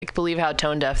believe how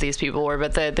tone deaf these people were.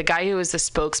 But the guy who was the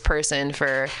spokesperson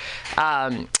for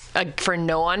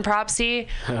No on Prop C,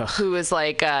 who was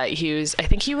like, I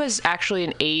think he was actually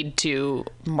an aide to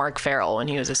Mark Farrell when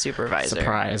he was a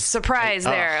supervisor. Surprise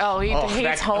there. He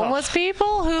hates homeless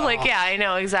people who yeah, I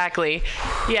know exactly.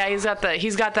 Yeah, he's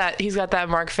got that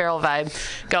Mark Farrell vibe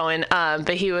going.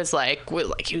 But he was like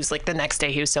the next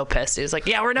day he was so pissed. He was like,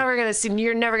 yeah, you're never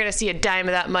gonna see a dime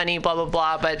of that money, blah blah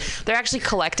blah. But they're actually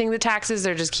collecting the taxes.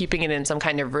 They're just keeping it in some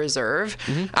kind of reserve.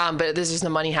 But this is the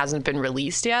money hasn't been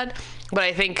released yet.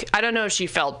 But I don't know if she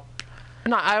felt.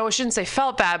 I shouldn't say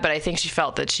felt bad, but I think she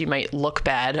felt that she might look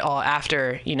bad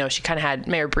after, she kind of had,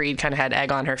 Mayor Breed kind of had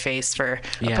egg on her face for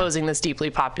opposing this deeply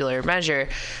popular measure.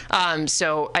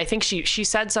 So I think she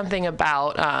said something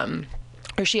about,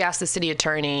 or she asked the city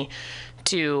attorney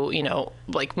to,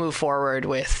 move forward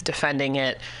with defending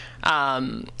it.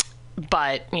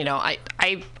 But,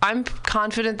 I'm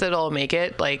confident that it'll make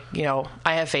it. I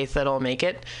have faith that it'll make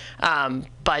it.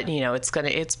 But,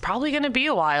 it's probably going to be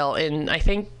a while. And I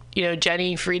think,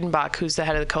 Jenny Friedenbach, who's the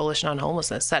head of the Coalition on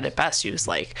Homelessness, said it best. She was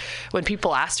like, when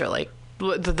people asked her,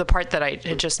 the part that I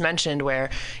had just mentioned where,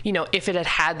 if it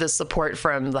had the support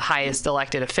from the highest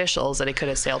elected officials, that it could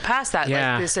have sailed past that.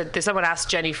 Yeah. Someone asked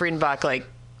Jenny Friedenbach,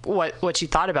 what she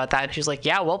thought about that. And she was like,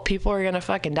 yeah, well, people are going to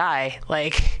fucking die.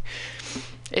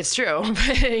 It's true.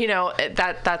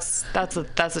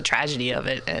 That's a tragedy of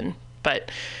it.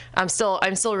 But I'm still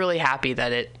really happy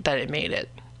that it made it.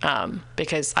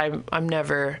 Because I'm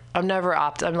never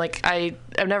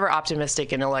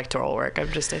optimistic in electoral work. I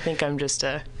think I'm just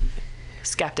a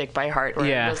skeptic by heart. Where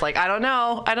I'm just I don't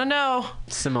know.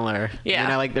 Similar.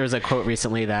 Yeah. There was a quote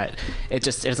recently that it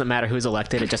doesn't matter who's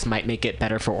elected. It just might make it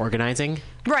better for organizing.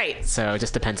 Right. So it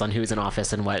just depends on who's in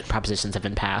office and what propositions have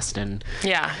been passed. And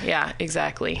yeah,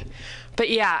 exactly. But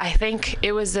yeah, I think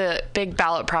it was a big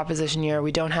ballot proposition year.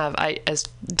 We don't have, as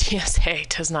DSA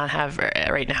does not have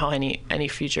right now any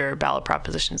future ballot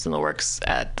propositions in the works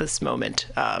at this moment.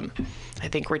 I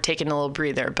think we're taking a little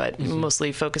breather, but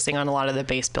mostly focusing on a lot of the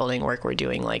base building work we're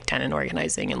doing, like tenant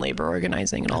organizing and labor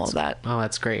organizing and all of that. Oh,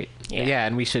 that's great. Yeah,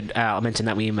 and we should I'll mention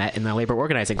that we met in the labor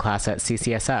organizing class at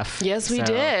CCSF. Yes, we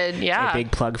did. Yeah. A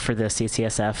big plug for the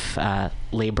CCSF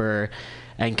labor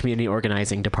and community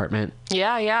organizing department.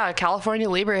 Yeah, California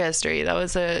labor history. That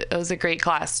was a great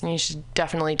class, and you should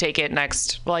definitely take it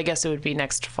next. Well, I guess it would be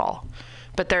next fall.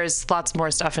 But there's lots more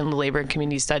stuff in the labor and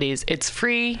community studies. It's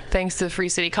free, thanks to Free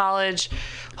City College.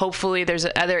 Hopefully, there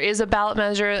is a ballot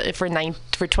measure for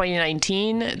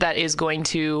 2019 that is going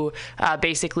to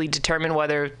basically determine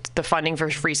whether the funding for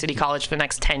Free City College for the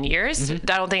next 10 years. I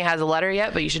don't think it has a letter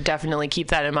yet, but you should definitely keep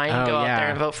that in mind and go out there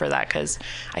and vote for that, because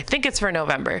I think it's for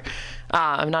November.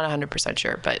 I'm not 100%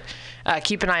 sure, but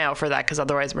keep an eye out for that, because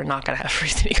otherwise we're not going to have Free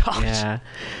City College. Yeah,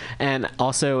 and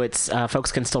also it's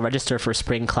folks can still register for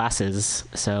spring classes.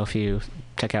 So if you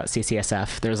check out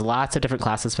CCSF, there's lots of different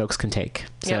classes folks can take.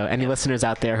 So any listeners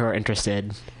out there who are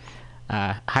interested,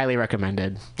 highly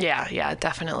recommended. Yeah,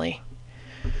 definitely.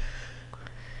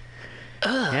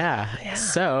 Yeah.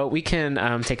 So we can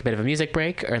take a bit of a music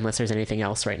break, or unless there's anything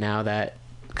else right now that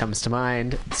comes to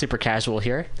mind. Super casual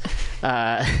here.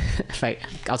 I'll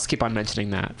just keep on mentioning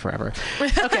that forever.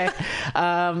 Okay.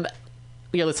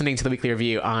 You're listening to the Weekly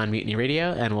Review on Mutiny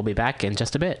Radio, and we'll be back in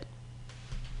just a bit.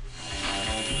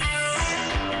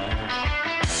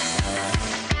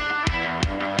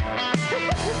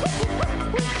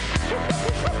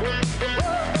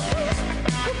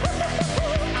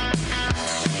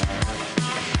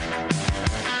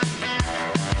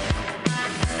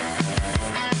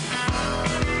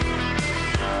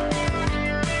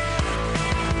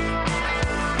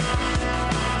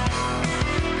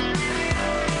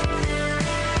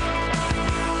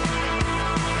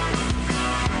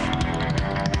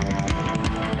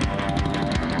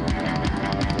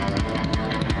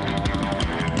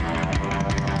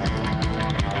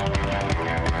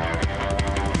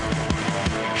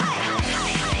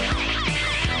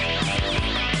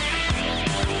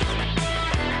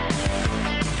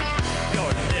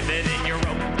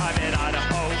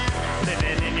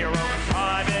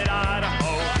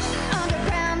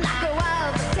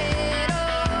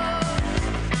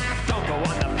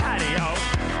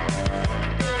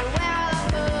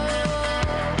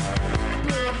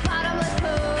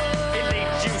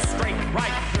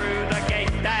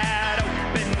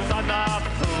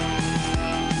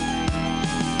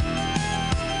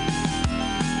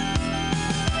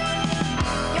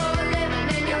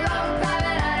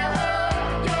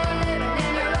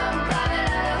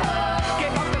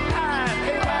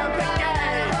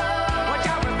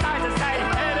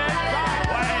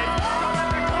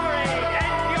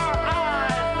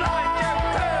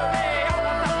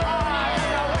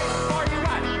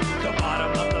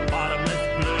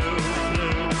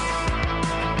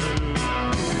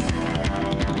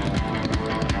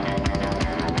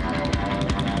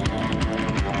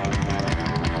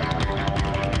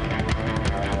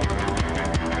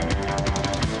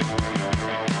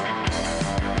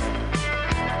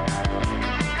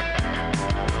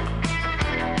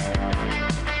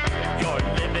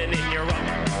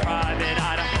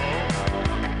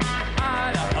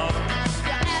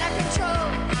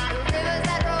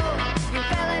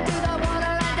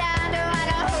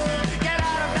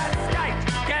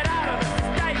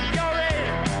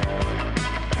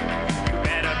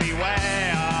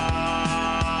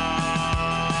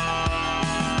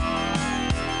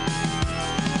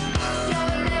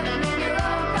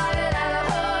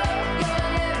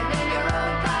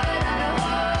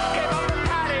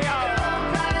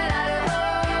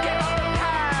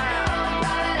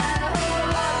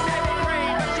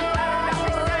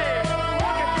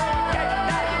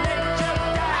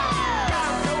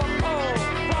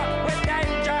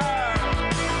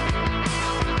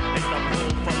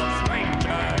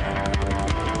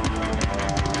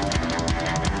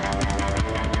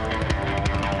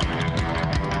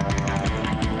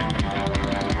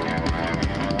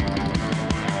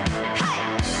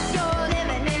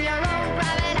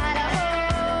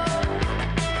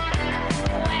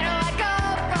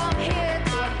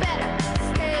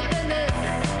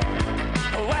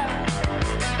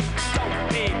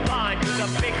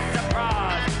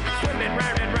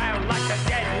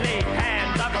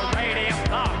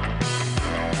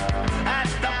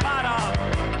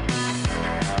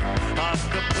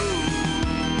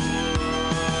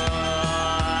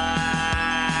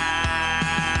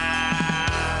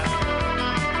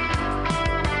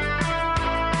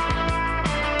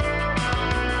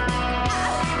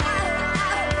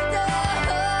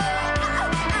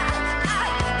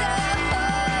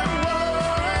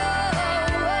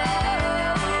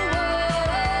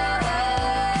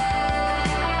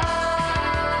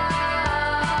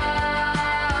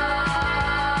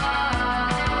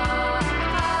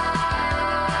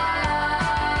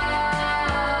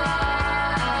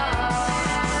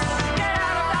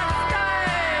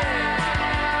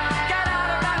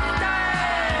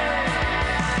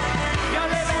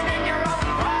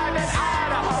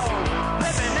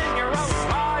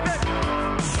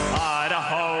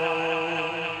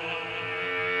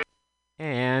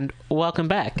 welcome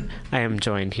back. I am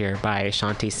joined here by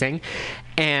Shanti Singh,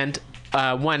 and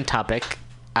one topic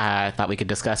I thought we could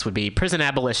discuss would be prison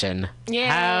abolition. Yay.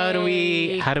 How do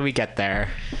we get there?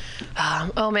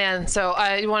 Oh man, so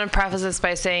I want to preface this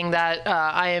by saying that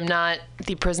I am not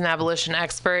the prison abolition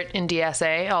expert in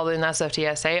DSA, although in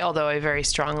SFDSA, although I very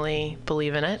strongly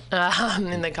believe in it,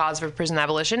 in the cause for prison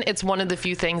abolition. It's one of the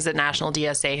few things that National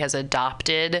DSA has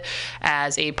adopted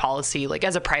as a policy, like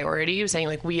as a priority, saying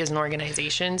like we as an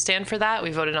organization stand for that.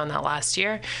 We voted on that last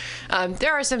year.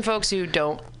 There are some folks who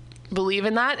don't believe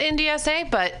in that in DSA,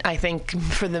 but I think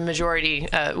for the majority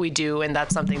we do, and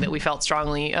that's something that we felt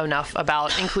strongly enough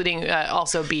about, including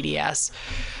also BDS,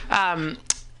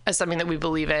 as something that we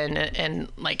believe in, and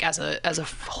like as a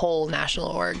whole national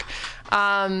org.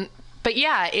 But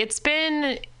yeah, it's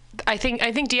been. I think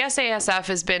DSASF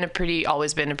has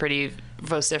always been a pretty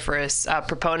vociferous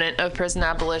proponent of prison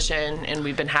abolition, and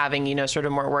we've been having sort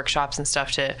of more workshops and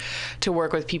stuff to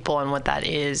work with people on what that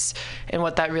is and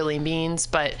what that really means.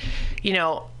 But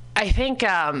I think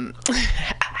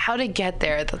how to get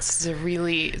there, it's a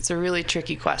really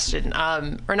tricky question,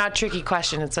 or not tricky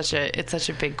question. It's such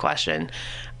a big question.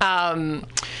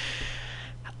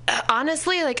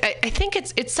 Honestly, like I think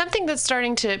it's something that's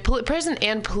starting to prison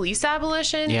and police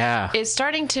abolition. Is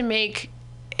starting to make.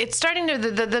 It's starting to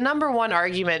the number one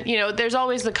argument. There's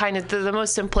always the kind of the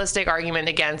most simplistic argument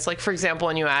against, like, for example,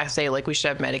 when you say like we should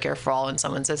have Medicare for all, and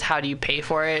someone says, how do you pay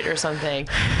for it or something?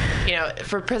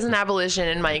 For prison abolition,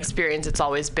 in my experience, it's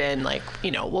always been like,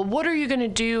 well, what are you going to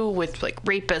do with like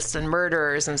rapists and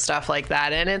murderers and stuff like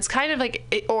that? And it's kind of like,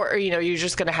 you're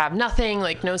just going to have nothing,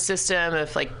 like no system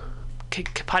of like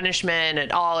punishment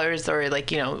at all, or like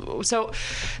so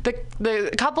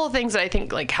the couple of things that I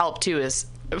think like help too is,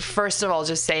 first of all,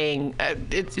 just saying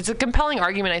it's a compelling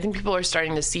argument. I think people are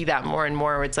starting to see that more and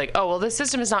more, where it's like, oh well, this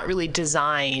system is not really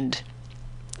designed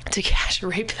to catch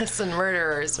rapists and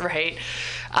murderers, right?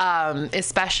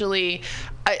 Especially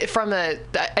from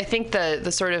I think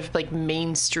the sort of like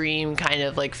mainstream kind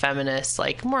of like feminist,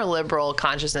 like more liberal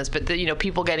consciousness, but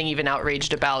people getting even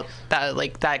outraged about that,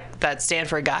 like that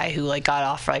Stanford guy who like got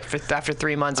off like after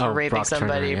 3 months for raping Brock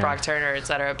somebody, Turner, yeah. Brock Turner,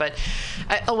 etc. But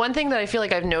one thing that I feel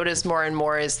like I've noticed more and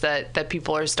more is that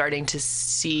people are starting to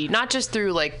see, not just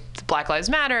through like Black Lives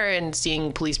Matter and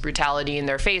seeing police brutality in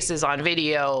their faces on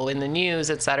video, in the news,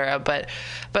 etc.,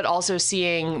 but also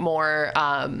seeing more.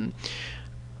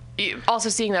 Also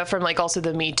seeing that from like also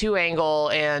the Me Too angle,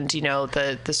 and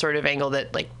the sort of angle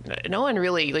that like no one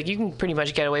really, like, you can pretty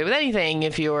much get away with anything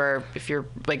if you're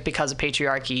like, because of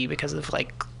patriarchy, because of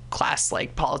like class,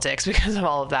 like politics, because of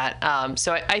all of that.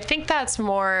 So I think that's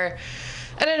more.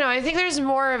 I don't know. I think there's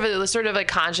more of a sort of a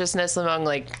consciousness among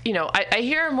like, I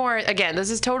hear more, again, this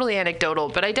is totally anecdotal,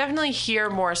 but I definitely hear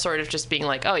more sort of just being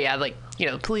like, oh yeah, like,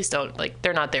 police don't, like,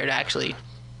 they're not there to actually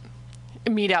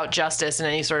mete out justice in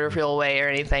any sort of real way or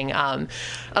anything,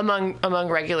 among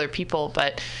regular people.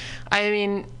 But I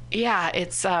mean, yeah,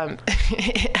 it's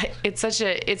it's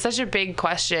such a big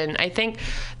question. I think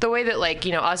the way that, like,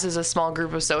 us as a small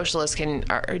group of socialists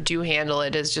do handle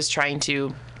it is just trying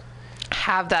to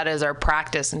have that as our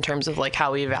practice in terms of like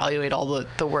how we evaluate all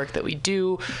the work that we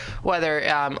do, whether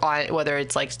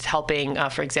it's like helping,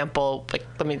 for example, like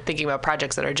thinking about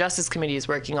projects that our Justice Committee is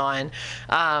working on,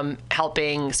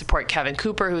 helping support Kevin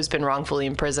Cooper, who's been wrongfully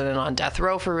imprisoned and on death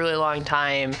row for a really long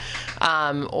time,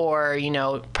 or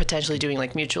potentially doing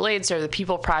like mutual aid, or the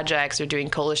People projects, or doing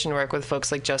coalition work with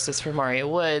folks like Justice for Maria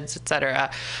Woods, etc.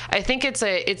 I think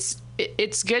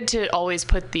it's good to always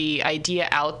put the idea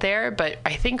out there, but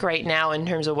I think right now, in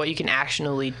terms of what you can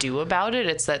actionably do about it,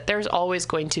 it's that there's always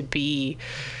going to be,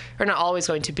 or not always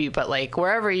going to be, but like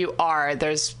wherever you are,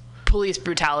 there's police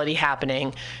brutality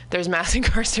happening, there's mass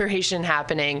incarceration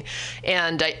happening,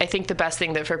 and I think the best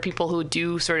thing that for people who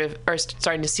do sort of are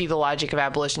starting to see the logic of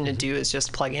abolition to do is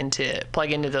just plug into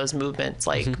those movements,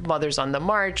 like Mothers on the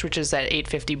March, which is at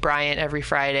 850 Bryant every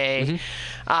Friday,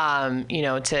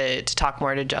 to talk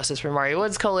more to Justice for Maria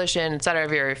Woods Coalition, et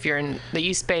cetera. If you're in the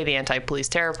East Bay, the Anti-Police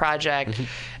Terror Project.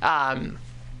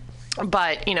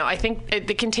 But I think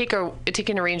it can take a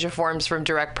range of forms, from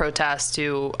direct protest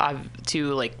to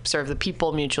like serve the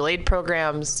people mutual aid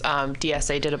programs.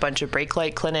 DSA did a bunch of brake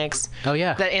light clinics. Oh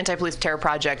yeah. That Anti-Police Terror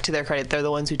Project, to their credit, they're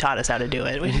the ones who taught us how to do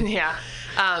it. Yeah.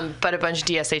 But a bunch of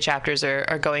DSA chapters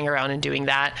are going around and doing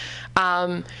that.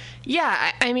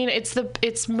 Yeah. I mean, the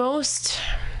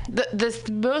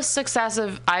most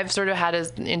successive I've sort of had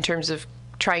is in terms of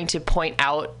trying to point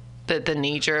out the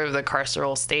nature of the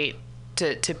carceral state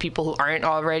to people who aren't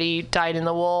already dyed in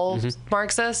the wool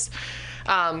Marxists.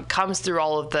 comes through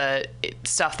all of the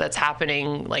stuff that's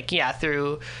happening, like,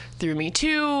 through Me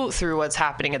Too, through what's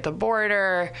happening at the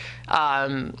border,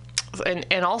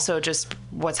 and also just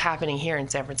what's happening here in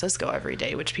San Francisco every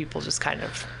day, which people just kind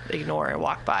of ignore and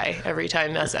walk by every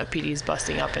time SFPD is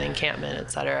busting up an encampment,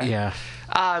 et cetera. Yeah.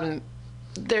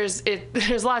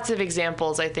 There's lots of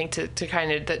examples, I think, to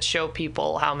kind of that show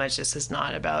people how much this is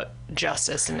not about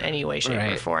justice in any way,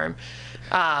 shape, or form.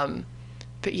 But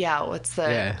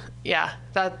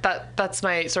that's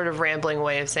my sort of rambling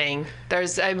way of saying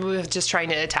I'm just trying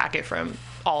to attack it from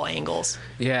all angles.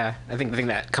 Yeah, I think the thing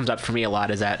that comes up for me a lot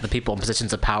is that the people in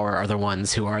positions of power are the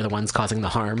ones causing the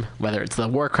harm, whether it's the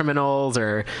war criminals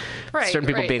or certain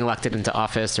people being elected into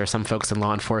office or some folks in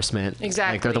law enforcement.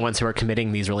 Exactly. Like, they're the ones who are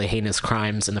committing these really heinous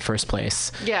crimes in the first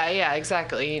place. Yeah,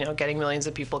 exactly. Getting millions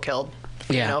of people killed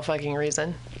for no fucking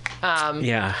reason. But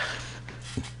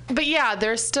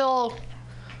there's still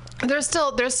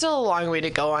a long way to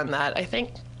go on that. I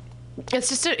think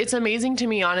it's amazing to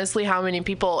me, honestly, how many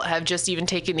people have just even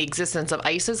taken the existence of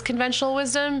ICE as conventional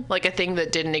wisdom, like a thing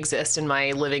that didn't exist in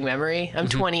my living memory. I'm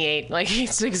 28. Like,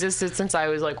 it's existed since I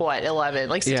was 11,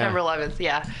 like September 11th.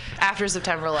 Yeah. After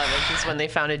September 11th is when they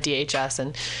founded DHS,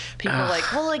 and people are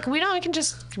like, well, like, we can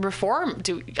just reform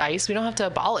to ICE. We don't have to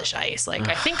abolish ICE. Like,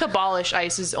 I think abolish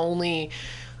ICE is only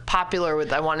popular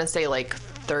with, I want to say, like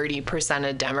 30%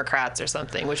 of Democrats or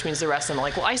something, which means the rest of them are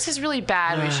like, well, ICE is really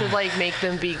bad. We should make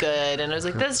them be good. And I was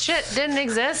like, this shit didn't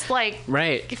exist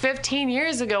 15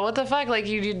 years ago. What the fuck? Like,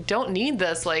 you don't need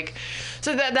this. Like,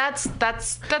 so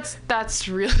that's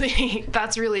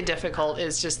really difficult.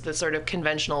 Is just the sort of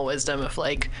conventional wisdom of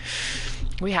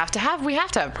we have to have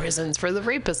prisons for the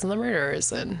rapists and the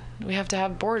murderers, and we have to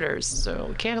have borders, so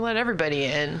we can't let everybody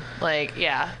in.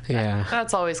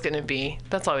 That's always going to be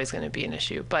an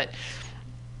issue. But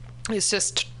it's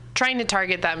just trying to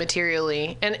target that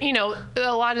materially, and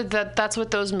a lot of that's what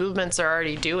those movements are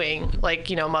already doing.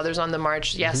 Mothers on the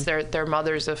March, yes, they're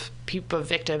mothers of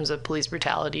victims of police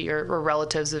brutality or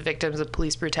relatives of victims of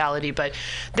police brutality, but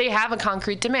they have a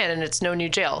concrete demand, and it's no new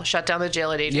jail. Shut down the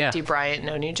jail at 850 Bryant,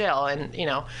 no new jail. And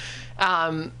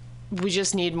we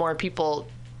just need more people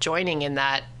joining in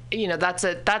that. That's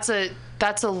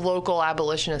a local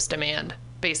abolitionist demand,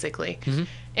 basically.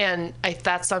 And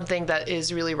that's something that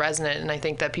is really resonant, and I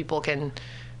think that people can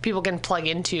plug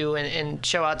into and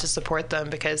show out to support them,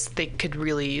 because they could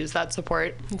really use that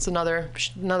support. It's another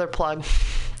plug.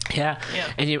 Yeah.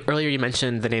 And earlier you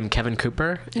mentioned the name Kevin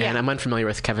Cooper, and I'm unfamiliar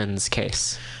with Kevin's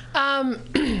case.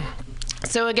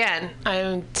 So again,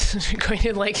 I'm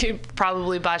going to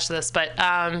probably botch this, but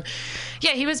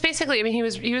he was basically, he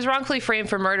was wrongfully framed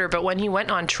for murder, but when he went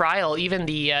on trial, even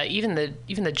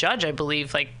the judge, I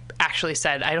believe, actually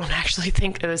said, I don't actually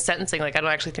think, the sentencing, I don't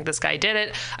actually think this guy did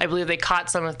it. I believe they caught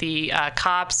some of the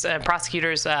cops and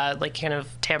prosecutors kind of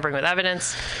tampering with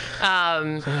evidence.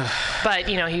 But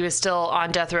he was still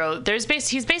on death row.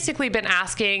 He's basically been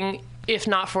asking, if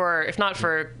not for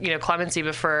clemency,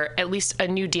 but for at least a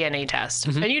new DNA test.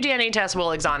 A new DNA test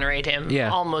will exonerate him,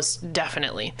 almost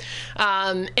definitely.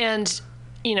 And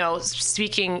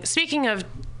speaking of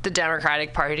the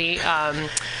Democratic Party,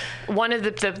 one of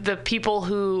the people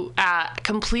who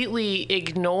completely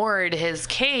ignored his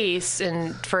case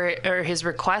or his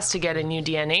request to get a new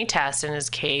DNA test in his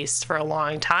case for a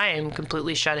long time,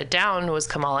 completely shut it down, was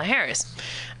Kamala Harris.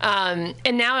 And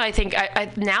now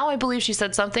I believe she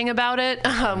said something about it,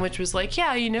 which was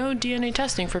DNA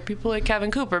testing for people like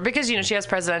Kevin Cooper, because she has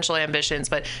presidential ambitions,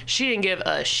 but she didn't give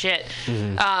a shit.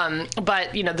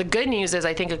 But the good news is,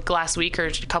 I think last week or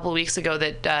a couple of weeks ago,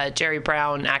 that Jerry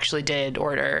Brown actually did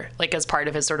order, as part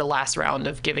of his sort of last round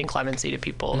of giving clemency to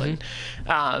people, and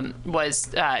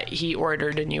he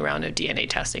ordered a new round of DNA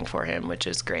testing for him, which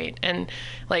is great. And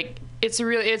it's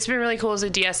been really cool as a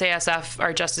DSASF,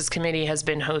 our Justice Committee has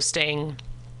been hosting,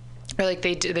 or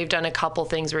they've done a couple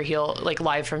things where he'll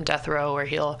live from death row, where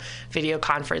he'll video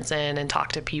conference in and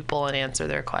talk to people and answer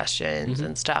their questions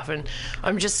and stuff. And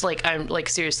I'm just I'm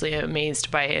seriously amazed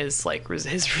by his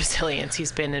resilience.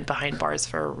 He's been behind bars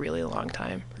for a really long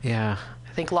time. Yeah.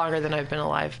 I think longer than I've been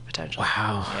alive, potentially.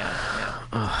 Wow.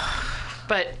 Yeah.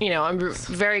 But, I'm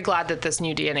very glad that this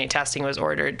new DNA testing was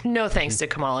ordered. No thanks to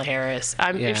Kamala Harris.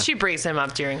 If she brings him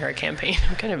up during her campaign,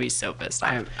 I'm going to be so pissed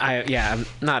off. I'm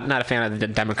not a fan of the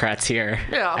Democrats here.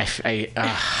 Yeah. I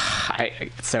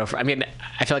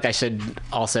feel like I should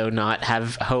also not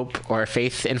have hope or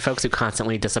faith in folks who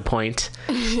constantly disappoint.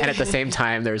 And at the same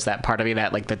time, there's that part of me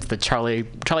that, that's the Charlie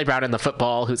Brown in the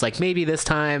football, who's maybe this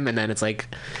time, and then it's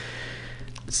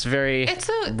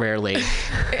rarely.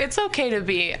 It's okay to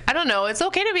be, I don't know, it's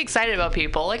okay to be excited about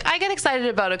people. I get excited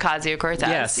about Ocasio-Cortez.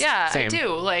 Yes, yeah, same. I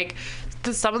do.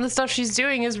 some of the stuff she's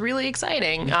doing is really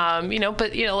exciting. You know,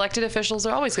 but you know, elected officials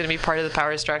are always going to be part of the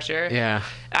power structure. Yeah.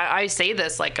 I say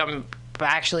this like I'm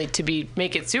actually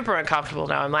make it super uncomfortable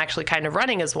now. I'm actually kind of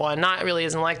running as one, not really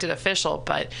as an elected official,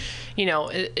 but you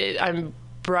know, I'm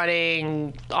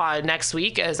running next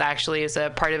week as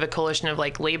a part of a coalition of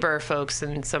like labor folks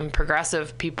and some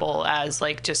progressive people as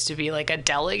like just to be like a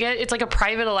delegate. It's like a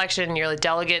private election. You're a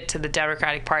delegate to the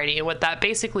Democratic Party, and what that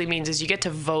basically means is you get to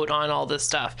vote on all this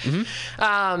stuff.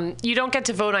 You don't get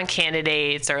to vote on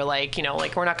candidates or like, you know,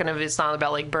 like it's not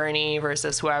about like Bernie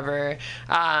versus whoever.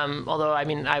 Although I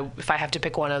mean, if I have to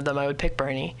pick one of them, I would pick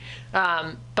Bernie.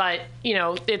 But you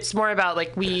know, it's more about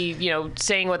like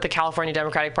saying what the California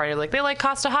Democratic Party like. They like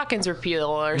Costa-Hawkins repeal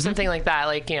or something like that.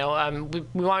 Like, you know,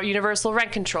 we want universal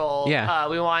rent control. Yeah.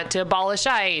 We want to abolish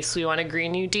ICE. We want a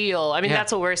Green New Deal. I mean,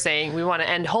 that's what we're saying. We want to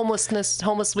end homeless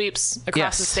sweeps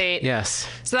across the state. Yes.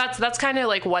 So that's kind of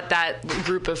like what that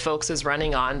group of folks is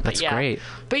running on. But that's great.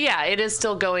 But yeah, it is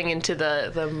still going into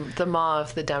the maw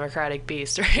of the Democratic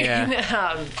beast, right?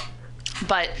 Yeah.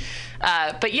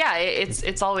 But yeah,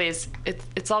 it's always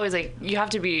like we all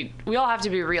have to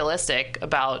be realistic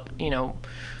about, you know,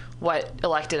 what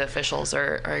elected officials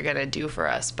are going to do for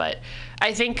us. But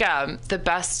I think the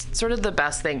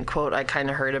best thing quote I kind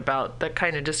of heard about that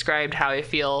kind of described how I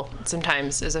feel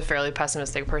sometimes as a fairly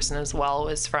pessimistic person as well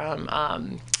was from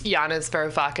Yanis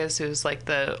Varoufakis, who's like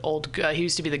he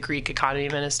used to be the Greek economy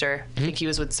minister. I think he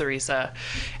was with Syriza,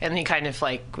 and he kind of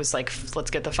like was like, let's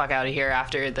get the fuck out of here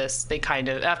after this.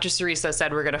 After Syriza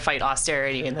said we're going to fight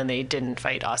austerity, and then they didn't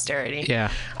fight austerity.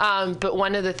 Yeah. But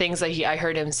one of the things that I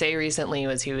heard him say recently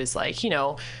was he was like, you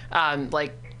know,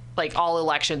 like all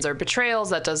elections are betrayals.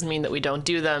 That doesn't mean that we don't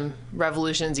do them.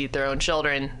 Revolutions eat their own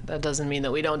children. That doesn't mean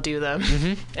that we don't do them.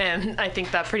 And I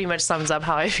think that pretty much sums up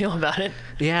how I feel about it.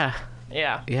 Yeah.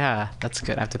 Yeah. Yeah, that's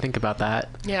good. I have to think about that.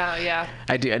 Yeah.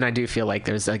 I do feel like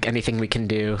there's like anything we can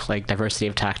do, like diversity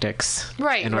of tactics,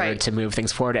 in order to move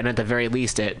things forward. And at the very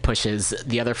least, it pushes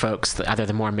the other folks, either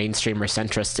the more mainstream or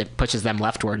centrist, it pushes them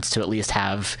leftwards to at least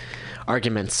have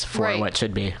arguments for what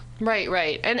should be.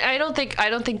 Right. And I don't think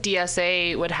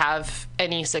DSA would have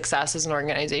any success as an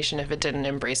organization if it didn't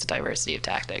embrace a diversity of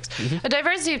tactics. A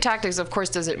diversity of tactics, of course,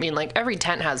 doesn't mean like every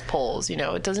tent has poles. You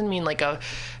know, it doesn't mean like a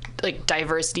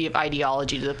diversity of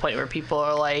ideology to the point where people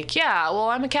are like, yeah, well,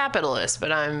 I'm a capitalist,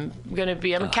 but I'm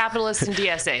a capitalist in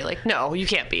DSA. Like, no, you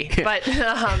can't be.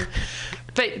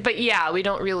 But yeah, we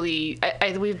don't really.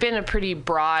 We've been a pretty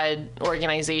broad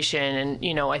organization, and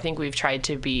you know, I think we've tried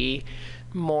to be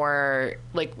more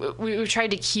like we've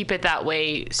tried to keep it that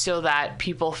way so that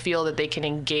people feel that they can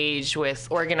engage with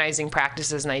organizing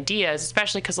practices and ideas,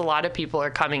 especially because a lot of people are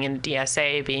coming into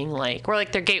DSA being like, we're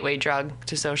like their gateway drug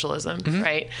to socialism,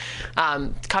 right?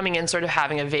 Coming in sort of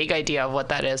having a vague idea of what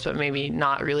that is, but maybe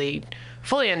not really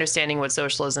fully understanding what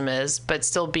socialism is, but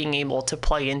still being able to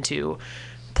plug into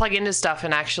stuff.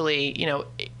 And actually, you know,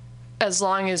 as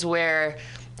long as we're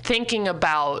thinking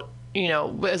about, you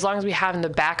know, as long as we have in the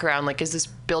background, like, is this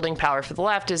building power for the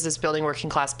left? Is this building working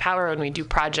class power when we do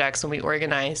projects, when we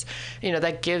organize? You know,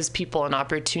 that gives people an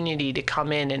opportunity to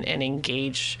come in and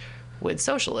engage with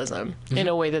socialism in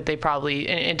a way that they probably,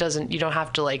 you don't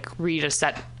have to like read a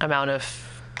set amount of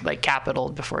like capital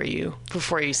before you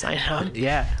sign up.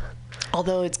 Yeah.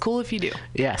 Although it's cool if you do.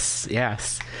 Yes.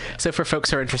 So for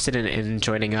folks who are interested in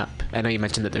joining up, I know you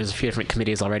mentioned that there's a few different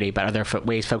committees already, but are there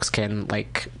ways folks can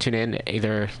like tune in,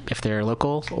 either if they're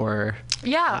local or?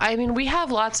 Yeah, I mean, we have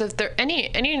lots of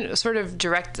any sort of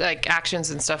direct like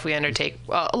actions and stuff we undertake.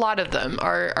 A lot of them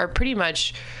are pretty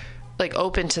much like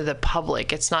open to the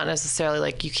public. It's not necessarily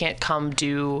like you can't come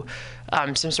do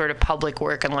some sort of public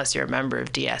work unless you're a member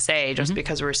of DSA, just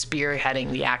because we're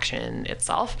spearheading the action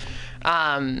itself.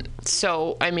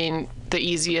 So, I mean, the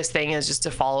easiest thing is just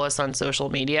to follow us on social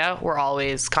media. We're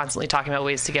always constantly talking about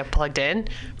ways to get plugged in.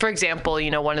 For example,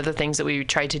 you know, one of the things that we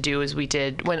tried to do is we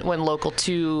did when Local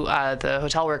 2, the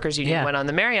hotel workers union, went on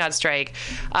the Marriott strike.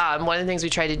 One of the things we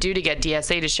tried to do to get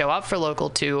DSA to show up for Local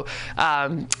 2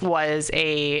 was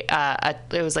it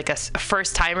was like a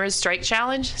first timers strike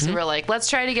challenge. So we're like, let's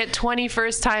try to get 20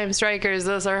 first time strikers.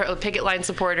 Those are picket line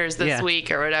supporters this week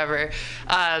or whatever.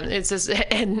 It's just,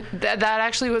 and that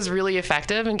actually was really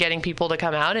effective in getting people to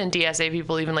come out, and DSA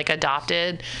people even like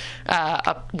adopted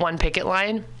one picket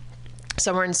line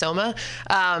somewhere in Soma.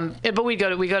 But we go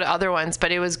to other ones,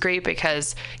 but it was great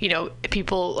because, you know,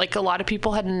 people, like a lot of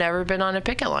people had never been on a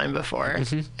picket line before,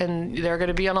 and they're going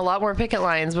to be on a lot more picket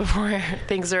lines before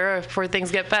things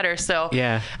get better. So,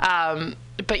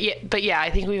 but yeah, I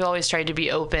think we've always tried to be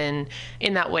open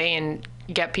in that way, and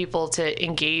get people to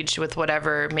engage with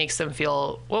whatever makes them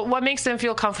feel what makes them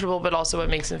feel comfortable, but also what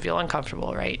makes them feel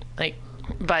uncomfortable, right? Like,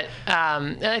 but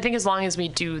and I think as long as we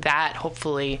do that,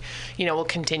 hopefully, we'll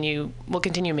continue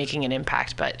making an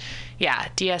impact. But yeah,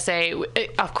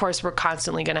 DSA, of course, we're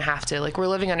constantly going to have to, like, we're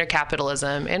living under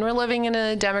capitalism and we're living in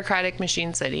a democratic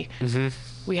machine city. Mm-hmm.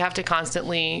 We have to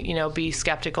constantly, be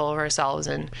skeptical of ourselves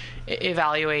and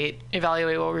evaluate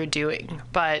what we're doing.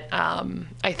 But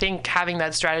I think having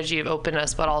that strategy of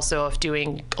openness, but also of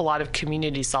doing a lot of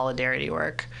community solidarity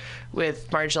work with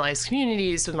marginalized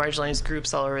communities, with marginalized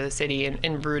groups all over the city,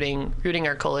 and rooting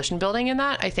our coalition building in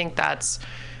that, I think that's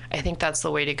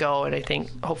the way to go. And I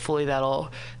think hopefully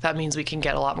that means we can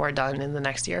get a lot more done in the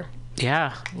next year.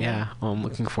 Yeah. Well, I'm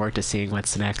looking forward to seeing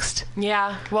what's next.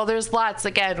 Yeah. Well, there's lots.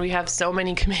 Again, we have so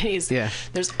many committees. Yeah.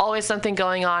 There's always something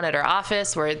going on at our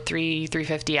office. We're at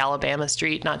 350 Alabama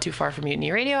Street, not too far from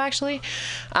Mutiny Radio, actually.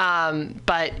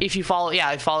 But if you follow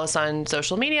us on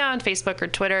social media, on Facebook or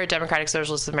Twitter, Democratic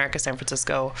Socialists of America, San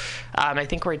Francisco. I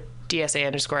think we're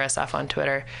DSA_SF on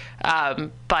Twitter.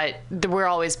 But we're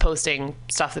always posting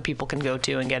stuff that people can go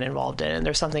to and get involved in. And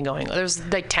there's something there's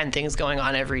like 10 things going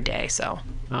on every day. So.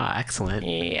 Oh, excellent.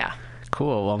 Yeah.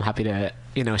 Cool. Well, I'm happy to,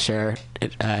 share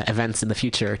events in the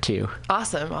future too.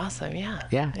 Awesome.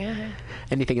 Yeah.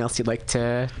 Anything else you'd like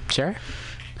to share?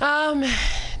 No,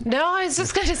 I was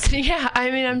just gonna say,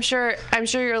 I mean, I'm sure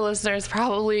your listeners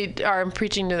probably are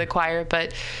preaching to the choir,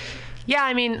 but yeah,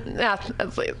 I mean,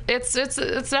 it's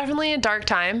definitely a dark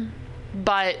time,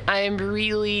 but I'm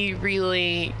really,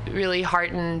 really, really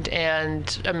heartened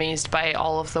and amazed by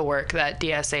all of the work that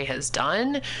DSA has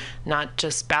done, not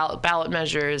just ballot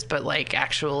measures, but like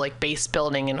actual like base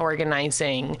building and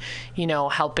organizing,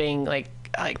 helping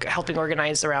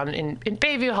organize around in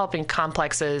Bayview, helping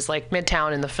complexes like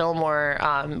Midtown and the Fillmore,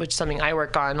 which is something I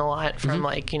work on a lot, from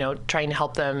trying to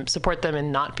help them, support them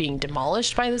in not being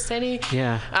demolished by the city.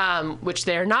 Yeah. Which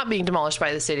they're not being demolished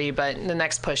by the city, but the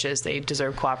next push is they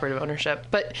deserve cooperative ownership.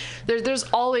 But there's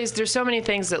so many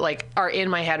things that like are in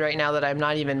my head right now that I'm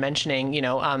not even mentioning,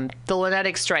 the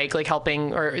Linetic strike, like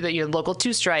helping, or the local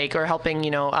 2 strike, or helping,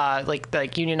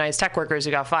 like unionized tech workers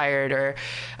who got fired, or,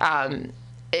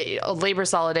 labor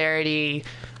solidarity,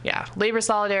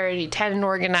 tenant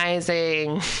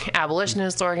organizing,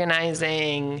 abolitionist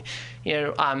organizing,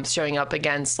 showing up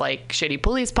against like shitty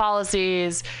police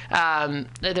policies.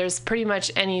 There's pretty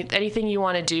much anything you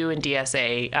want to do in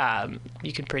DSA,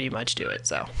 you can pretty much do it.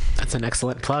 So that's an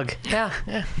excellent plug. Yeah.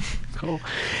 Cool.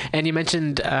 And you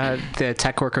mentioned the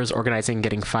tech workers organizing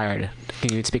getting fired.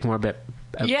 Can you speak more about that?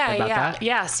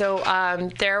 Yeah. So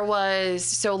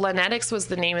Lanetics was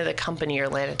the name of the company, or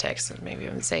Lanetics. Maybe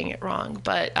I'm saying it wrong,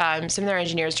 but some of their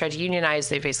engineers tried to unionize.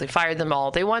 They basically fired them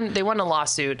all. They won a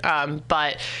lawsuit,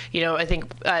 but I think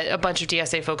a bunch of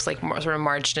DSA folks sort of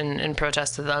marched and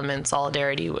protested them in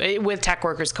solidarity with Tech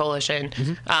Workers Coalition,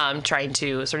 trying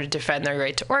to sort of defend their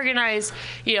right to organize.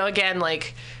 Again,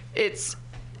 like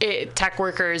tech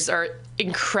workers are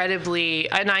incredibly,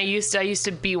 and I used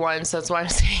to be one, so that's why I'm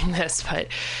saying this, but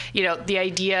the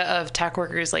idea of tech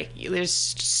workers, like, there's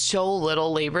so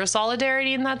little labor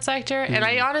solidarity in that sector. And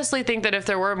I honestly think that if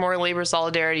there were more labor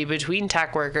solidarity between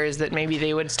tech workers, that maybe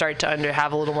they would start to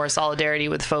have a little more solidarity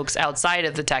with folks outside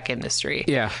of the tech industry.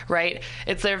 Yeah. Right?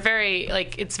 It's very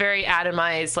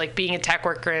atomized, like being a tech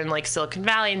worker in like Silicon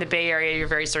Valley in the Bay Area, you're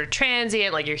very sort of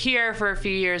transient, like you're here for a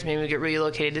few years, maybe you get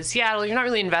relocated to Seattle, you're not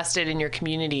really invested in your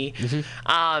community.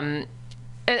 And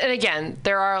again,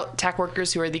 there are tech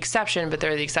workers who are the exception, but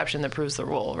they're the exception that proves the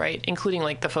rule, right? Including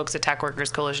like the folks at Tech Workers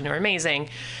Coalition who are amazing.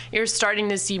 You're starting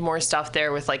to see more stuff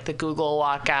there with like the Google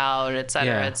walkout, et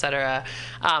cetera, et cetera.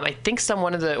 I think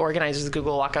one of the organizers of the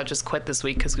Google walkout just quit this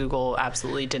week because Google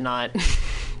absolutely did not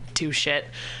do shit.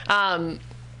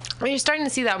 You're starting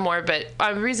to see that more, but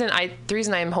the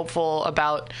reason I'm hopeful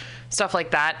about stuff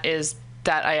like that is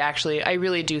that I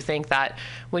really do think that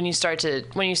when you start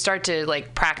to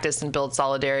like practice and build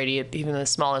solidarity at even the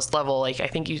smallest level, like I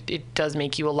think it does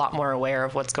make you a lot more aware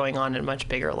of what's going on at a much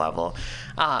bigger level,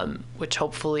 which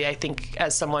hopefully I think,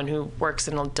 as someone who works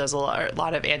and does a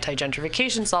lot of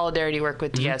anti-gentrification solidarity work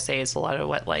with DSA, is a lot of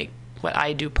what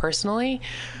I do personally.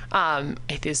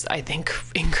 It is, I think,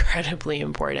 incredibly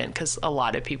important because a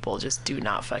lot of people just do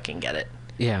not fucking get it.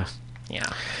 Yeah.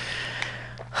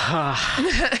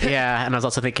 Yeah, and I was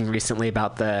also thinking recently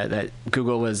about that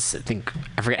Google was,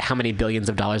 I forget how many billions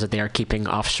of dollars that they are keeping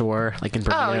offshore, like in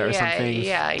Bermuda or something,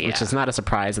 which is not a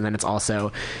surprise. And then it's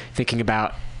also thinking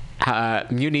about how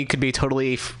Muni could be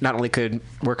totally, not only could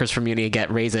workers from Muni get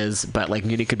raises, but like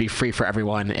Muni could be free for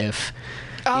everyone if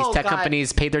these tech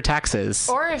companies paid their taxes.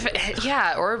 Or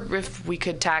if we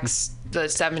could tax the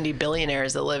 70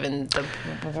 billionaires that live in the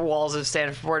borders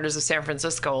of San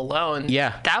Francisco alone.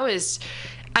 Yeah. That was,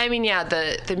 I mean, yeah,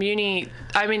 the Muni,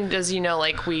 I mean, as you know,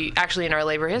 like we actually in our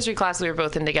labor history class, we were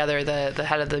both in together. The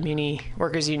head of the Muni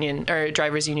workers union or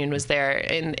drivers union was there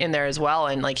in there as well.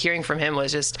 And like hearing from him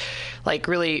was just like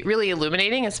really, really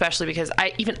illuminating, especially because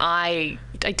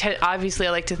obviously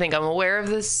I like to think I'm aware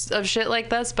of shit like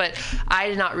this, but I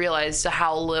did not realize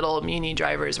how little Muni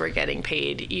drivers were getting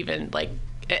paid, even like,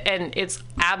 and it's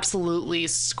absolutely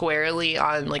squarely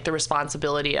on like the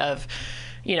responsibility of,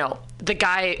 you know,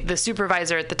 the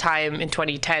supervisor at the time in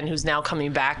 2010, who's now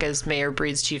coming back as Mayor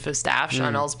Breed's chief of staff,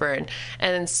 Sean Ellsburn,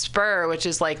 and then Spur, which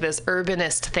is like this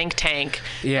urbanist think tank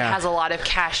that has a lot of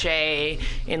cachet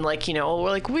in like, you know,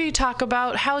 like we talk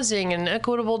about housing and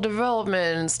equitable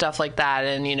development and stuff like that.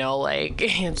 And, you know, like,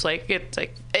 it's like,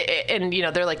 and, you know,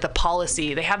 they're like the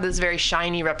policy, they have this very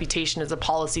shiny reputation as a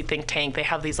policy think tank. They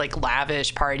have these like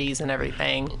lavish parties and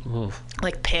everything,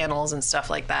 like panels and stuff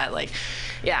like that. Like,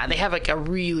 yeah, they have like a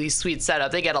really sweet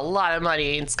setup. They get a lot of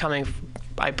money. It's coming,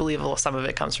 I believe some of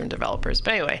it comes from developers.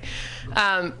 But anyway,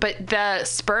 but the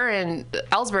Spur and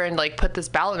Ellsburn like put this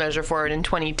ballot measure forward in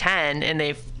 2010, and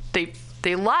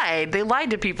they lied. They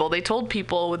lied to people. They told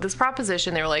people with this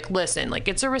proposition, they were like, listen, like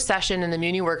it's a recession and the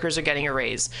Muni workers are getting a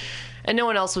raise, and no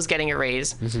one else was getting a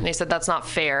raise. And they said that's not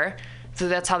fair. So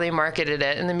that's how they marketed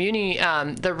it. And the Muni,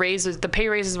 the pay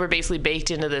raises were basically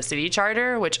baked into the city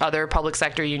charter, which other public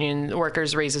sector union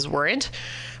workers' raises weren't.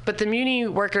 But the Muni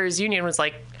workers union was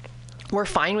like, we're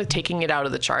fine with taking it out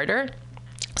of the charter.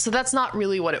 So that's not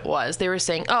really what it was. They were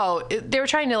saying, they were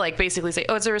trying to like basically say,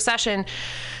 it's a recession.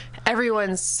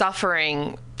 Everyone's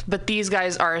suffering, but these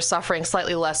guys are suffering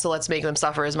slightly less, so let's make them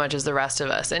suffer as much as the rest of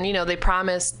us. And, you know, they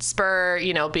promised Spur,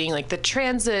 you know, being like the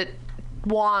transit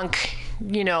wonk,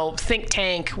 you know, think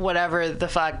tank, whatever the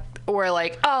fuck, or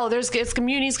like, it's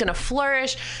community's gonna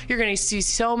flourish, you're gonna see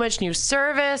so much new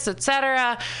service,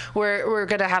 etc. We're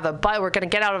gonna have we're gonna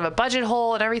get out of a budget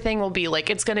hole, and everything will be like,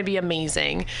 it's gonna be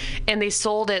amazing. And they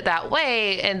sold it that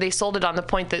way, and they sold it on the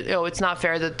point that it's not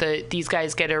fair that these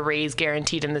guys get a raise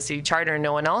guaranteed in the city charter and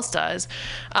no one else does.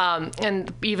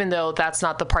 And even though that's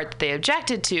not the part that they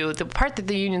objected to, the part that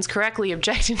the unions correctly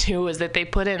objected to was that they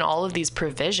put in all of these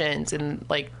provisions and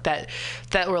like that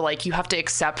were like, you have to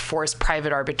accept forced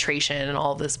private arbitration and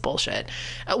all this bullshit,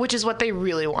 which is what they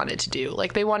really wanted to do.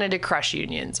 Like they wanted to crush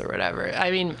unions or whatever.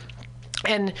 I mean,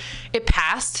 and it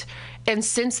passed. And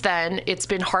since then, it's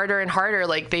been harder and harder.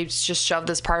 Like they've just shoved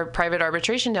this private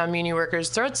arbitration down Muni workers'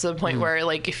 throats to the point where,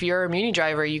 like, if you're a Muni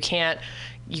driver, you can't.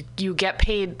 You get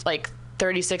paid like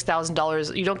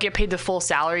 $36,000. You don't get paid the full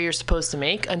salary you're supposed to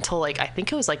make until like, I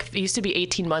think it used to be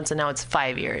 18 months and now it's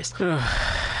 5 years.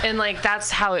 And like, that's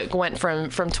how it went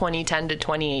from 2010 to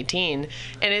 2018.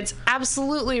 And it's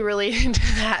absolutely related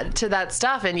to that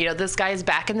stuff. And, you know, this guy's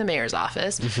back in the mayor's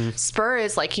office. Spur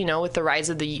is like, you know, with the rise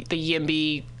of the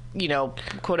YIMBY, you know,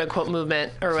 quote unquote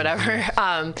movement or whatever,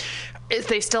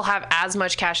 they still have as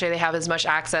much cachet, they have as much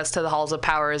access to the halls of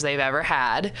power as they've ever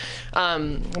had.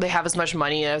 They have as much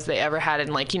money as they ever had.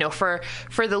 And like, you know, for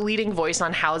the leading voice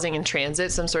on housing and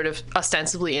transit, some sort of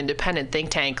ostensibly independent think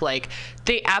tank, like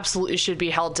they absolutely should be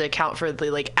held to account for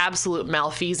the like absolute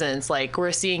malfeasance. Like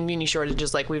we're seeing Muni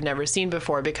shortages like we've never seen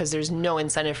before because there's no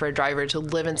incentive for a driver to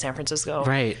live in San Francisco.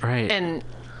 Right. And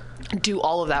do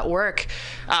all of that work,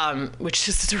 which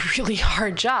is a really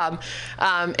hard job.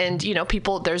 And, you know,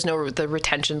 the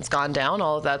retention's gone down,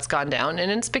 all of that's gone down.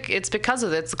 And it's because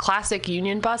of it. It's classic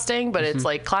union busting, but it's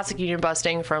like classic union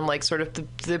busting from like sort of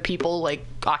the people like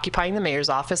occupying the mayor's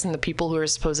office and the people who are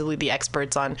supposedly the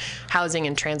experts on housing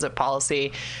and transit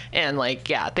policy. And like,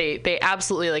 yeah, they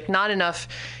absolutely like not enough,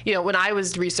 you know, when I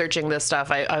was researching this stuff,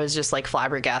 I was just like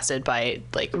flabbergasted by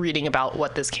like reading about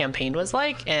what this campaign was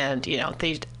like. And, you know,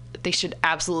 they should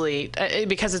absolutely,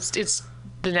 because it's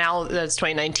now that it's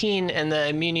 2019 and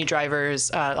the Muni drivers,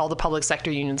 all the public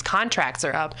sector unions contracts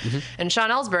are up, and Sean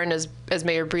Ellsburn, as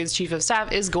Mayor Breed's chief of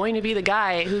staff, is going to be the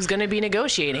guy who's going to be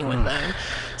negotiating with them.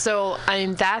 So I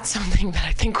mean, that's something that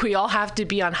I think we all have to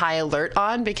be on high alert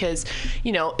on, because,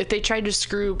 you know, if they tried to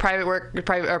screw private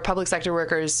or public sector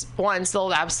workers once,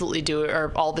 they'll absolutely do it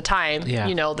or all the time.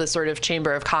 You know, the sort of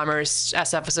Chamber of Commerce,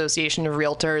 SF Association of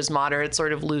Realtors, moderate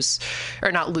sort of loose,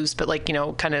 or not loose, but like, you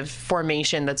know, kind of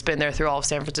formation that's been there through all of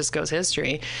San Francisco's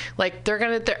history. Like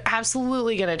they're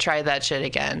absolutely gonna try that shit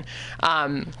again.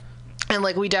 And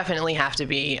like, we definitely have to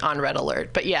be on red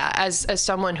alert. But yeah, as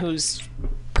someone whose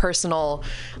personal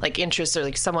like interests, or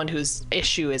like someone whose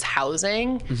issue is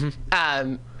housing,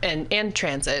 and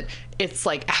transit, it's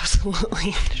like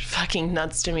absolutely fucking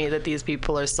nuts to me that these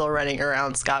people are still running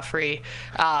around scot-free.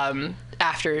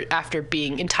 after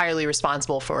being entirely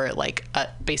responsible for like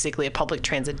basically a public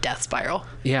transit death spiral.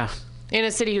 Yeah. In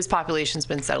a city whose population's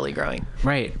been steadily growing.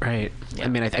 Right. Yeah. I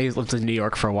mean, I lived in New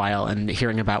York for a while, and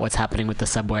hearing about what's happening with the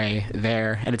subway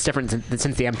there, and it's different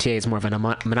since the MTA is more of a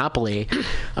monopoly.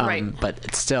 Right. But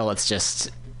it's just,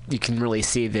 you can really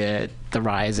see the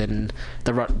rise in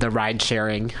the ride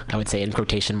sharing, I would say in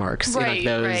quotation marks. Right.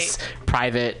 Those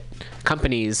private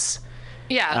companies.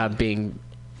 Yeah. Being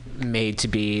made to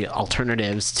be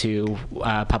alternatives to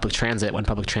public transit when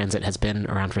public transit has been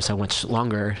around for so much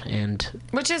longer. And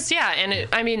which is, yeah, and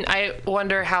I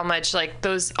wonder how much like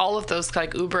all of those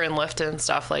like Uber and Lyft and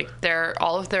stuff, like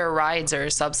all of their rides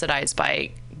are subsidized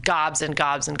by gobs and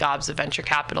gobs and gobs of venture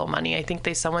capital money. I think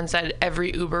someone said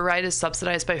every Uber ride is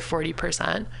subsidized by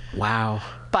 40%. Wow.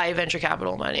 By venture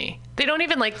capital money. They don't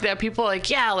even like that. People like,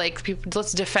 yeah, like people,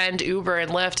 let's defend Uber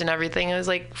and Lyft and everything. It was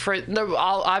like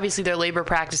obviously their labor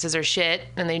practices are shit,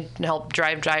 and they help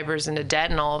drive drivers into debt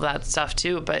and all of that stuff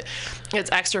too. But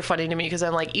it's extra funny to me because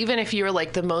I'm like, even if you're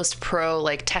like the most pro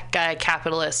like tech guy,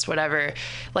 capitalist, whatever,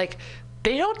 like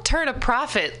they don't turn a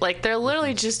profit. Like they're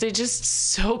literally they just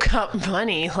soak up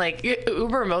money, like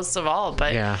Uber most of all.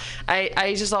 But yeah.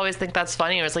 I just always think that's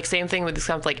funny. It was like same thing with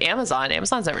stuff like Amazon.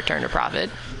 Amazon's never turned a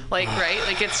profit. Like, right?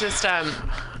 Like it's just, so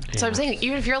I'm saying,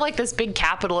 even if you're like this big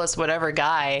capitalist, whatever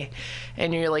guy,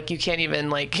 and you're like, you can't even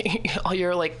like,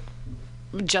 you're like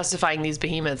justifying these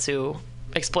behemoths who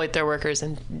exploit their workers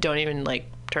and don't even like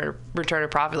return a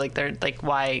profit, like they're like,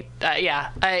 why?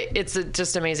 It's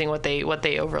just amazing what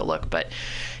they overlook. But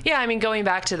yeah, I mean, going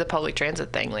back to the public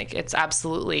transit thing, like it's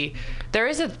absolutely there,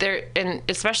 and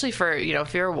especially for,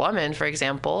 if you're a woman, for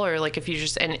example, or like if you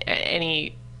just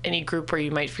any group where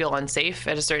you might feel unsafe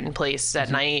at a certain place at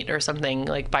night or something,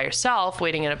 like by yourself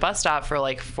waiting at a bus stop for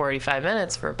like 45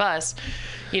 minutes for a bus,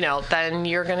 then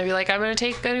you're going to be like, I'm going to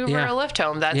take an Uber or a Lyft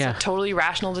home. That's a totally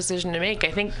rational decision to make.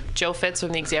 I think Joe Fitz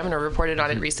from the Examiner reported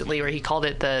on it recently, where he called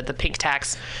it the pink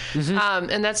tax.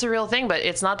 And that's a real thing, but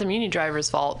it's not the Muni driver's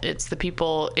fault. It's the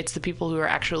people who are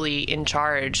actually in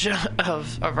charge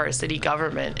of our city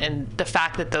government. And the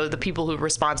fact that the people who are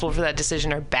responsible for that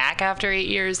decision are back after 8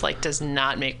 years, like, does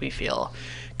not make me feel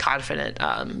confident.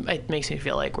 It makes me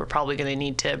feel like we're probably going to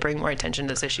need to bring more attention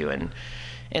to this issue and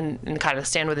kind of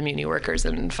stand with the Muni workers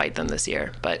and fight them this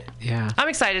year. But yeah, I'm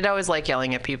excited. I always like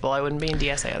yelling at people. I wouldn't be in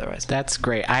DSA otherwise. That's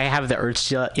great. I have the urge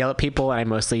to yell at people, and I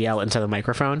mostly yell into the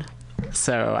microphone.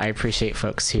 So I appreciate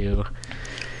folks who...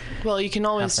 Well, you can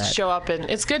always show up, and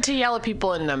it's good to yell at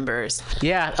people in numbers.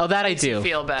 Yeah. Oh, that I do.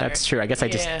 Feel better. That's true. I guess I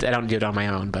don't do it on my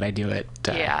own, but I do it.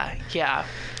 Yeah.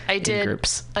 I did.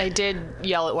 Groups. I did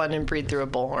yell at one and breathe through a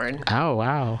bullhorn. Oh,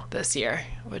 wow. This year,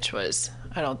 which was,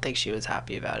 I don't think she was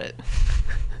happy about it.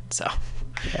 So,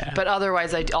 but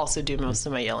otherwise, I also do most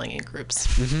of my yelling in groups.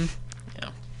 Mm-hmm.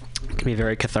 It can be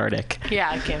very cathartic.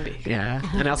 Yeah, it can be. Yeah.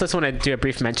 And I also just want to do a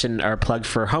brief mention or plug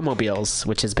for Homobiles,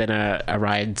 which has been a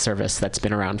ride service that's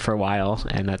been around for a while,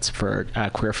 and that's for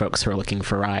queer folks who are looking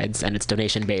for rides, and it's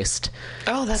donation based.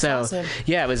 Oh, that's awesome.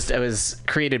 Yeah, it was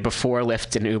created before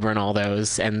Lyft and Uber and all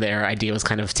those, and their idea was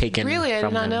kind of taken. Really? I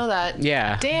did not know that.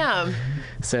 Yeah. Damn.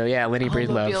 So yeah, Lenny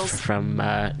Breedlove from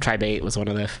Tribe 8 was one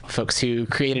of the folks who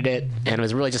created it, and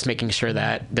was really just making sure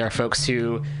that there are folks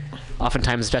who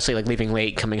oftentimes, especially like leaving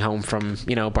late, coming home from,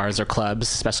 bars or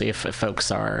clubs, especially if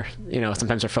folks are,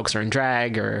 sometimes our folks are in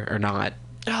drag or not.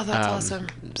 Oh, that's awesome.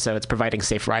 So it's providing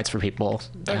safe rides for people,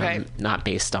 not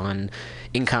based on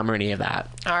income or any of that.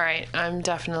 All right. I'm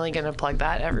definitely going to plug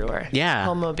that everywhere. Yeah.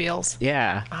 Homobiles.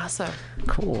 Yeah. Awesome.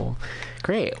 Cool.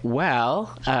 Great.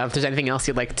 Well, if there's anything else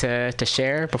you'd like to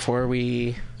share before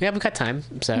we've got time.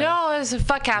 So no, it's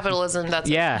fuck capitalism. That's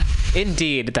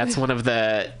indeed. That's one of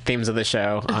the themes of the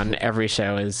show. On every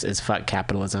show is fuck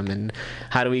capitalism, and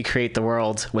how do we create the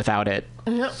world without it?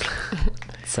 Yep.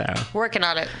 So working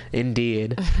on it.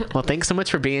 Indeed. Well, thanks so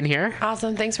much for being here.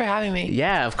 Awesome. Thanks for having me.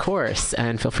 Yeah, of course.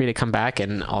 And feel free to come back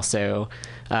and also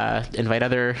invite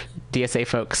other DSA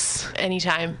folks.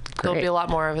 Anytime. Great. There'll be a lot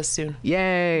more of us soon.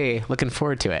 Yay. Looking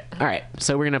forward to it. All right.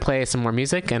 So we're going to play some more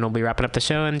music, and we'll be wrapping up the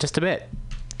show in just a bit.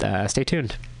 Stay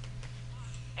tuned.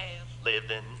 And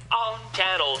living on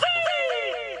Channel Z.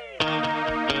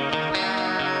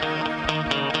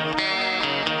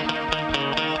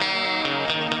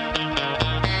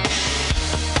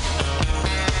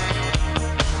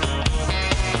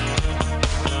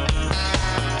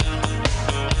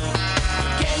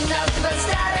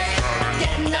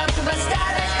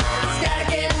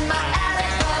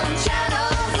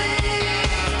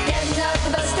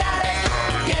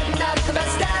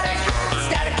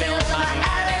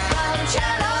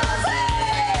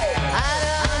 I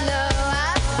don't know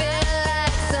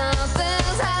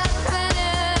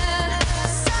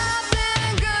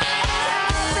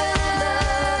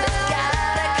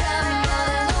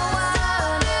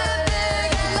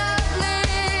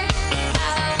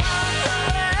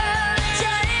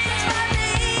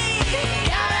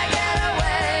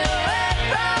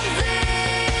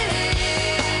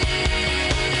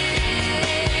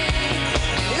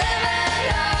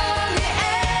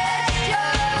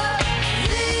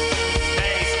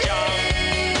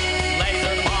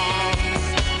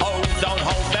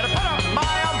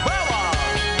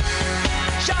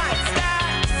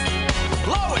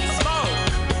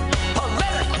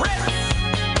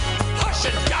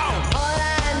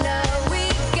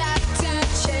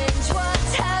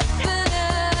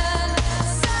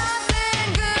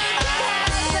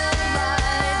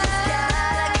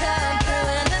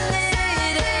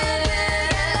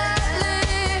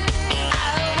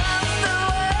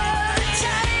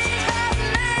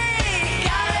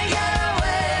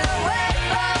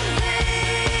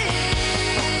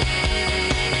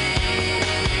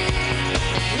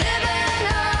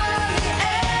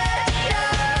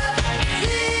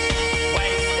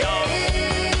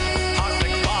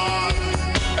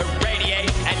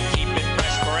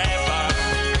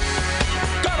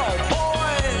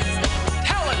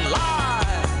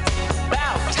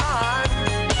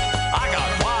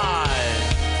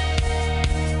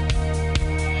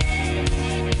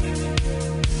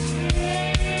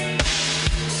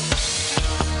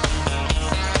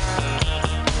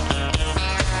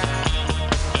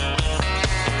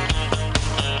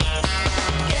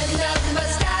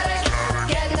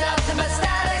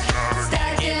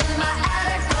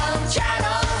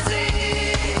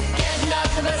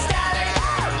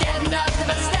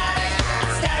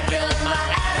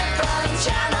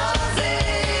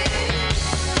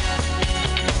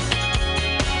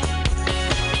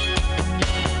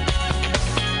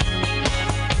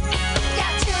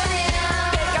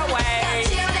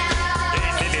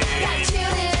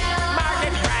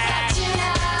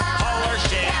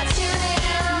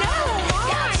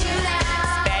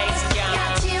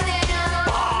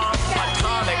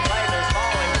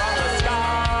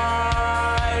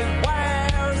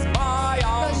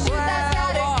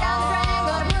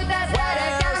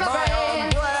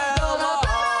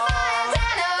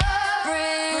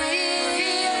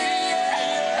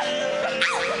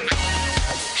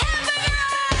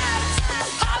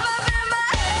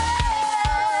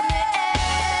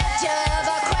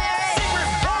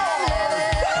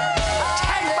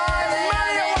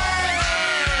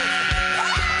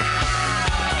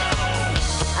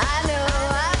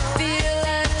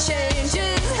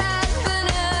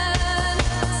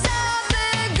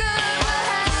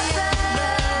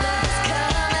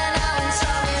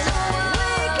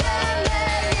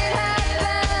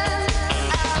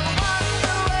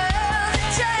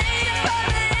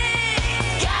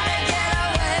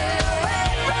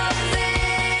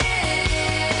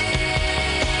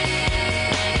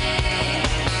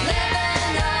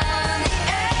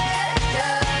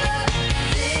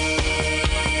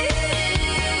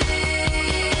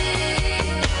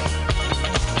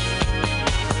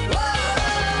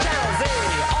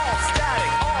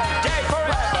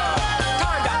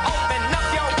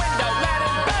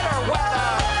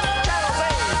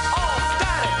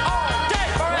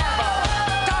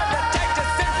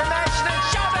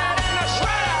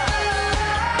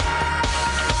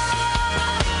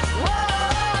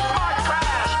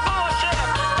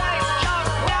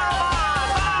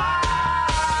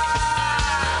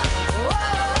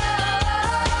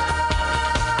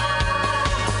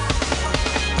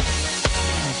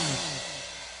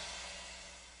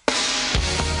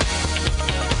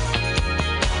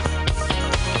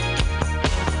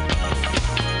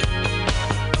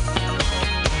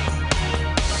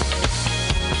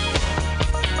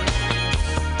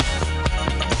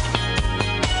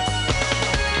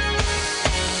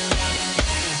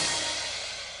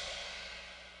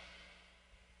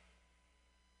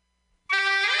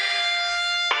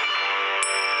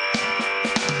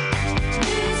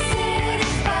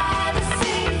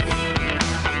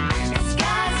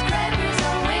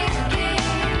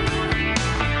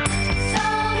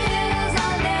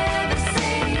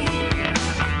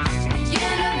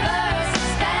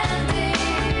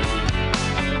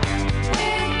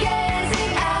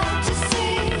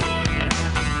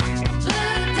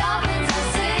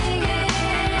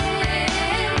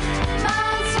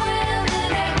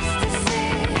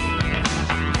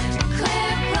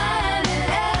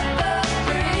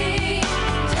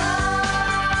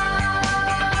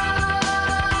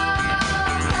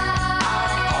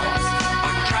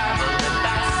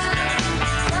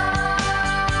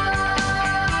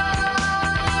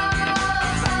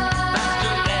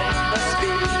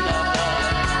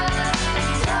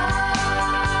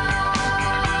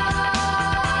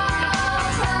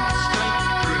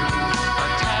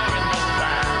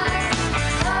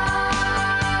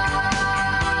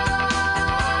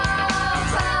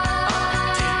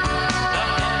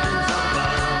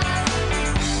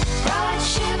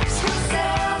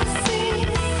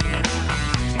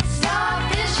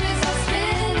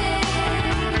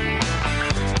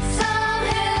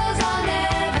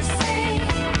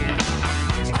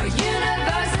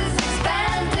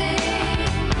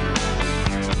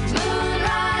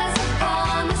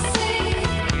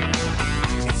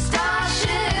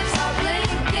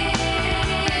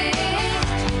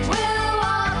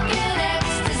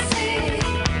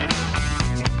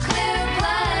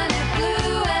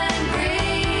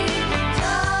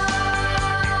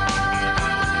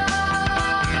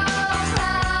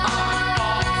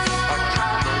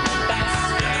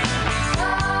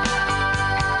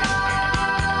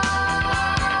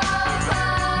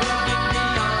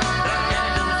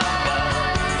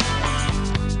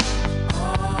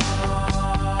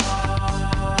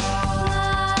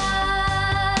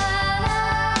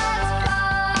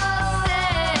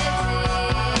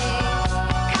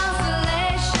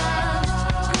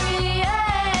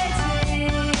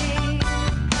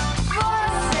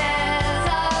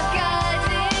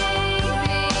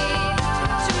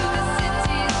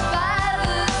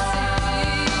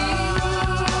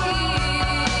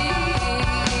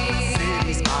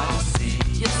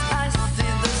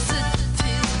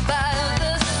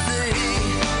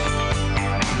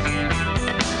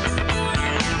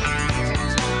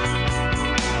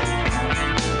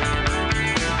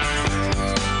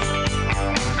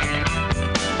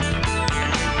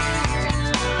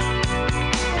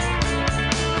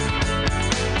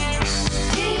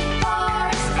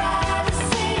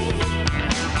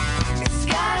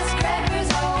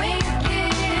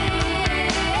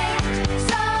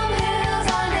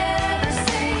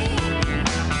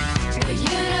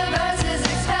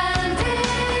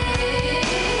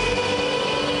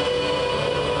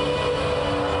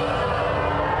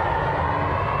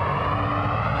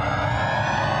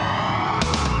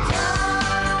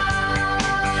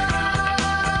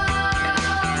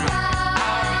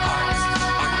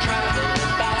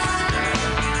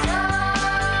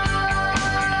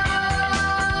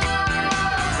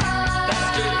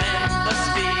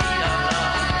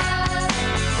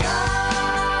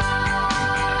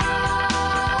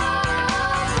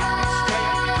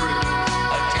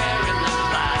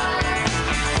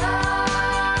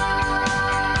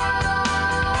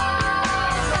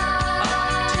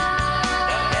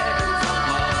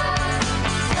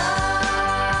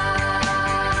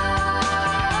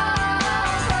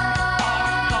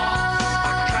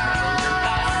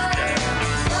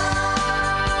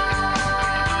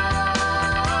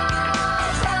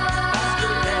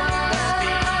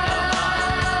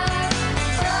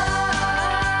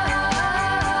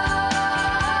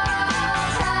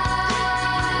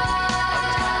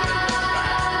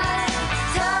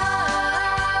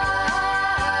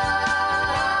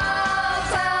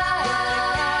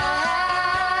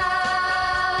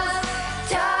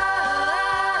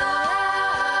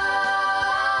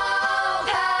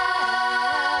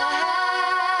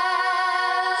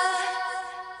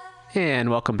And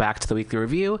welcome back to the weekly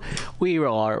review. We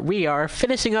are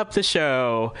finishing up the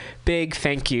show. Big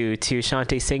thank you to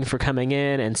Shantae Singh for coming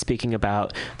in and speaking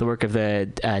about the work of the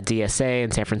DSA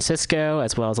in San Francisco,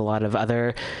 as well as a lot of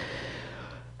other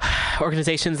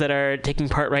organizations that are taking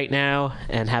part right now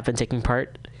and have been taking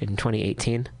part in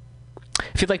 2018.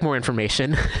 If you'd like more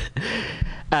information,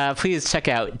 please check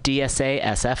out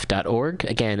dsasf.org.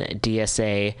 Again,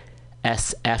 dsasf.org.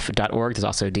 There's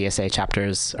also DSA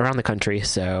chapters around the country,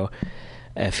 so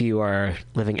if you are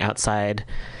living outside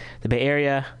the Bay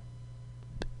Area,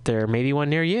 there may be one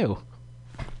near you.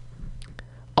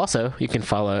 Also, you can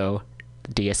follow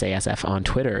DSASF on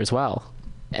Twitter as well,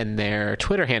 and their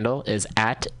Twitter handle is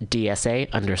at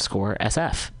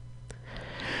DSA_SF.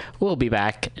 We'll be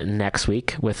back next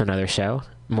week with another show,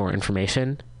 more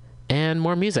information, and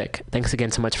more music. Thanks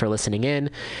again so much for listening in.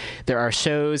 There are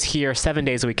shows here 7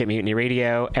 days a week at Mutiny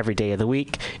Radio, every day of the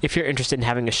week. If you're interested in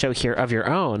having a show here of your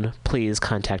own, please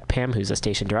contact Pam, who's a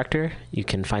station director. You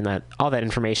can find all that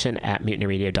information at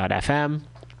mutinyradio.fm.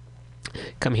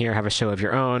 Come here, have a show of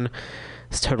your own.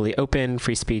 It's totally open,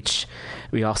 free speech.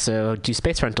 We also do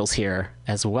space rentals here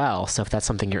as well. So if that's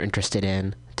something you're interested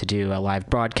in, to do a live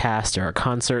broadcast or a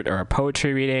concert or a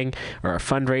poetry reading or a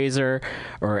fundraiser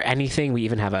or anything, we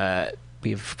even have a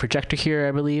projector here,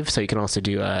 I believe. So you can also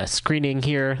do a screening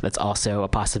here. That's also a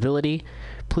possibility.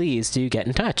 Please do get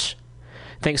in touch.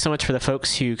 Thanks so much for the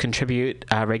folks who contribute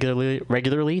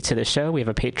regularly to the show. We have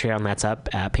a Patreon that's up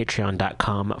at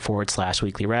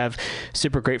patreon.com/weeklyrev.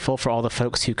 Super grateful for all the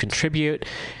folks who contribute.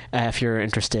 If you're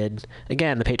interested,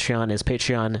 again, the Patreon is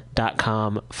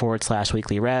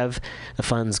patreon.com/weeklyrev. The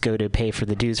funds go to pay for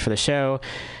the dues for the show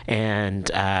and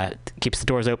keeps the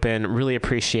doors open. Really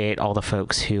appreciate all the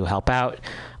folks who help out.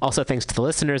 Also, thanks to the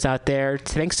listeners out there.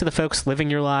 Thanks to the folks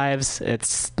living your lives.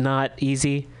 It's not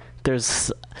easy.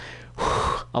 There's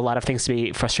a lot of things to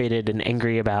be frustrated and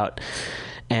angry about,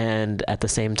 and at the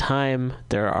same time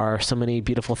there are so many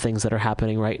beautiful things that are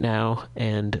happening right now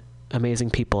and amazing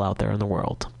people out there in the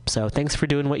world. So thanks for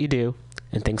doing what you do,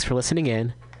 and thanks for listening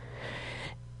in.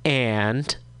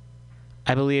 And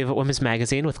I believe Women's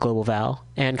Magazine with Global Val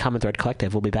and Common Thread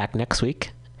Collective will be back next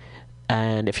week.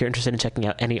 And if you're interested in checking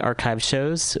out any archive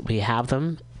shows, we have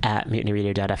them at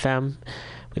mutinyradio.fm.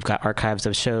 We've got archives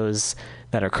of shows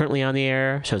that are currently on the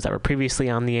air, shows that were previously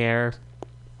on the air.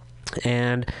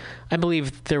 And I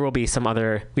believe there will be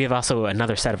we have also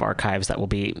another set of archives that will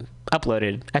be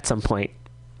uploaded at some point.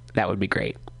 That would be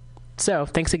great. So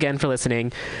thanks again for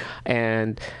listening.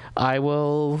 And I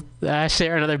will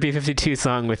share another B-52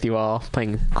 song with you all,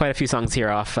 playing quite a few songs here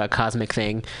off Cosmic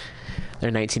Thing,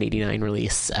 their 1989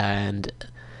 release. And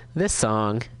this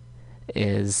song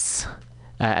is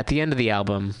at the end of the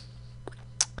album,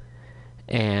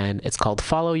 and it's called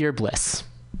Follow Your Bliss.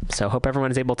 So hope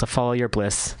everyone is able to follow your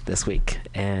bliss this week,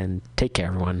 and take care,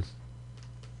 everyone.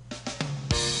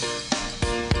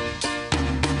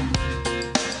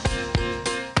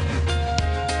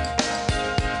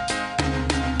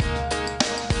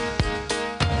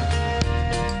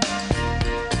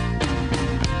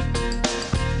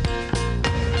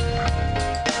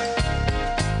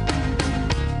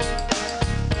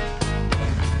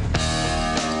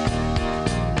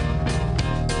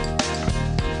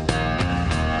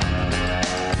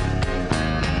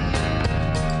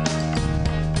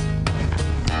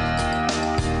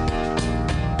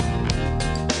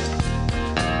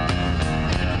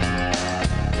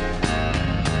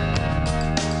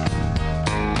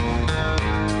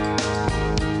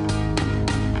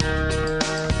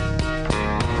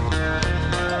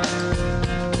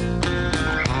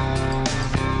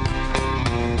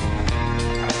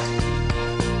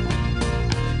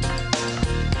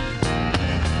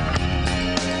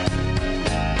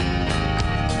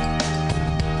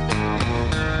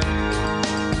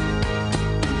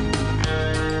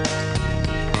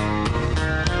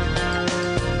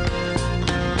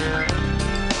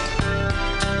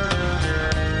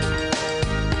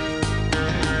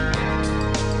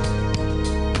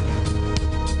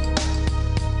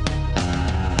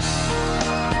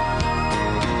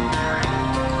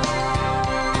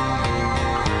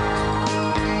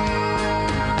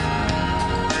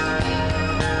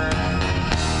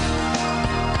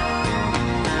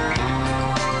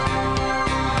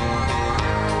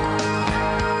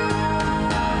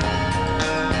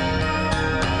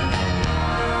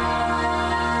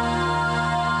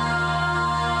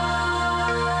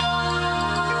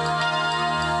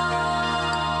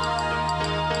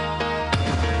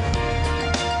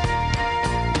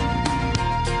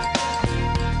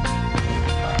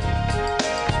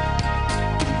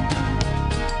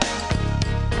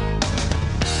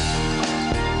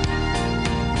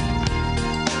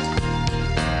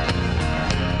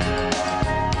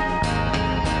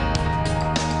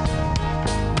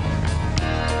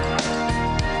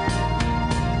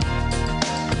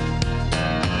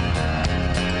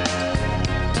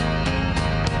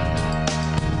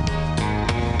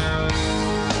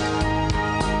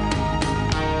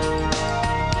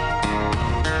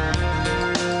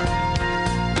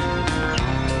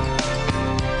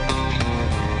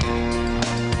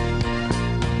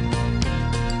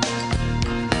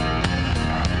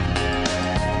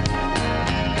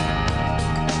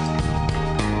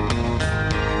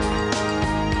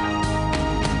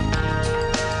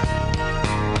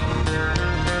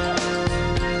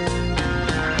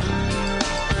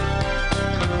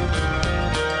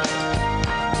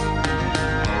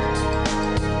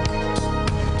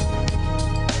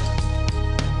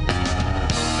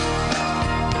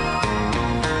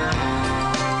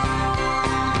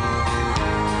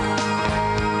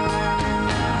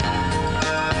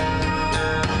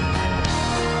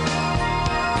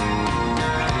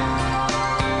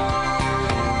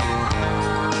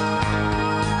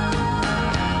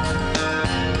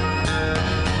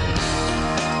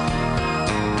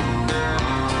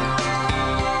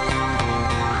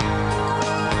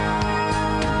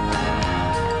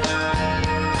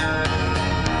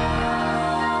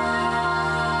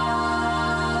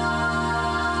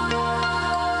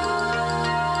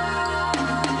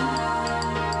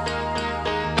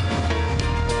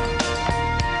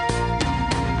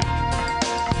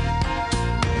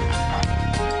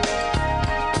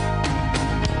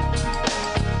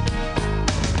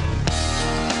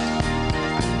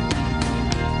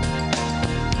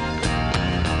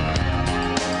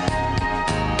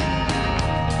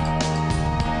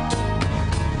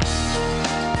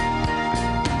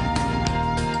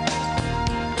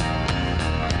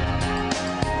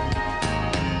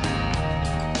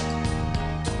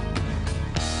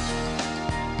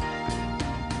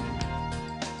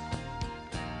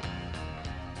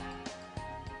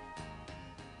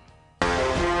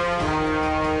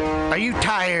 you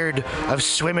tired of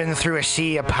swimming through a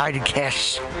sea of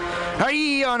podcasts? Are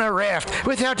ye on a raft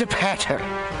without a paddle?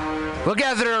 Well,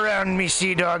 gather around me,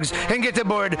 sea dogs, and get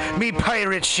aboard me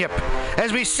pirate ship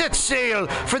as we set sail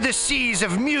for the seas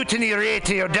of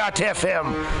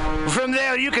MutinyRadio.fm. From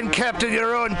there, you can captain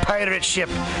your own pirate ship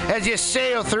as you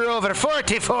sail through over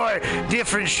 44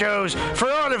 different shows for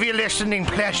all of your listening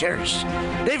pleasures.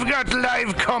 They've got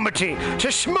live comedy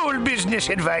to small business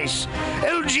advice,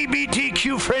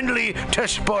 LGBTQ-friendly to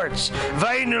sports,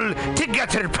 vinyl to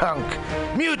gutter punk.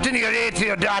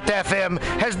 MutinyRadio.fm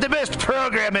has the best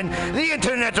programming the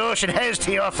internet ocean has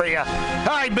to offer you.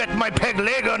 I bet my peg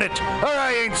leg on it, or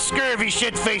I ain't scurvy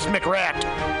shit-faced McRat.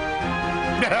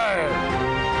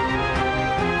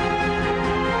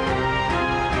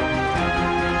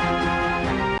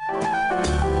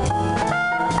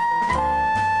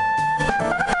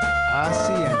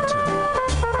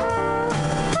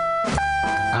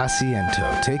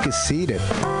 Asiento. Take a seat at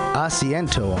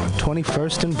Asiento on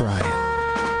 21st and Bryant.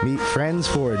 Meet friends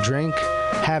for a drink,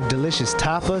 have delicious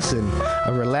tapas, and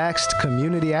a relaxed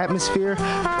community atmosphere.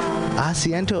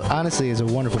 Asiento, honestly, is a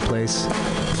wonderful place.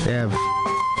 They have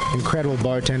incredible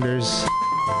bartenders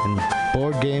and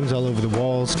board games all over the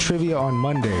walls, trivia on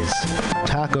Mondays,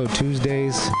 Taco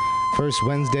Tuesdays, First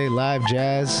Wednesday live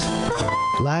jazz,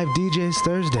 live DJs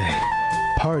Thursday,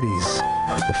 parties.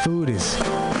 The food is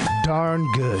darn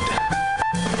good.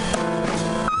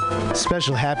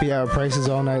 Special happy hour prices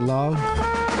all night long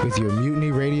with your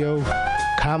Mutiny Radio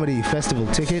Comedy Festival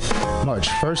ticket, March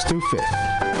 1st through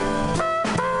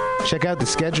 5th. Check out the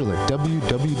schedule at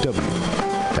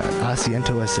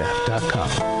www.asientosf.com.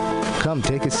 Come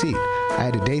take a seat. I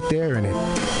had a date there and it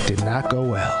did not go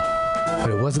well.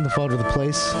 But it wasn't the fault of the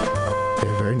place.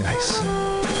 They're very nice.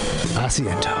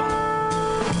 Asiento.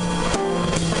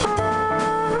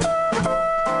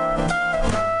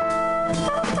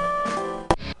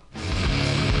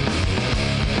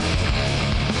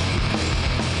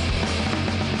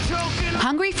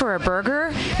 Hungry for a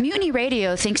burger? Mutiny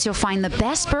Radio thinks you'll find the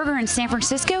best burger in San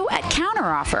Francisco at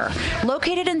Counteroffer,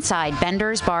 located inside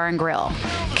Bender's Bar and Grill.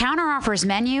 Counteroffer's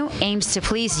menu aims to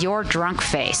please your drunk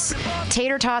face.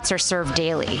 Tater tots are served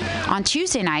daily. On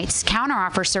Tuesday nights,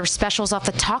 Counteroffer serves specials off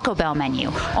the Taco Bell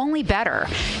menu, only better.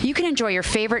 You can enjoy your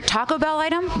favorite Taco Bell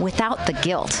item without the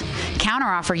guilt.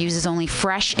 Counteroffer uses only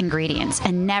fresh ingredients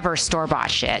and never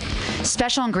store-bought shit.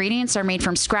 Special ingredients are made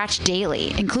from scratch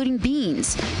daily, including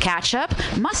beans, ketchup,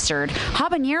 mustard,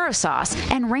 habanero sauce,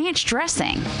 and ranch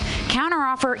dressing.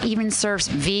 Counteroffer even serves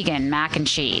vegan mac and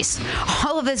cheese.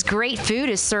 All of this great food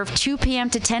is served 2 p.m.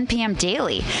 to 10 p.m.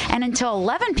 daily and until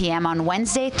 11 p.m. on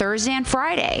Wednesday, Thursday, and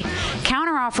Friday.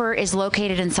 Counteroffer is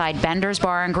located inside Bender's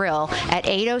Bar and Grill at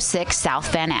 806 South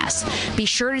Van Ness. Be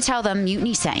sure to tell them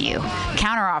Mutiny sent you.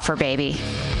 Counteroffer, baby.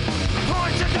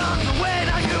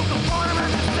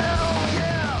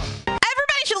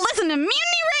 Everybody should listen to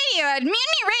Mutiny Radio at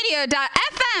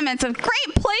MutinyRadio.fm. It's a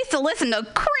great place to listen to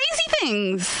crazy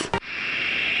things.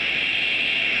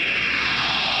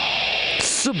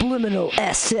 Subliminal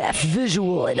SF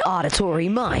visual and auditory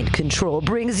mind control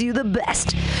brings you the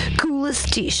best,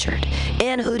 coolest t-shirt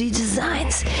and hoodie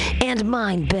designs and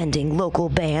mind-bending local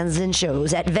bands and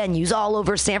shows at venues all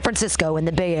over San Francisco and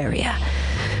the Bay Area.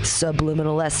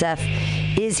 Subliminal SF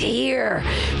is here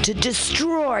to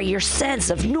destroy your sense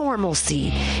of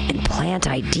normalcy and plant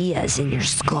ideas in your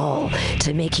skull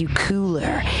to make you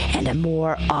cooler and a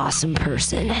more awesome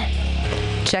person.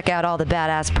 Check out all the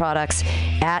badass products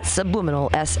at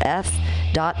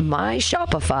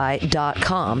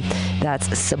subliminalsf.myshopify.com. That's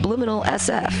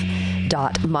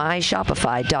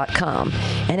subliminalsf.myshopify.com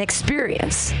and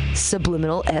experience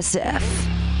Subliminal SF.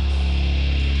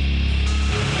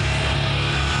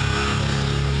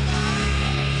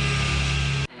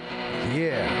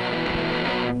 Yeah.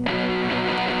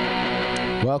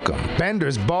 Welcome.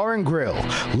 Bender's Bar and Grill,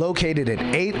 located at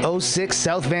 806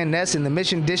 South Van Ness in the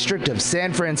Mission District of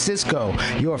San Francisco.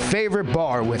 Your favorite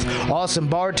bar with awesome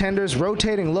bartenders,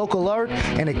 rotating local art,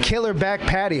 and a killer back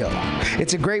patio.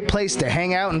 It's a great place to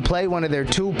hang out and play one of their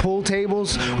 2 pool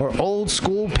tables or old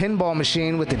school pinball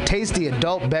machine with a tasty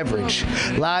adult beverage.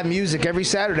 Live music every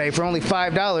Saturday for only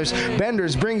 $5.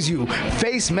 Bender's brings you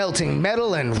face-melting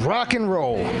metal and rock and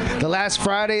roll. The last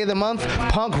Friday of the month,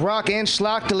 punk, rock, and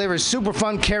schlock delivers super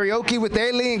fun karaoke with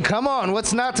Aileen. Come on,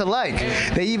 what's not to like?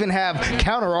 They even have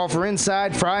Counteroffer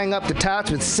inside, frying up the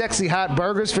tots with sexy hot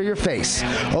burgers for your face.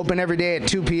 Open every day at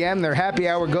 2 p.m. Their happy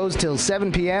hour goes till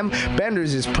 7 p.m.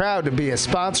 Bender's is proud to be a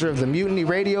sponsor of the Mutiny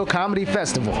Radio Comedy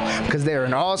Festival because they're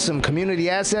an awesome community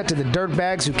asset to the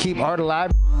dirtbags who keep art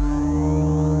alive.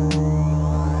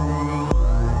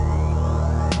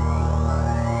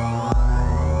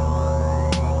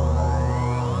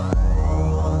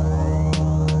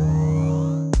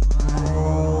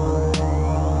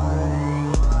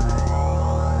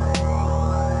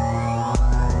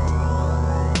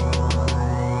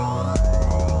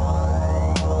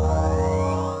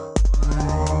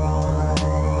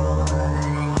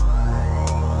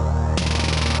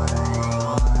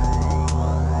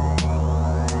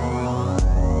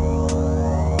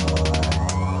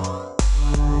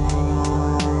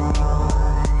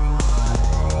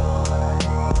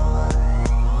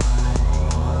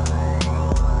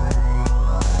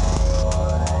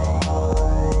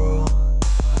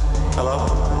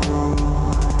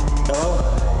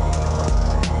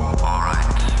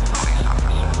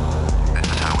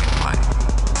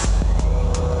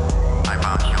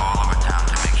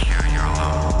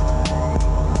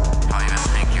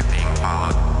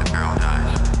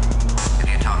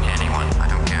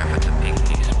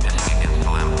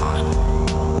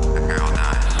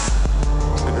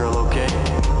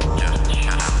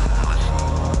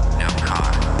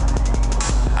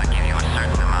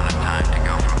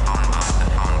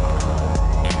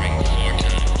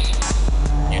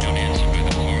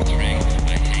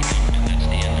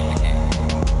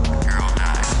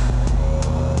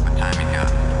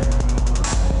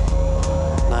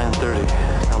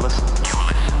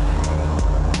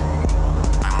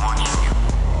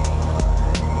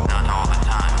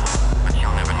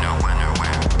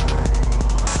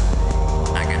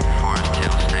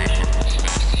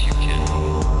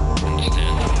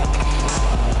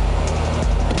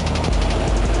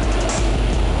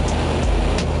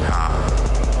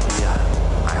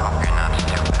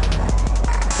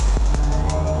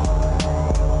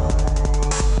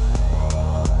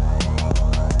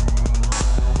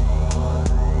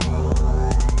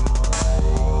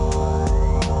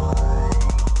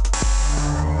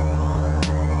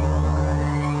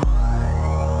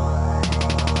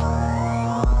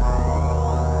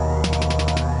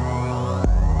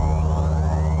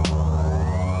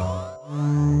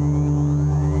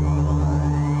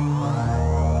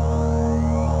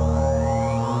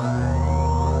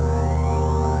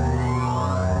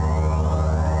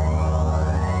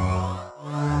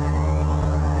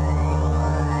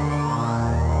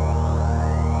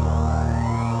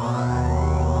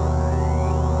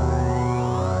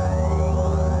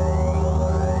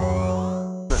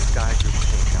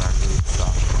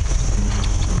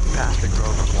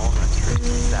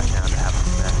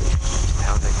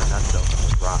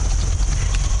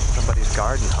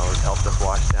 garden hose helped us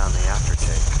wash down the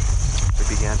aftertaste.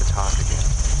 We began to talk again.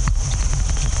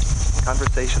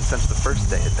 Conversation since the first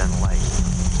day had been light,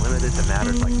 limited to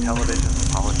matters like television,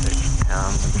 politics,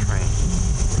 towns, and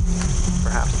trains.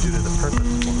 Perhaps due to the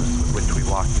purposefulness with which we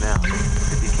walked now,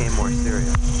 it became more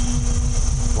serious.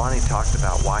 Lonnie talked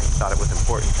about why he thought it was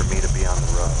important for me to be on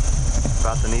the road,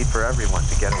 about the need for everyone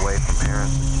to get away from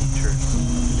parents and teachers,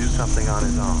 to do something on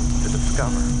his own, to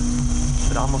discover,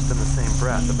 but almost in the same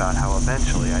breath about how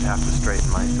eventually I'd have to straighten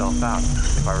myself out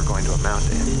if I were going to amount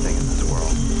to anything in this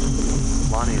world.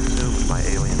 Lonnie assumed my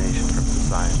alienation from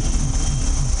society.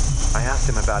 I asked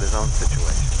him about his own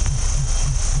situation.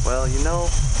 Well, you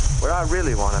know, where I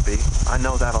really want to be, I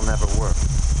know that'll never work.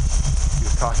 He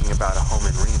was talking about a home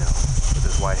in Reno with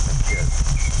his wife and kids.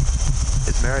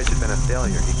 His marriage had been a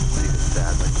failure, he conceded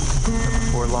sadly. But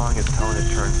before long, his tone had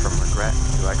turned from regret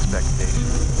to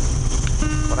expectation.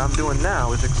 What I'm doing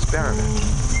now is experiment.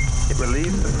 It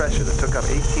relieves the pressure that took up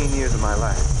 18 years of my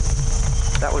life.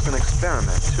 That was an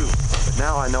experiment, too. But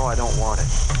now I know I don't want it.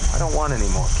 I don't want any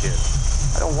more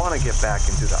kids. I don't want to get back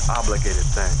into the obligated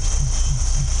thing.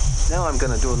 Now I'm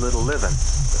going to do a little living,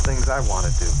 the things I want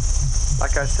to do.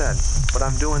 Like I said, what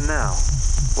I'm doing now,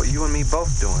 what you and me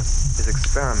both doing, is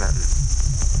experimenting.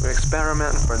 We're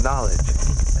experimenting for knowledge.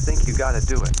 I think you got to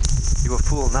do it. You a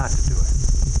fool not to do it.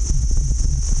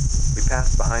 We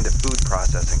passed behind a food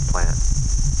processing plant.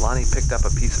 Lonnie picked up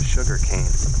a piece of sugar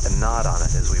cane and gnawed on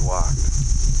it as we walked.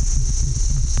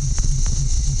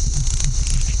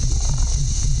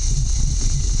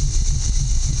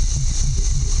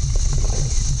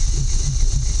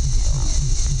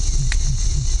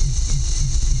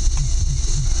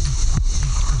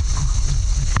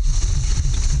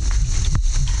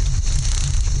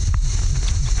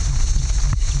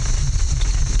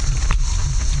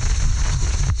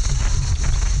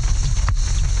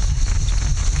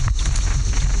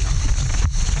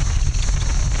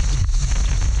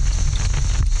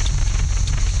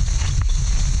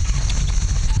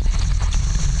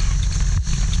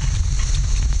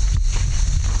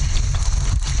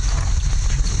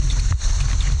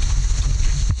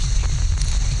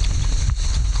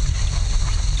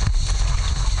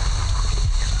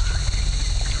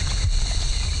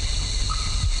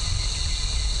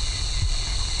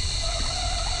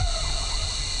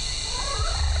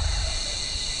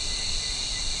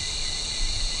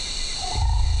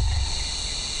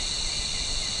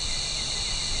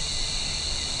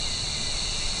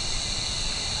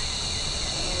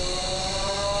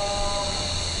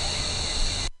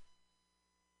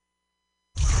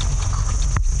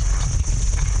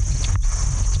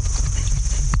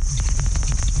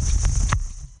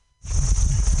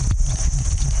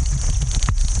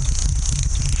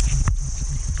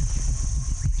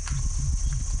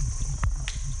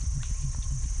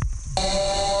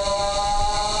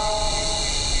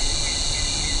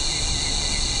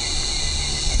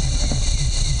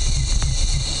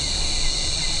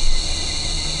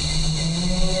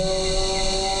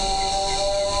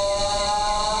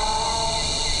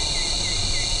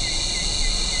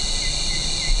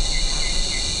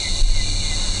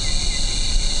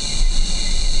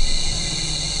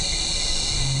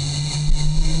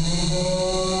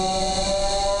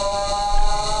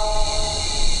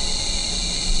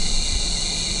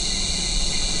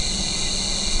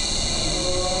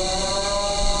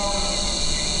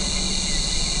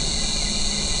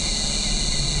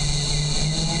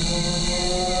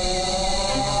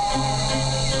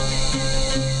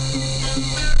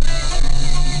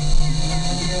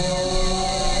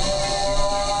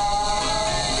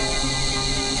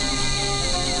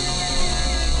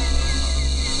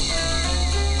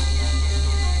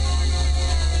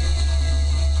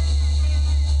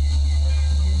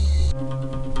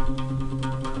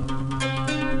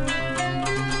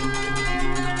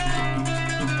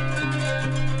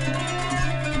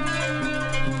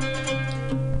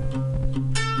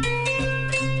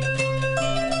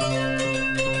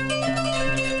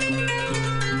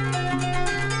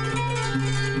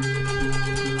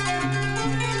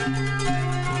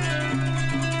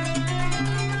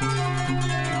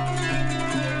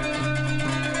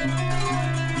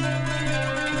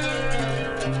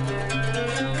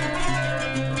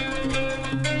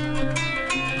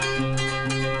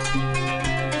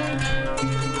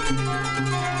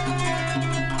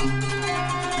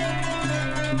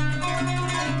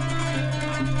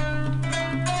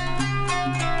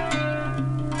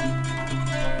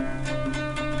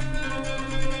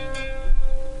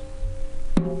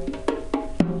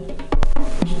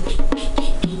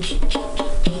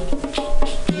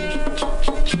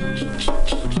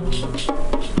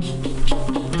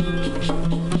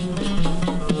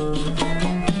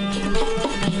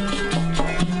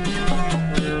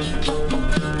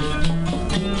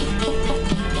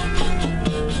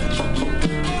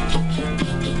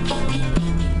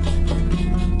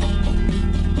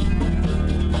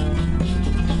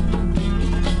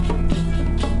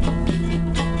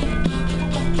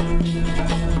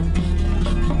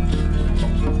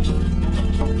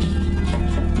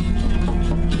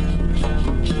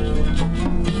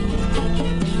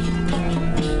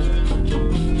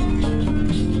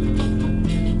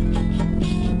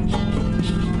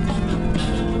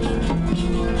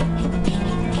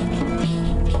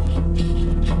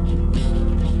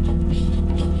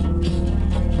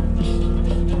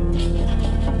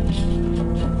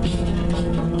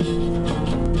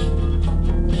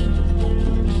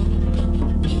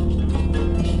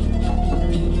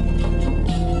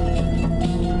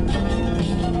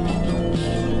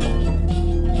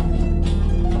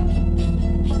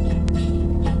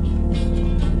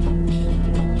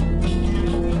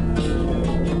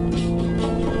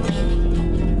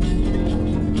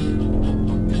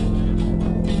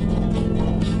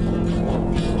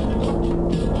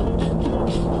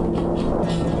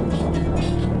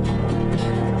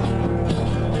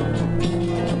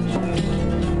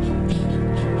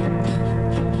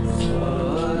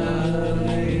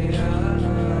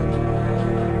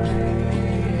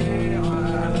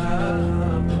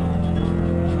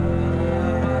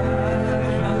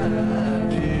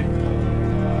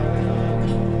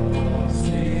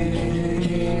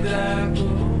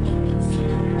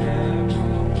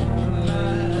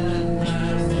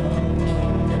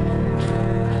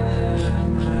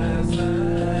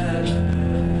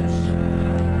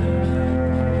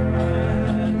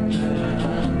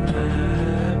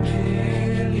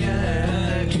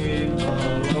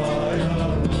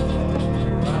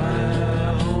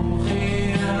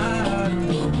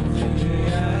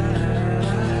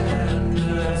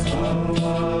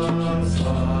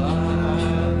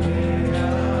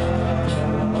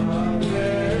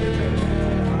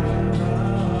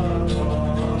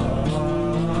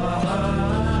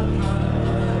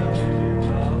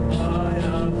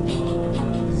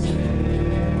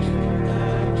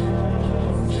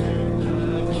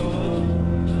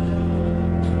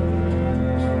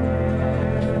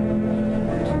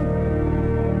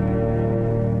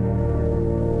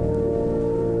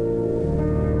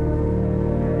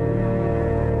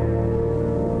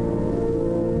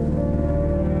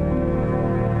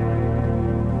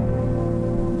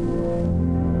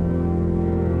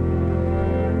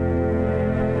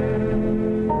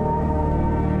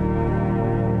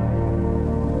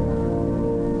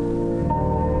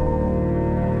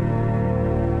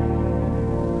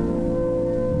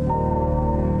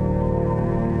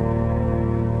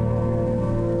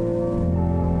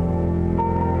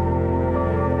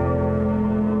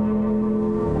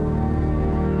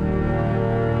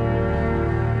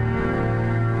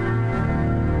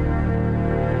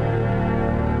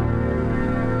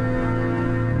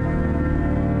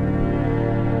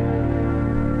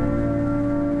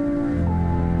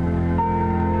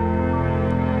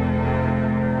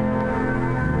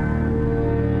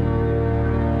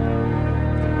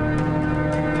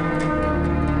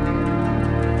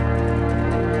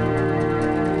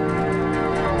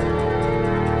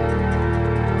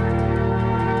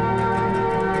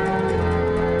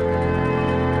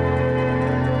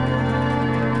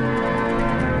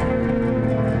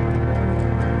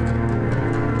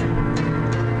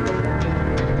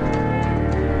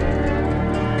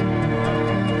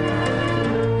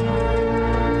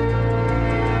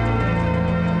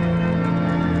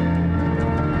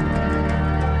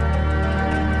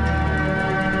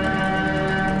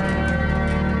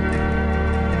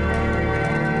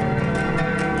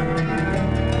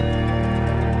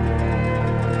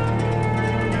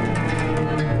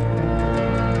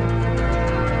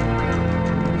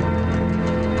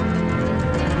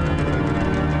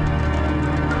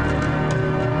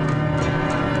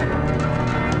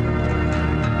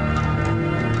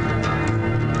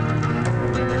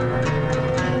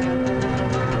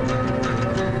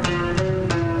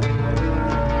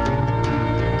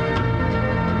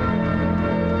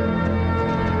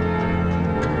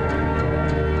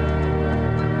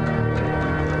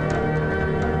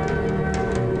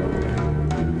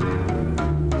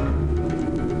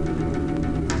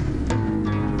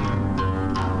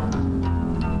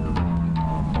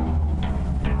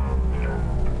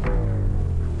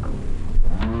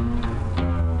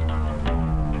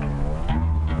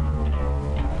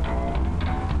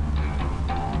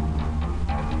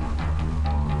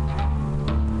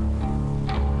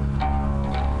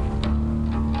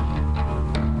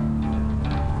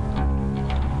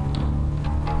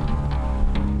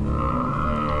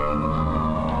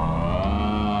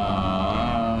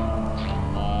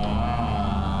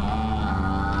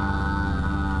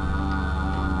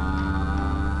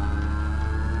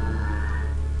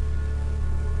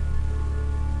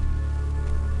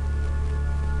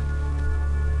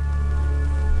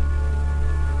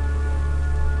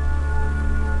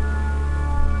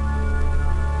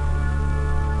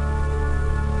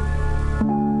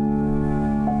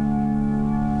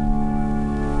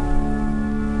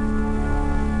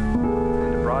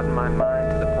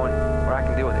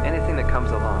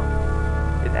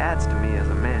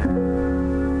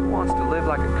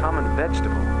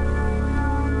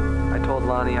 told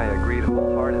Lonnie I agreed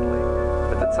wholeheartedly,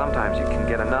 but that sometimes you can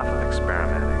get enough of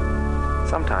experimenting.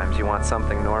 Sometimes you want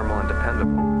something normal and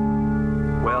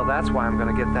dependable. Well, that's why I'm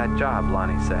going to get that job,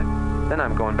 Lonnie said. Then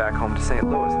I'm going back home to St.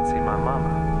 Louis and see my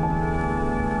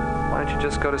mama. Why don't you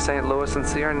just go to St. Louis and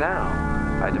see her now?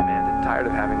 I demanded, tired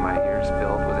of having my ears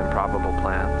filled with improbable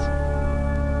plans.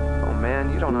 Oh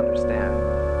man, you don't understand.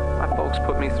 My folks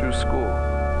put me through school.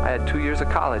 I had 2 years of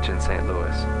college in St.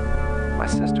 Louis. My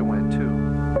sister went too.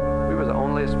 We were the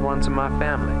onlyest ones in my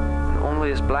family, and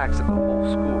onlyest blacks at the whole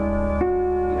school.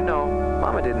 You know,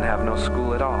 Mama didn't have no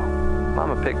school at all.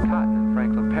 Mama picked cotton in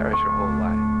Franklin Parish her whole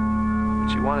life. But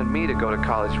she wanted me to go to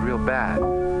college real bad,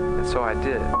 and so I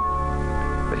did.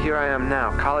 But here I am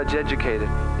now, college educated,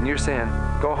 and you're saying,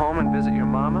 go home and visit your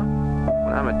mama?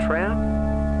 When I'm a tramp?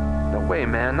 No way,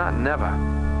 man, not never.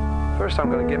 First I'm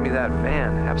going to get me that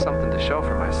van and have something to show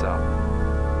for myself.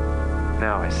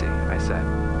 Now I see, I said.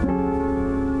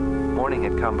 Morning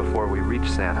had come before we reached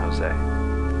San Jose.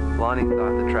 Lonnie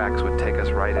thought the tracks would take us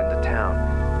right into town,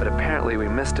 but apparently we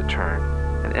missed a turn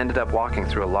and ended up walking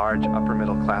through a large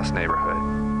upper-middle-class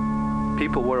neighborhood.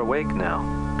 People were awake now,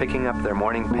 picking up their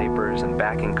morning papers and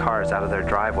backing cars out of their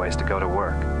driveways to go to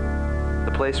work.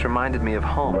 The place reminded me of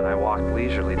home, and I walked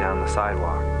leisurely down the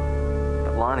sidewalk.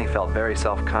 But Lonnie felt very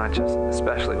self-conscious,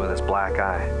 especially with his black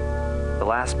eye. The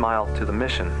last mile to the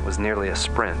mission was nearly a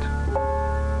sprint.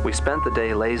 We spent the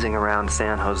day lazing around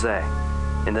San Jose,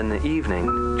 and in the evening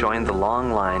joined the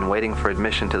long line waiting for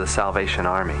admission to the Salvation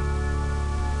Army.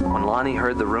 When Lonnie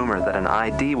heard the rumor that an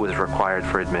ID was required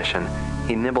for admission,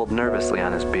 he nibbled nervously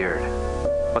on his beard.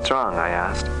 What's wrong? I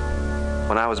asked.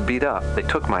 When I was beat up, they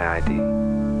took my ID.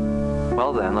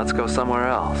 Well then, let's go somewhere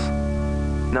else.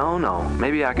 No,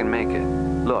 maybe I can make it.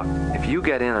 Look, if you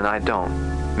get in and I don't,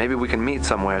 maybe we can meet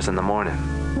somewheres in the morning.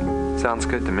 Sounds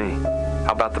good to me.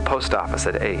 How about the post office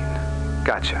at 8?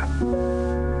 Gotcha.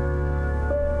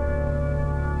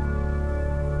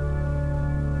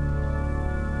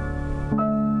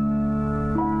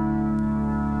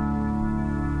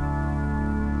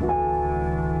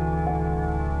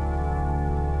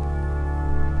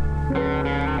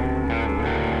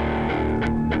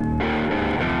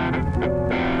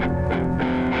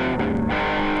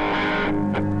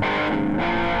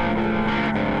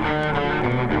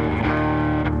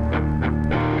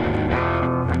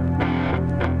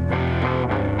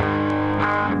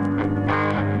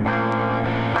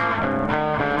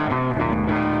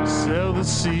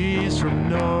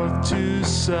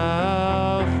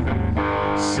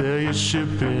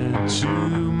 Shipping to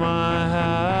my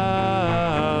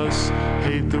house.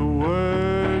 Hate the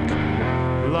work,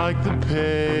 like the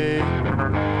pay.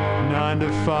 9 to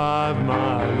 5,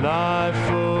 my life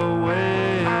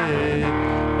away.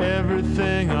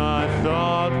 Everything I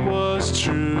thought was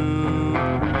true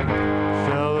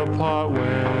fell apart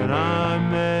when I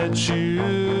met you.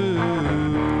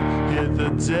 Hit the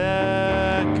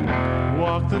deck,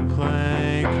 walk the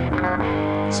plank,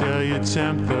 till you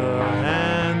tempt the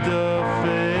hand of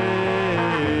fate.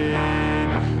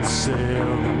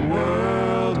 Sail the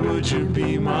world, would you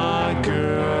be my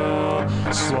girl?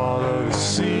 Swallow the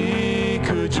sea,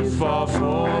 could you fall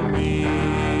for me?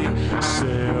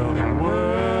 Sail the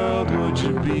world, would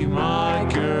you be my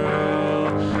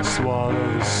girl?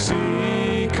 Swallow the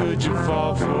sea, could you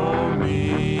fall for me?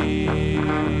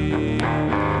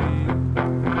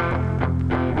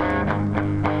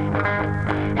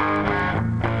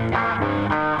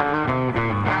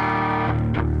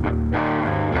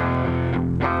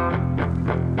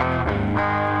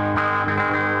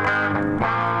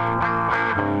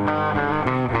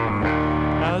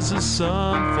 The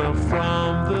sun fell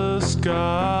from the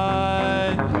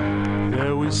sky.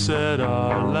 There we said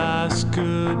our last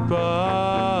goodbyes.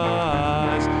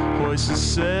 Hoist the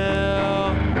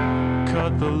sail,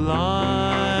 cut the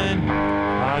line.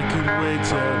 I could wait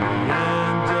till the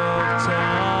end of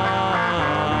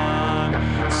time.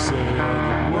 Sail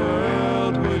the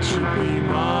world, would you be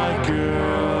my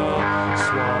girl?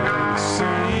 Swallow the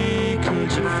sea,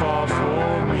 could you fall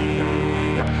for me?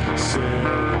 Sail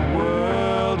the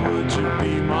world, would you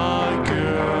be my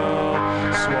girl?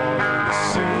 Swallow the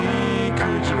sea,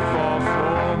 could you fall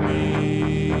for me?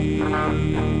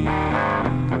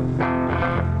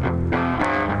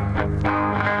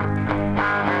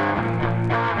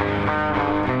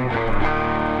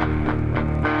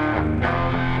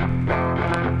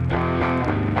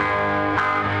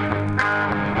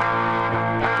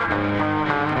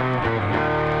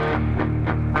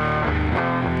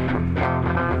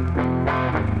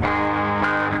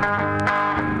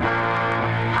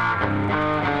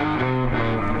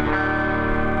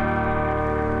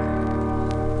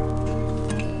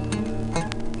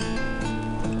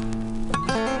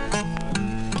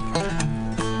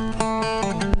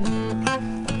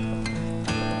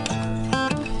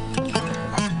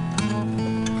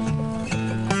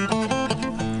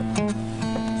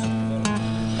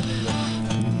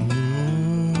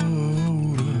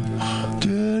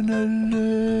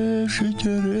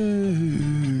 Please,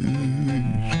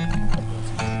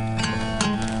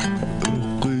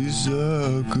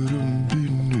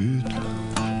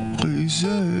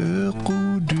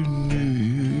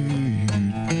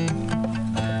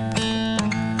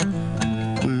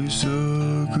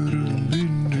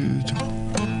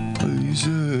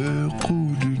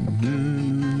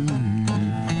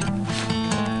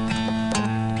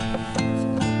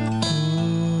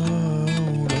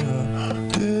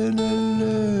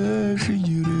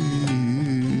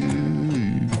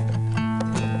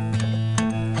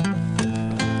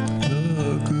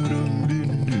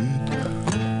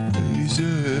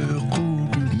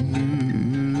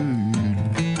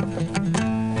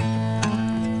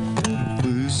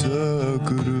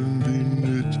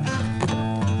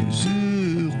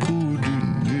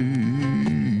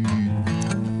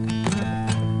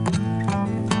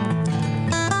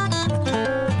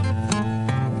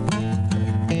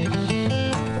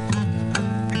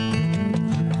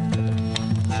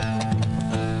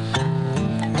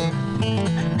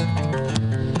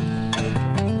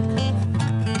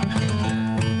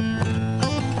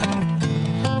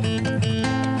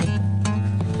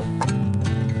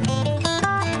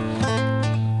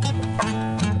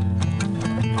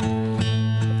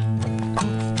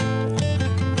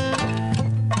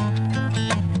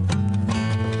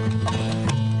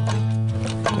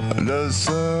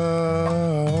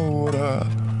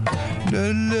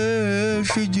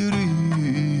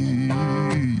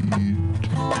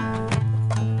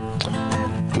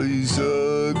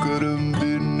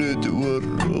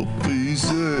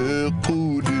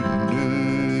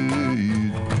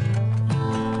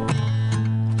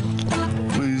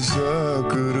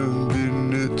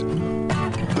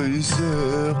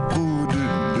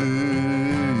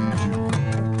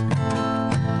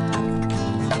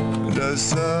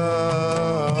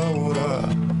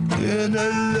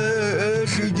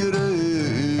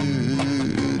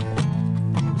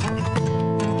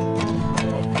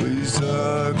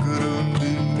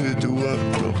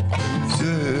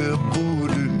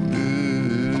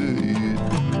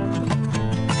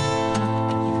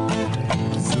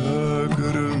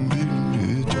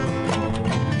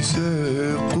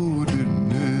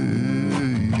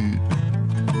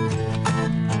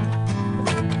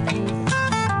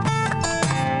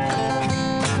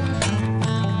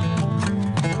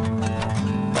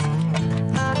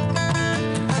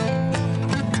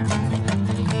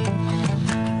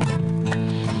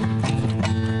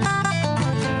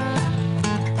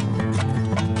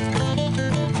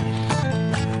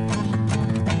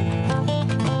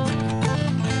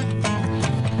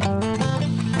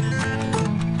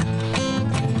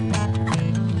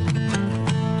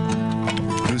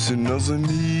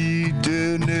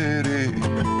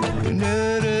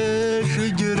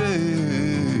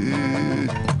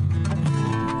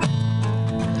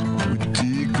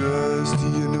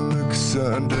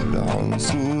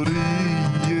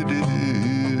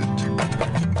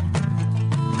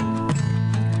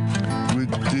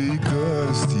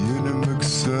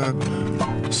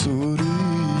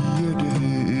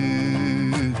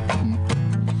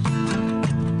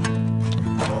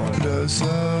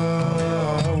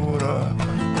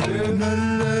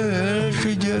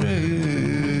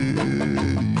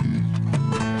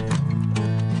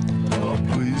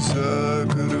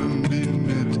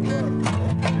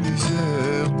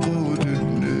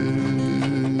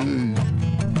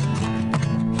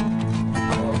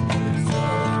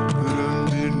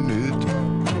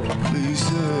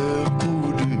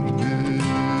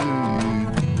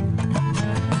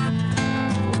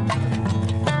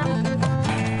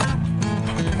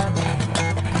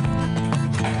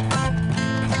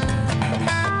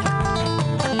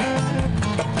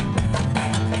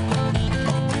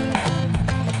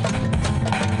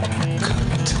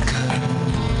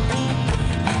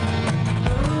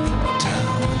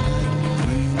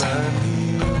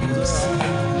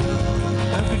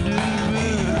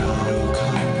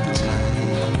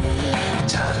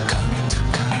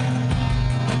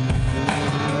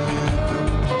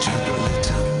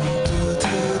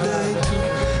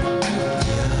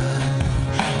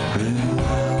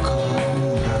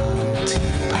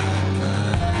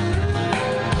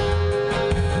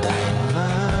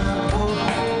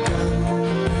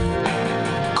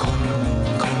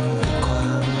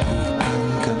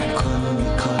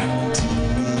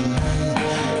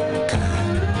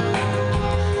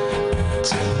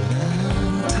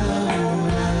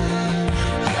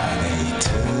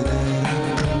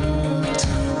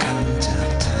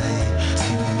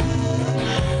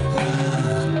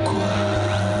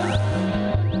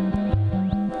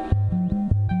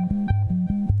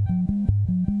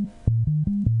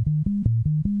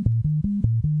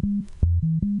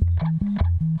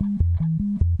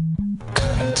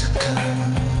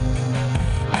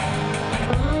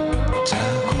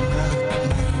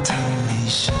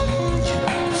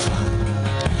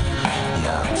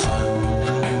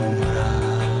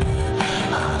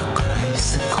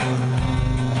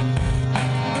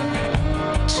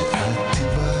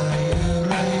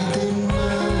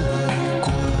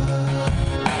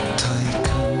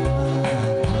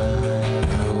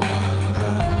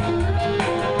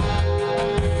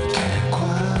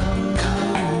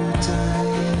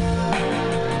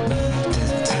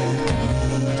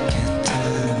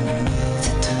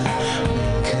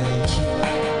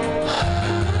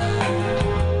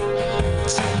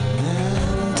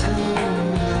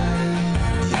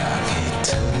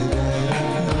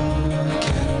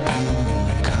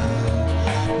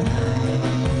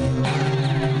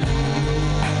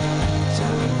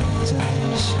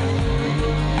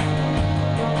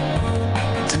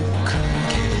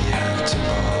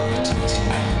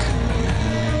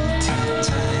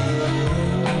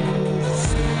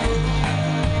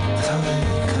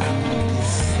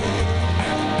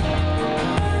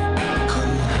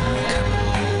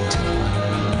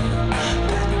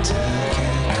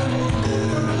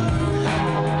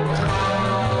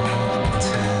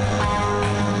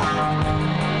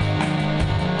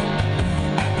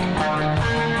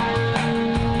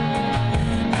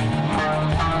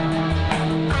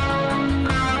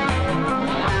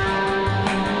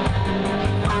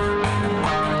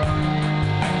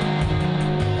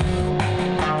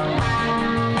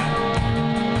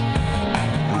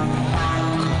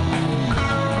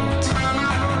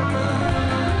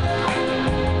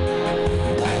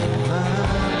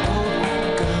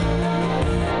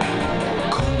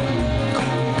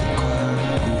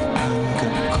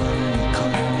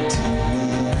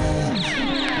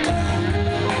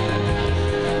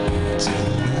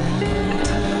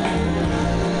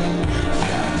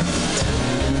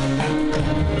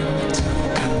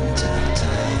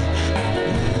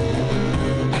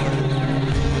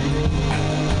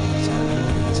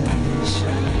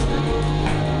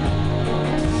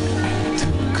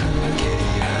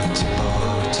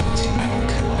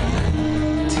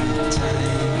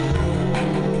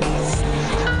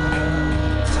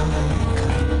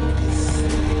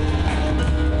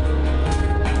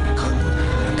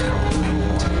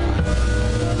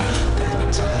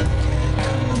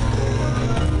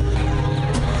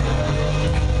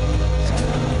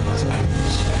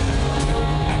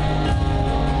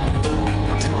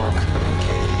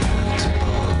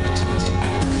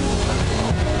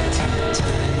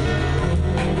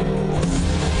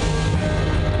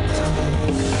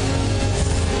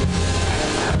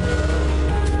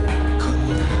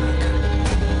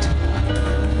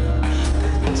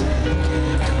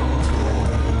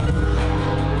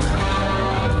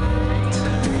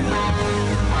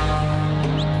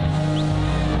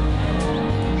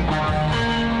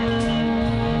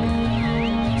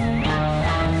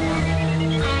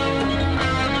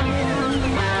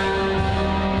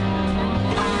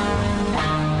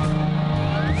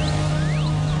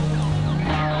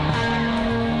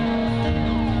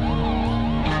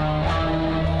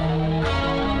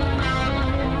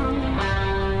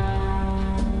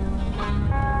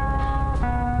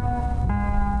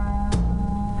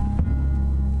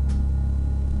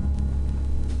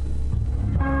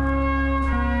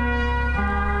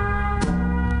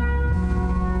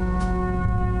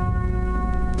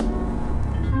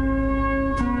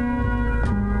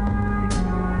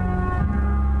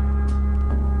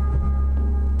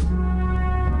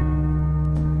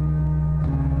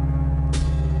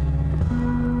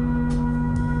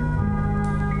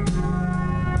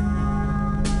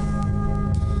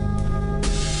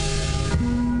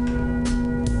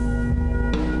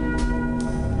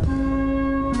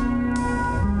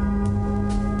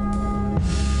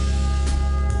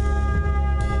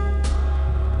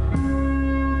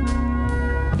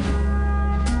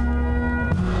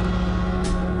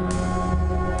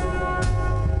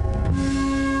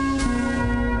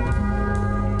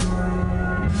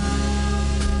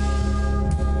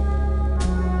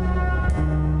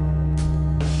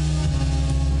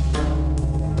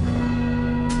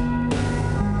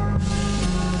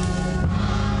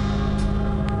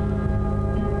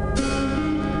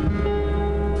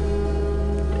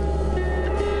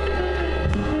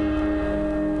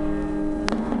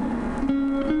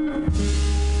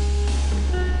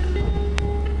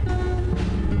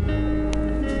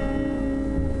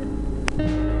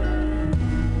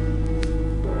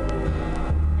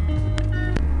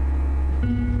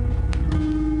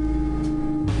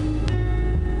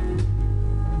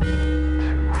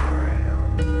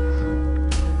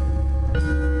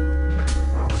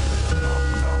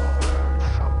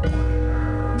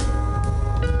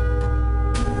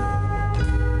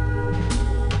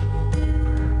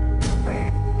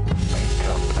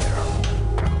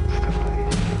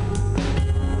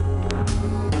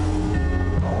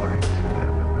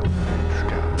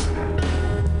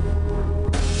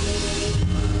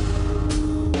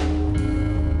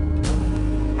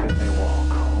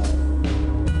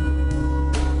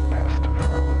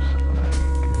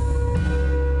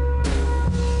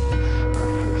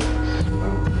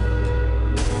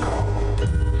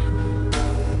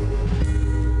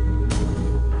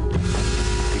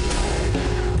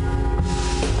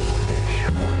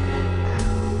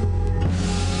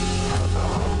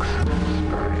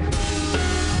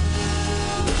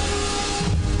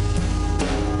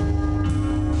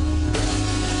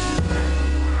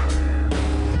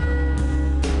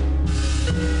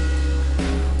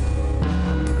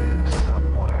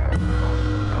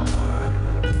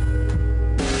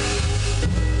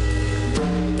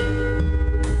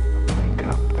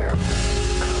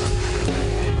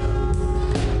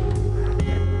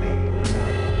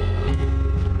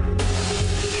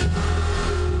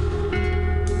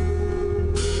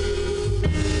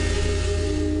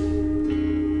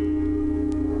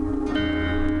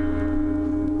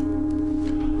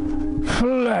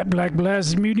 Black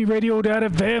Blast,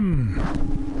 MutinyRadio.fm.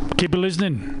 Keep it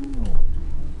listening.